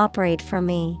difficult to operate for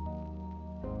me.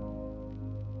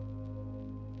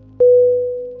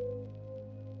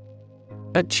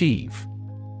 Achieve: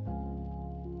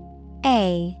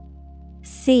 A.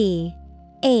 C.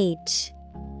 H.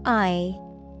 I.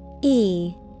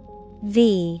 E.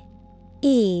 V.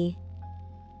 E.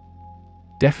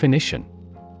 Definition: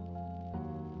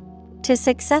 To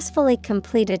successfully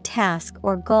complete a task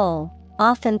or goal,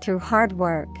 often through hard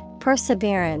work,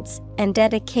 perseverance, and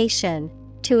dedication,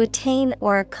 to attain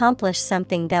or accomplish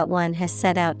something that one has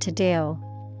set out to do.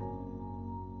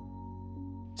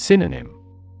 Synonym: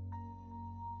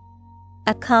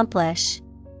 Accomplish,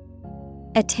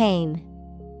 attain,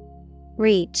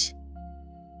 reach.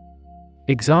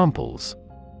 Examples: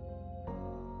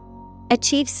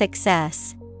 Achieve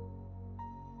success.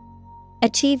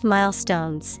 Achieve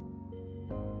milestones.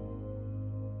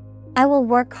 I will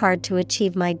work hard to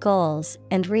achieve my goals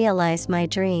and realize my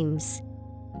dreams.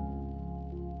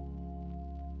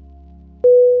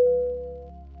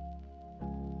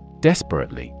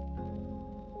 Desperately.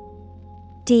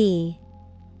 Desperately.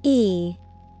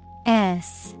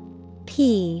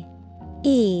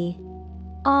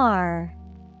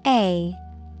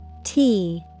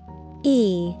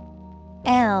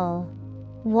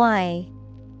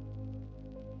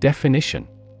 Definition: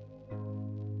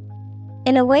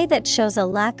 In a way that shows a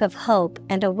lack of hope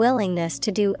and a willingness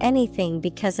to do anything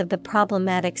because of the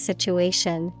problematic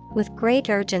situation, with great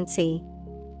urgency.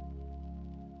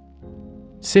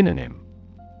 Synonym: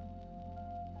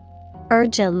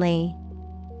 Urgently,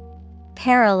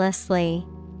 perilously,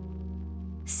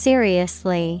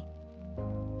 seriously.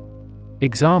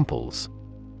 Examples: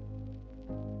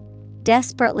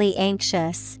 Desperately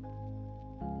anxious.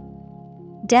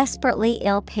 Desperately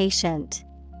ill patient.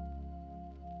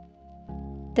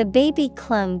 The baby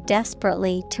clung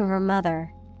desperately to her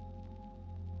mother.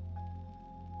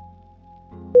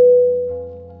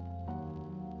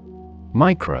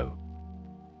 Micro.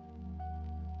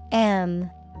 M-I-C-R-O.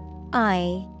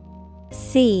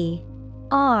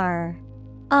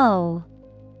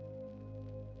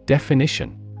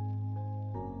 Definition: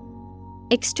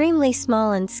 Extremely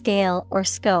small in scale or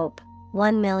scope,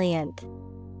 1/1,000,000th.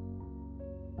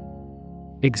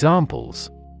 Examples: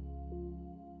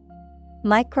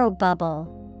 Microbubble.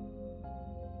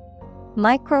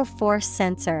 Microforce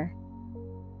sensor.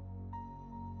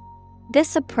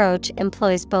 This approach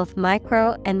employs both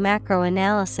micro and macro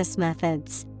analysis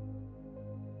methods.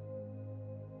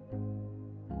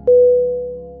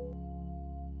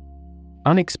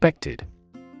 Unexpected.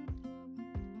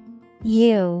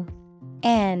 U-N-E-X-P-E-C-T-E-D.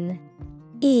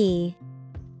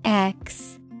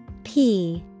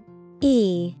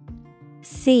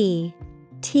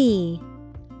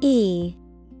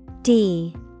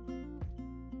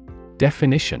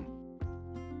 Definition: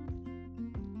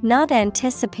 Not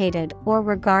anticipated or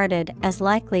regarded as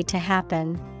likely to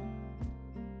happen.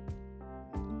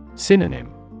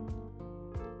 Synonym: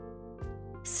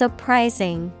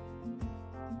 Surprising,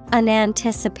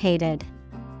 unanticipated,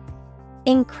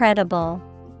 incredible.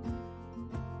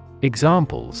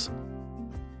 Examples: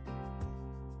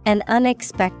 An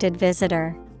unexpected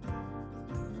visitor.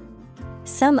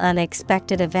 Some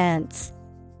unexpected events.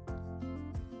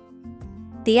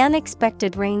 The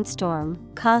unexpected rainstorm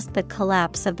caused the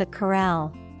collapse of the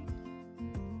corral.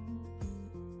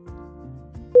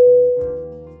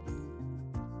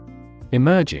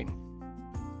 Emerging.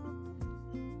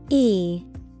 E-M-E-R-G-I-N-G.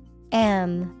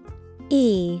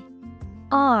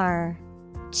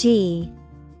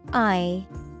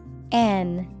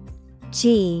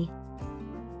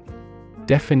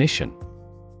 Definition: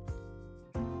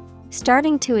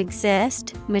 Starting to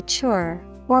exist, mature,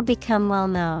 or become well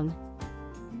known.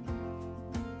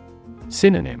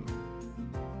 Synonym: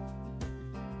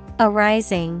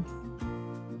 Arising,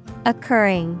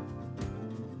 occurring,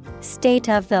 state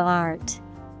of the art.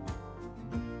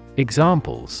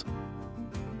 Examples: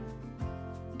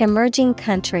 Emerging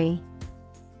country.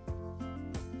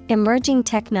 Emerging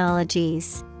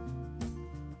technologies.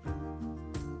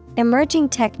 Emerging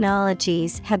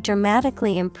technologies have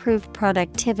dramatically improved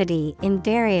productivity in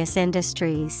various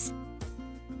industries.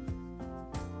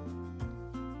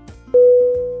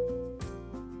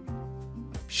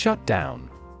 Shut down.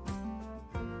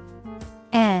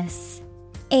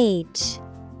 S-H-U-T-D-O-W-N.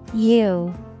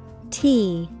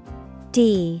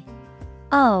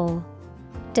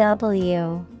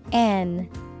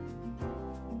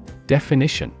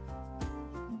 Definition: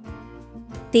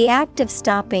 The act of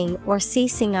stopping or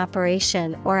ceasing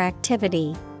operation or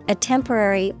activity, a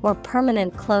temporary or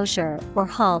permanent closure or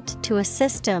halt to a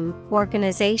system,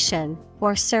 organization,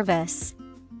 or service.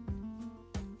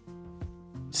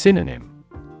 Synonym: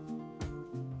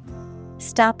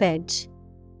 Stoppage,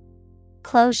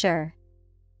 closure,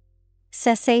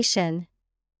 cessation.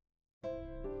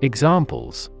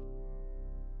 Examples: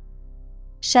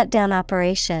 Shutdown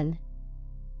operation.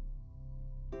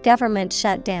 Government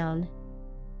shutdown.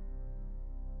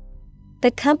 The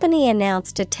company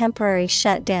announced a temporary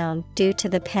shutdown due to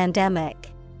the pandemic.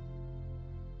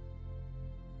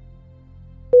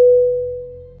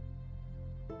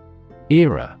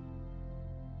 Era.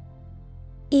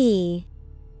 E-R-A.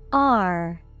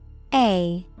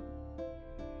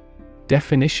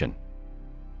 Definition.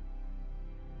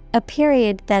 A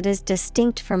period that is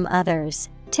distinct from others,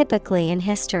 typically in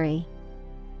history.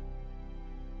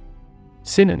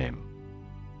 Synonym.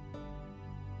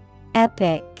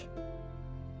 Epic.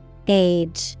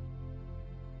 Age.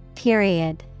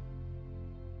 Period.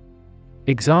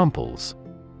 Examples.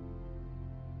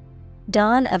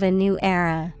 Dawn of a new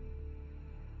era.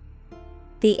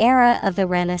 The era of the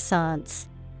Renaissance.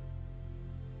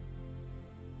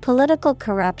 Political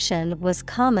corruption was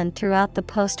common throughout the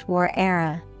post-war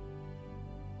era.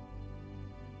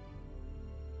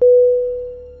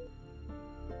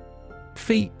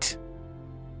 Feat.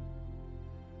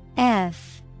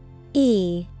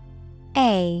 F-E-A-T.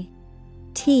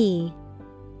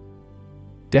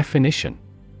 Definition.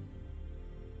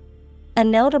 A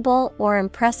notable or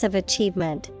impressive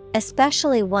achievement,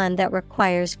 especially one that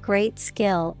requires great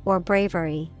skill or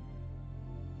bravery.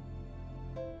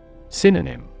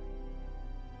 Synonym.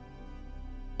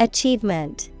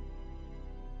 Achievement,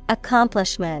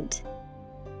 accomplishment,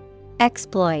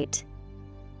 exploit.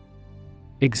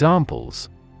 Examples.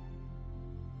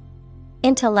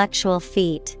 Intellectual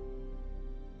feat.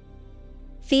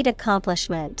 Feat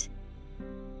accomplishment.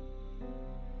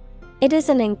 It is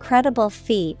an incredible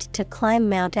feat to climb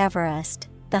Mount Everest,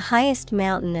 the highest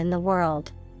mountain in the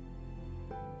world.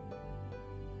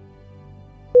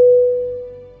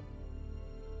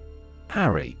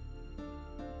 Harry.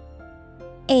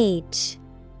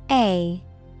 H-A-R-R-Y.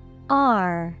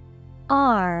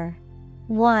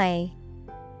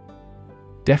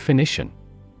 Definition.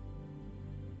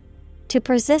 To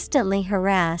persistently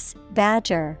harass,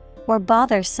 badger, or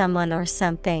bother someone or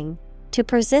something. To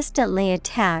persistently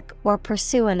attack or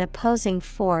pursue an opposing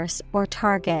force or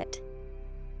target.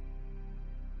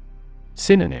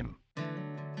 Synonym.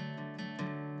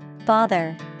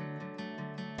 Bother,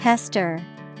 pester,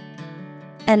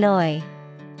 annoy.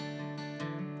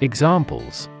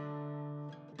 Examples.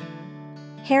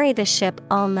 Harry the ship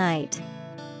all night.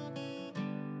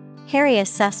 Harry a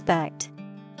suspect.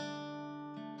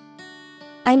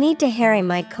 I need to harry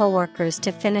my coworkers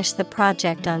to finish the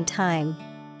project on time.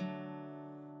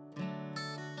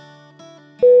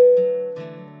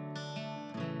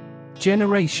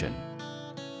 Generation.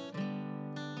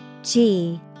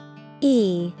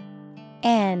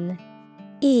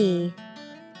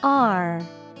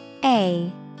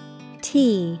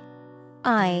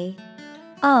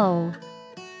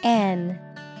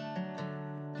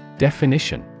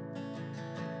 Definition.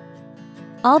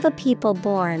 All the people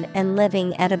born and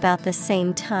living at about the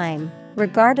same time,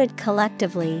 regarded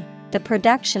collectively, the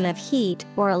production of heat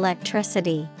or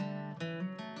electricity.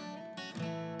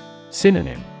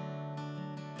 Synonym.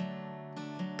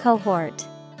 Cohort.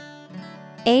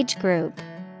 Age group.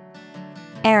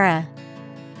 Era.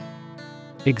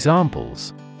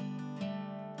 Examples.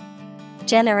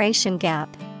 Generation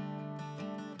gap.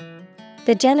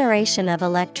 The generation of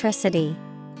electricity.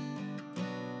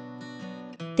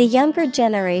 The younger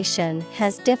generation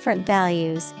has different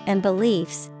values and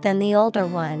beliefs than the older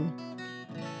one.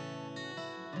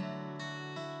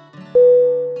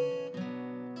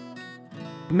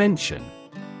 Mention.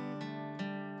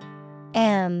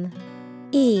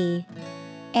 M-E-N-T-I-O-N.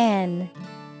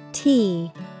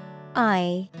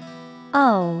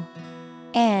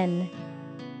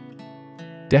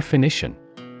 Definition.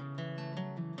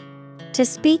 To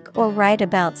speak or write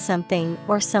about something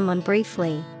or someone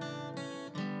briefly.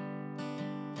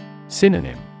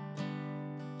 Synonym.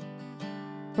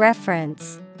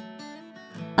 Reference.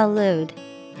 Allude.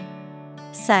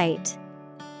 Cite.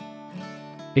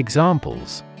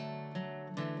 Examples.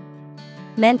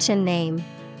 Mention name.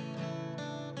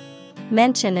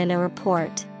 Mention in a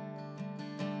report.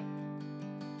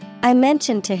 I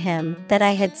mentioned to him that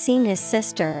I had seen his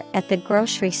sister at the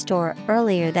grocery store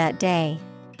earlier that day.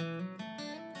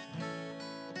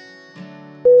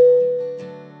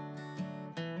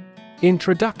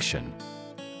 Introduction.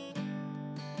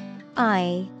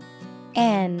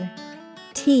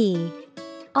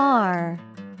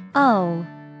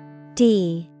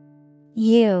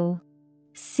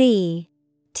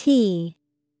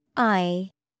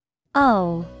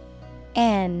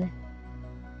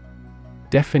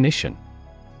 Definition.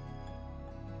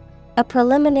 A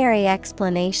preliminary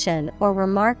explanation or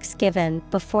remarks given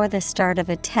before the start of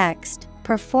a text,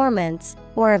 performance,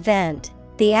 or event.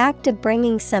 The act of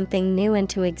bringing something new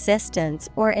into existence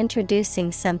or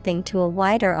introducing something to a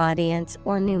wider audience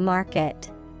or new market.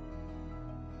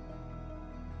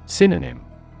 Synonym.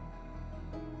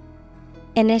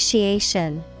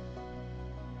 Initiation.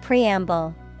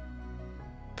 Preamble.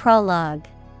 Prologue.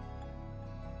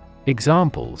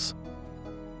 Examples: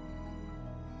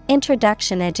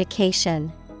 Introduction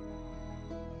education.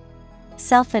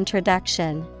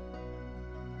 Self-introduction.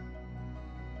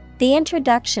 The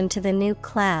introduction to the new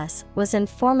class was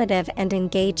informative and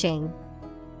engaging.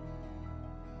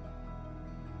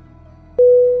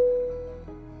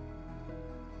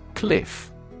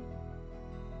 Cliff.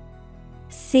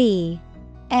 C-L-I-F-F.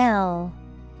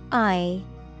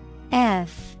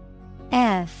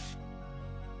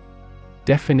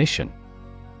 Definition: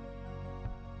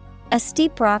 A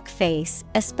steep rock face,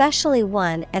 especially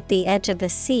one at the edge of the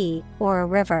sea or a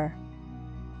river.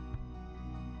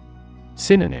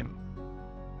 Synonym: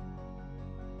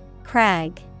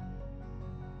 Crag,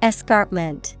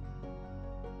 escarpment,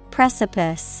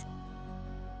 precipice.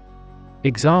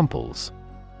 Examples: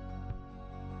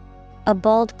 A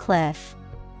bold cliff.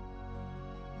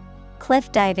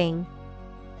 Cliff diving.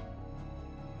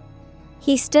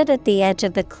 He stood at the edge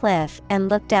of the cliff and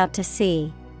looked out to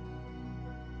sea.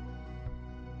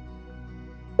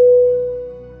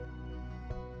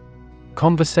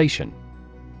 Conversation.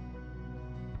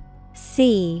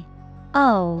 Conversation.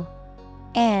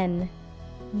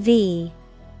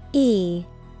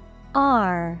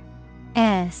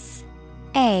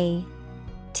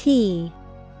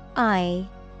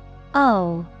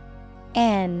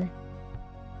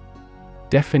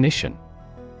 Definition: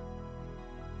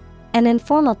 An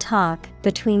informal talk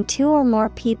between two or more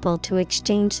people to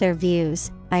exchange their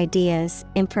views, ideas,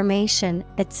 information,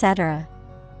 etc.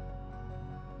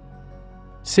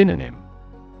 Synonym: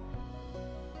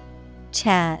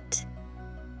 Chat,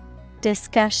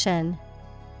 discussion,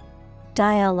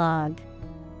 dialogue.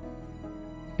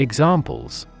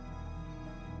 Examples: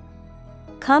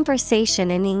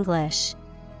 Conversation in English.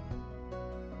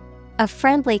 A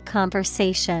friendly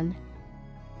conversation.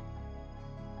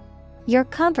 Your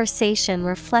conversation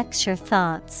reflects your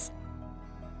thoughts.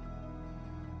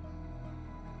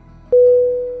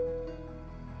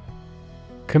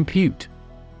 Compute.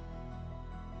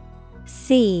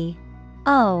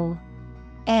 C-O-M-P-U-T-E.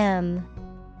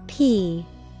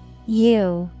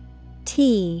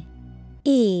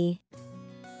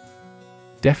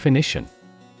 Definition: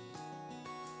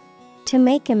 To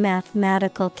make a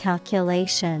mathematical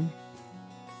calculation.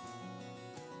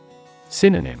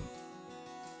 Synonym: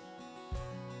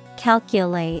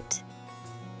 Calculate.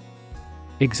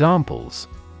 Examples: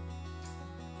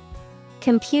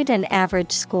 Compute an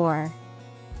average score.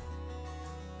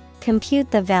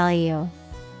 Compute the value.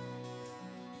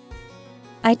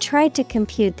 I tried to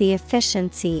compute the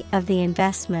efficiency of the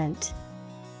investment.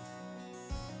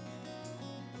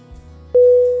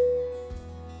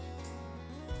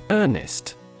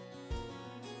 Earnest.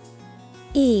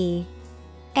 E-A-R-N-E-S-T.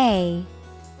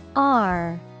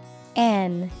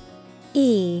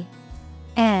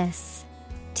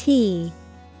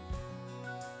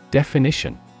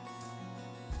 Definition: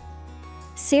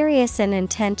 Serious in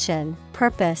intention,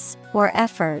 purpose, or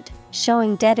effort,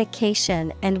 showing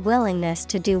dedication and willingness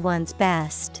to do one's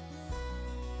best.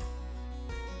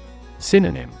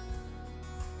 Synonym: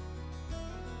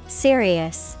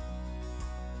 Serious,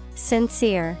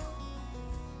 sincere,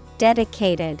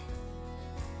 dedicated.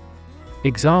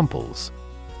 Examples: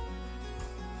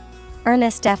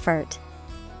 Earnest effort.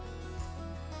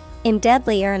 In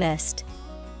deadly earnest.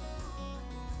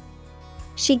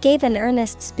 She gave an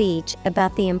earnest speech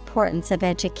about the importance of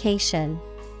education.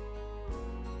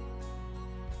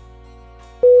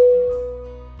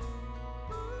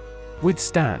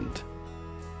 Withstand.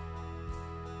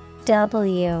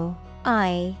 W-I-T-H-S-T-A-N-D.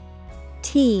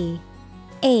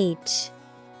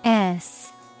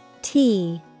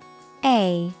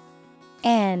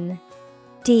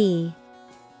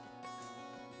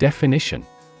 Definition: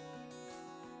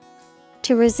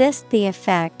 To resist the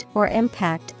effect or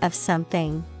impact of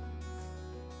something.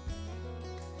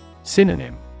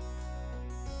 Synonym: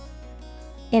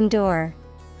 Endure,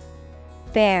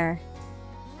 bear,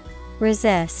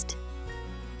 resist.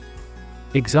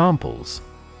 Examples: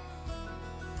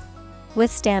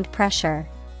 Withstand pressure.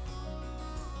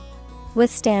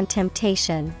 Withstand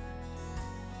temptation.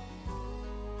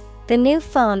 The new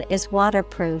phone is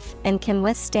waterproof and can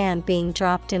withstand being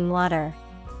dropped in water.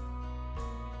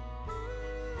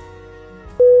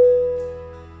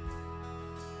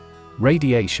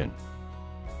 Radiation.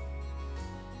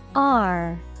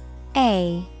 R-A-D-I-A-T-I-O-N.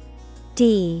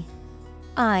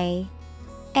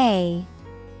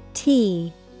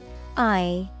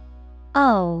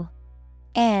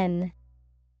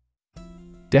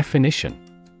 Definition: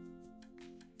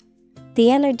 The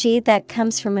energy that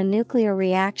comes from a nuclear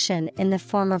reaction in the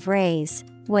form of rays,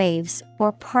 waves,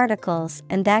 or particles,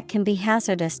 and that can be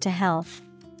hazardous to health.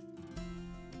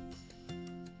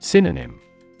 Synonym: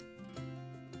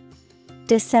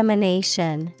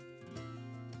 dissemination,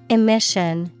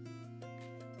 emission,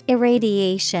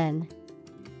 irradiation.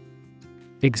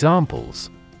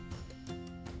 Examples: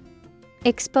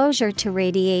 exposure to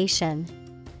radiation,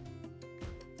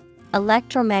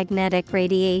 electromagnetic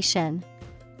radiation.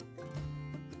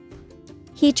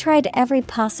 He tried every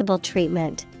possible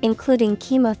treatment, including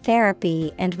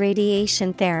chemotherapy and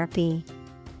radiation therapy.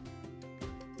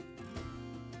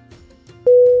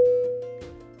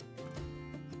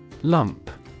 Lump.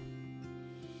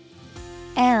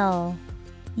 L-U-M-P.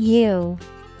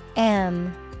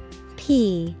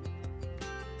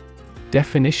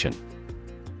 Definition: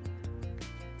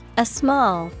 a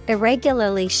small,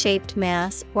 irregularly shaped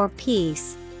mass or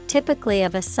piece, typically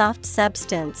of a soft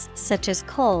substance such as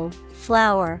coal,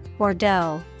 flour, or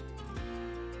dough.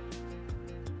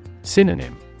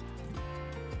 Synonym: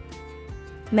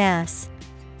 mass,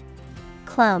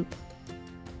 clump,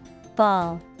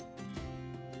 ball.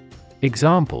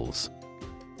 Examples: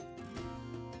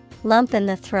 lump in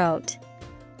the throat,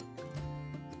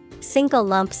 single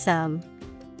lump sum.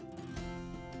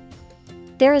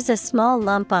 There is a small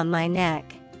lump on my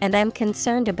neck, and I'm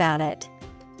concerned about it.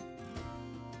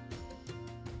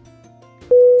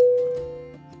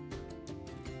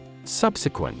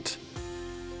 Subsequent.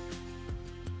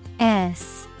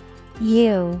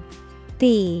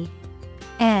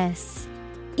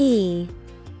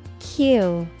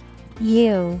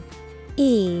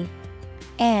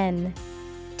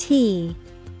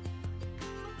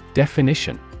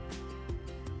 Definition: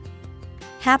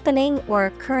 happening or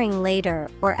occurring later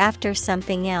or after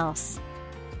something else.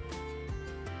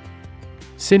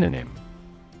 Synonym: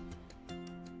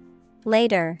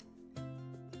 later,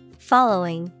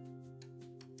 following,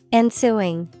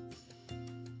 ensuing.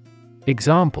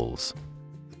 Examples: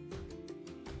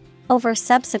 over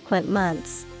subsequent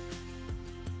months,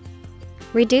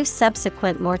 reduce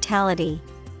subsequent mortality.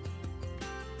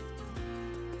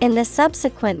 In the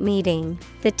subsequent meeting,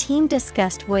 the team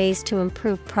discussed ways to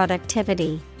improve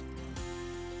productivity.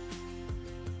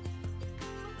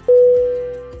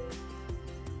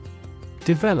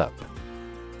 Develop.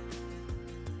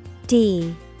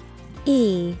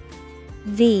 D-E-V-E-L-O-P.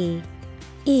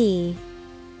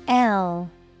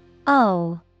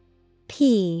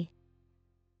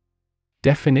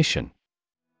 Definition: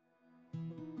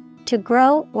 to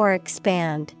grow or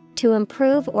expand, to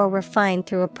improve or refine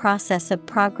through a process of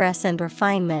progress and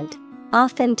refinement,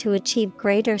 often to achieve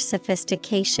greater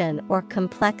sophistication or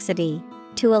complexity,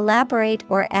 to elaborate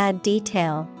or add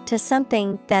detail to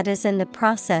something that is in the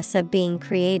process of being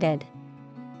created.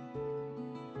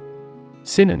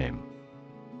 Synonym: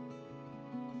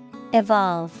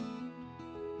 evolve,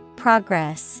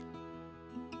 progress,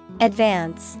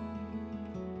 advance.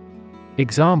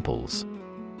 Examples: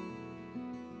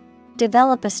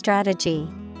 develop a strategy,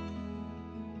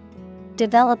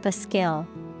 develop a skill.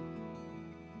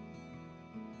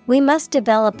 We must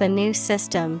develop a new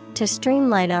system to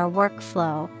streamline our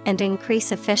workflow and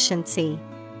increase efficiency.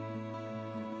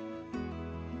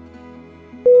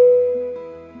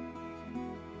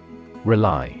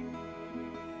 Rely.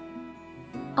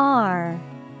 R-E-L-Y.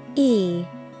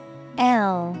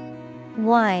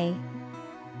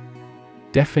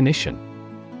 Definition: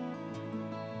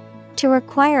 to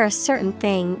require a certain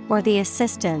thing or the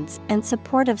assistance and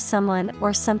support of someone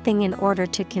or something in order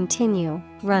to continue,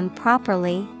 run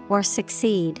properly, or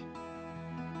succeed.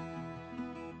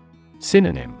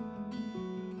 Synonym: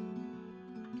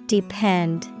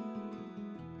 depend,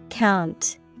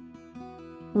 count,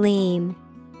 lean.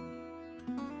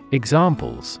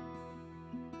 Examples: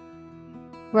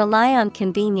 rely on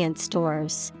convenience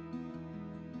stores,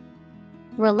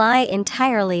 rely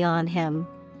entirely on him.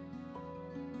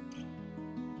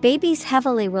 Babies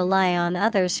heavily rely on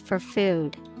others for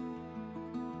food.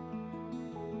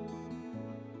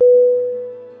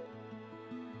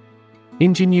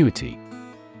 Ingenuity.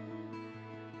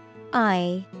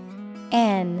 I-N-G-E-N-U-I-T-Y.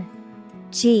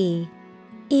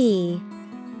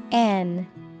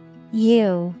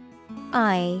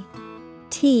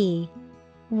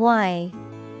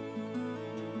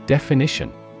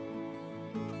 Definition: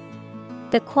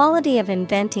 the quality of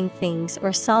inventing things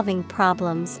or solving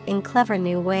problems in clever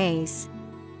new ways.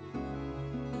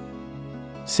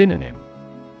 Synonym: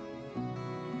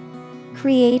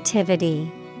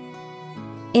 creativity,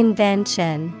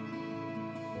 invention,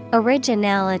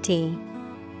 originality.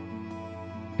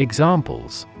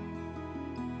 Examples: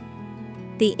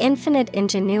 the infinite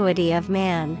ingenuity of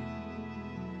man,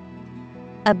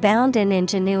 abound in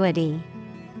ingenuity.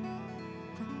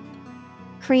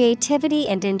 Creativity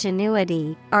and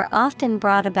ingenuity are often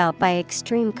brought about by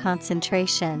extreme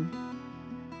concentration.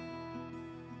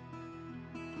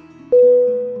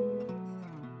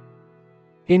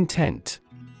 Intent.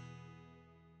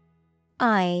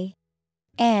 INTENT.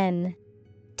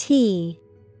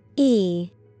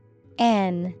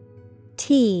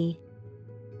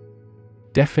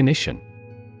 Definition.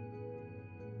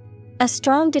 A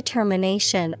strong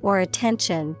determination or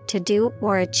attention to do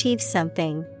or achieve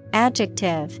something.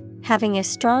 Adjective, having a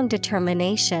strong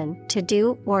determination to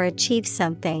do or achieve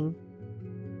something.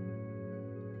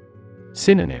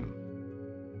 Synonym.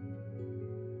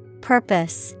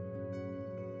 Purpose,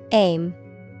 aim,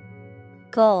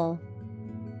 goal.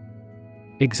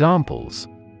 Examples.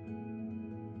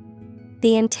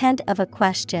 The intent of a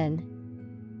question.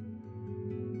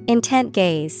 Intent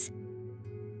gaze.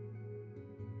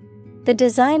 The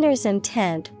designer's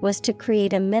intent was to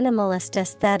create a minimalist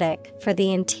aesthetic for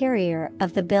the interior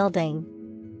of the building.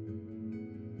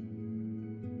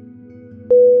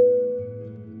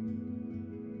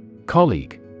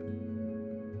 Colleague.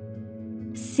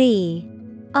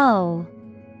 COLLEAGUE.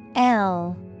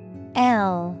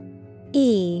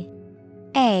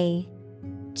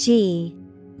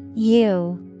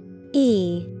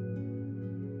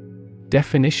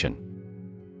 Definition.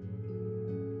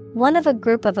 One of a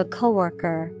group of a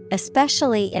coworker,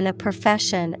 especially in a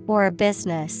profession or a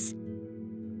business.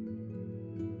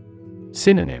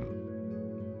 Synonym.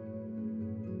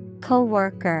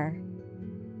 Coworker,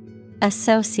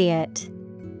 associate,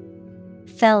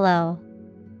 fellow.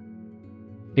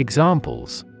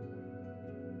 Examples.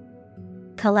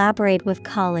 Collaborate with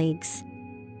colleagues.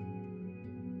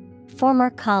 Former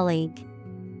colleague.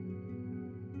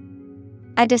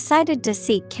 I decided to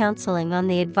seek counseling on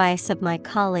the advice of my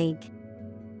colleague.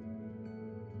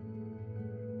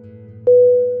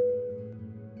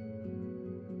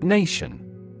 Nation.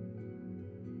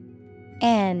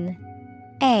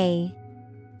 NATION.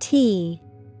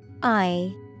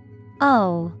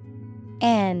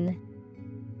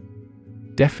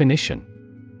 Definition.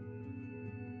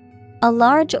 A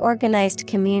large organized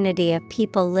community of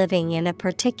people living in a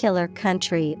particular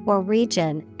country or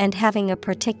region and having a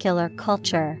particular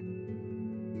culture.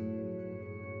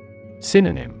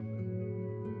 Synonym.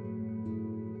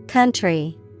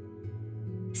 Country,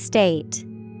 state,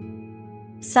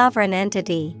 sovereign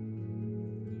entity.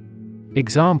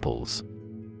 Examples.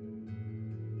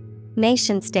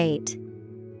 Nation state.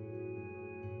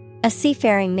 A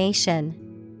seafaring nation.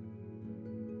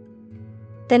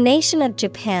 The nation of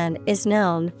Japan is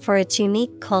known for its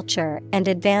unique culture and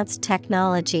advanced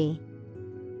technology.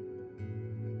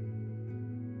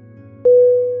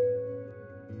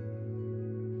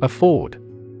 Afford.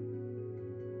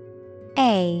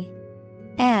 AFFORD.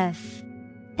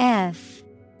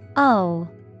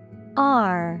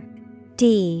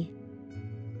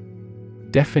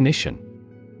 Definition.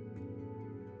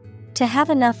 To have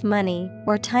enough money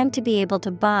or time to be able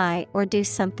to buy or do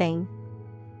something.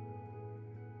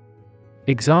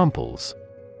 Examples.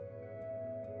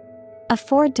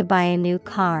 Afford to buy a new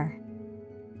car.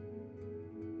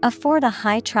 Afford a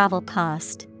high travel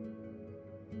cost.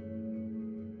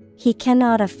 He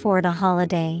cannot afford a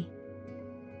holiday.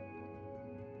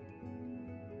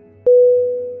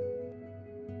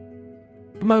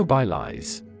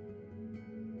 Mobilize.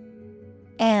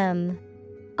 MOBILIZE.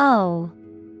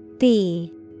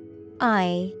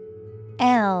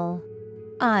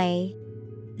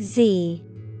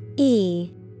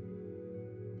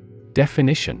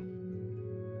 Definition.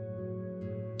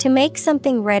 To make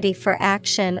something ready for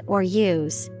action or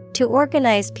use, to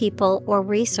organize people or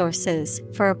resources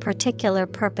for a particular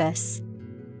purpose.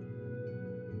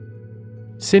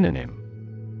 Synonym.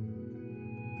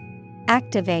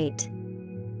 Activate,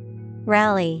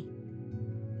 rally,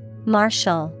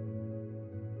 marshal.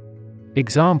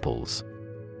 Examples.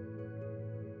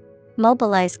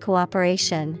 Mobilize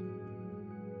cooperation.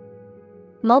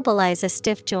 Mobilize a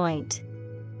stiff joint.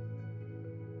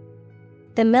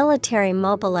 The military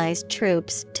mobilized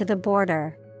troops to the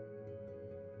border.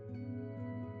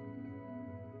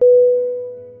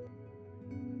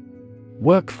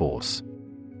 Workforce.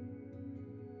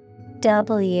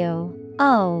 WORKFORCE.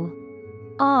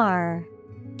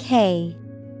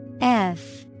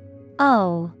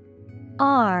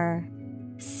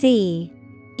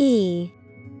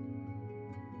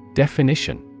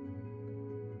 Definition.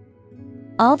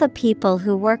 All the people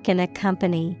who work in a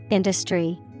company,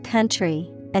 industry, country,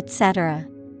 etc.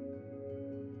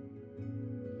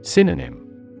 Synonym.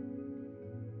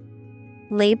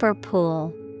 Labor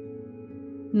pool.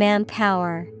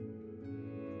 Manpower.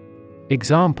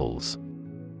 Examples.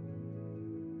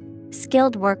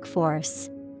 Skilled workforce.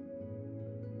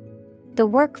 The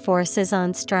workforce is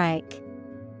on strike.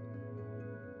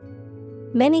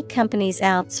 Many companies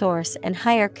outsource and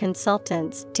hire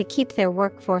consultants to keep their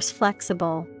workforce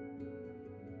flexible.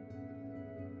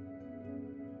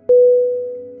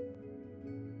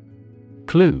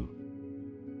 Clue.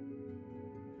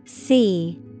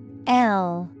 C-L-U-E.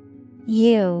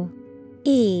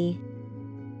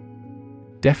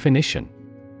 Definition.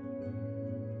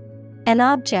 An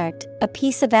object, a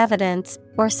piece of evidence,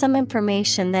 or some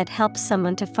information that helps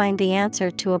someone to find the answer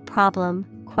to a problem,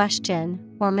 question,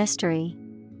 or mystery.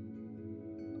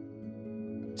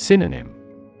 Synonym.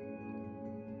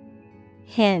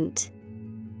 Hint,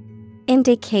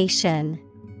 indication,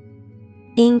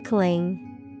 inkling.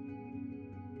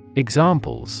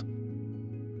 Examples.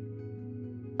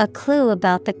 A clue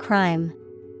about the crime.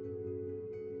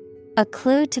 A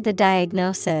clue to the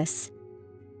diagnosis.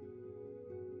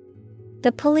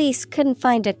 The police couldn't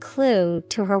find a clue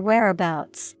to her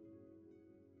whereabouts.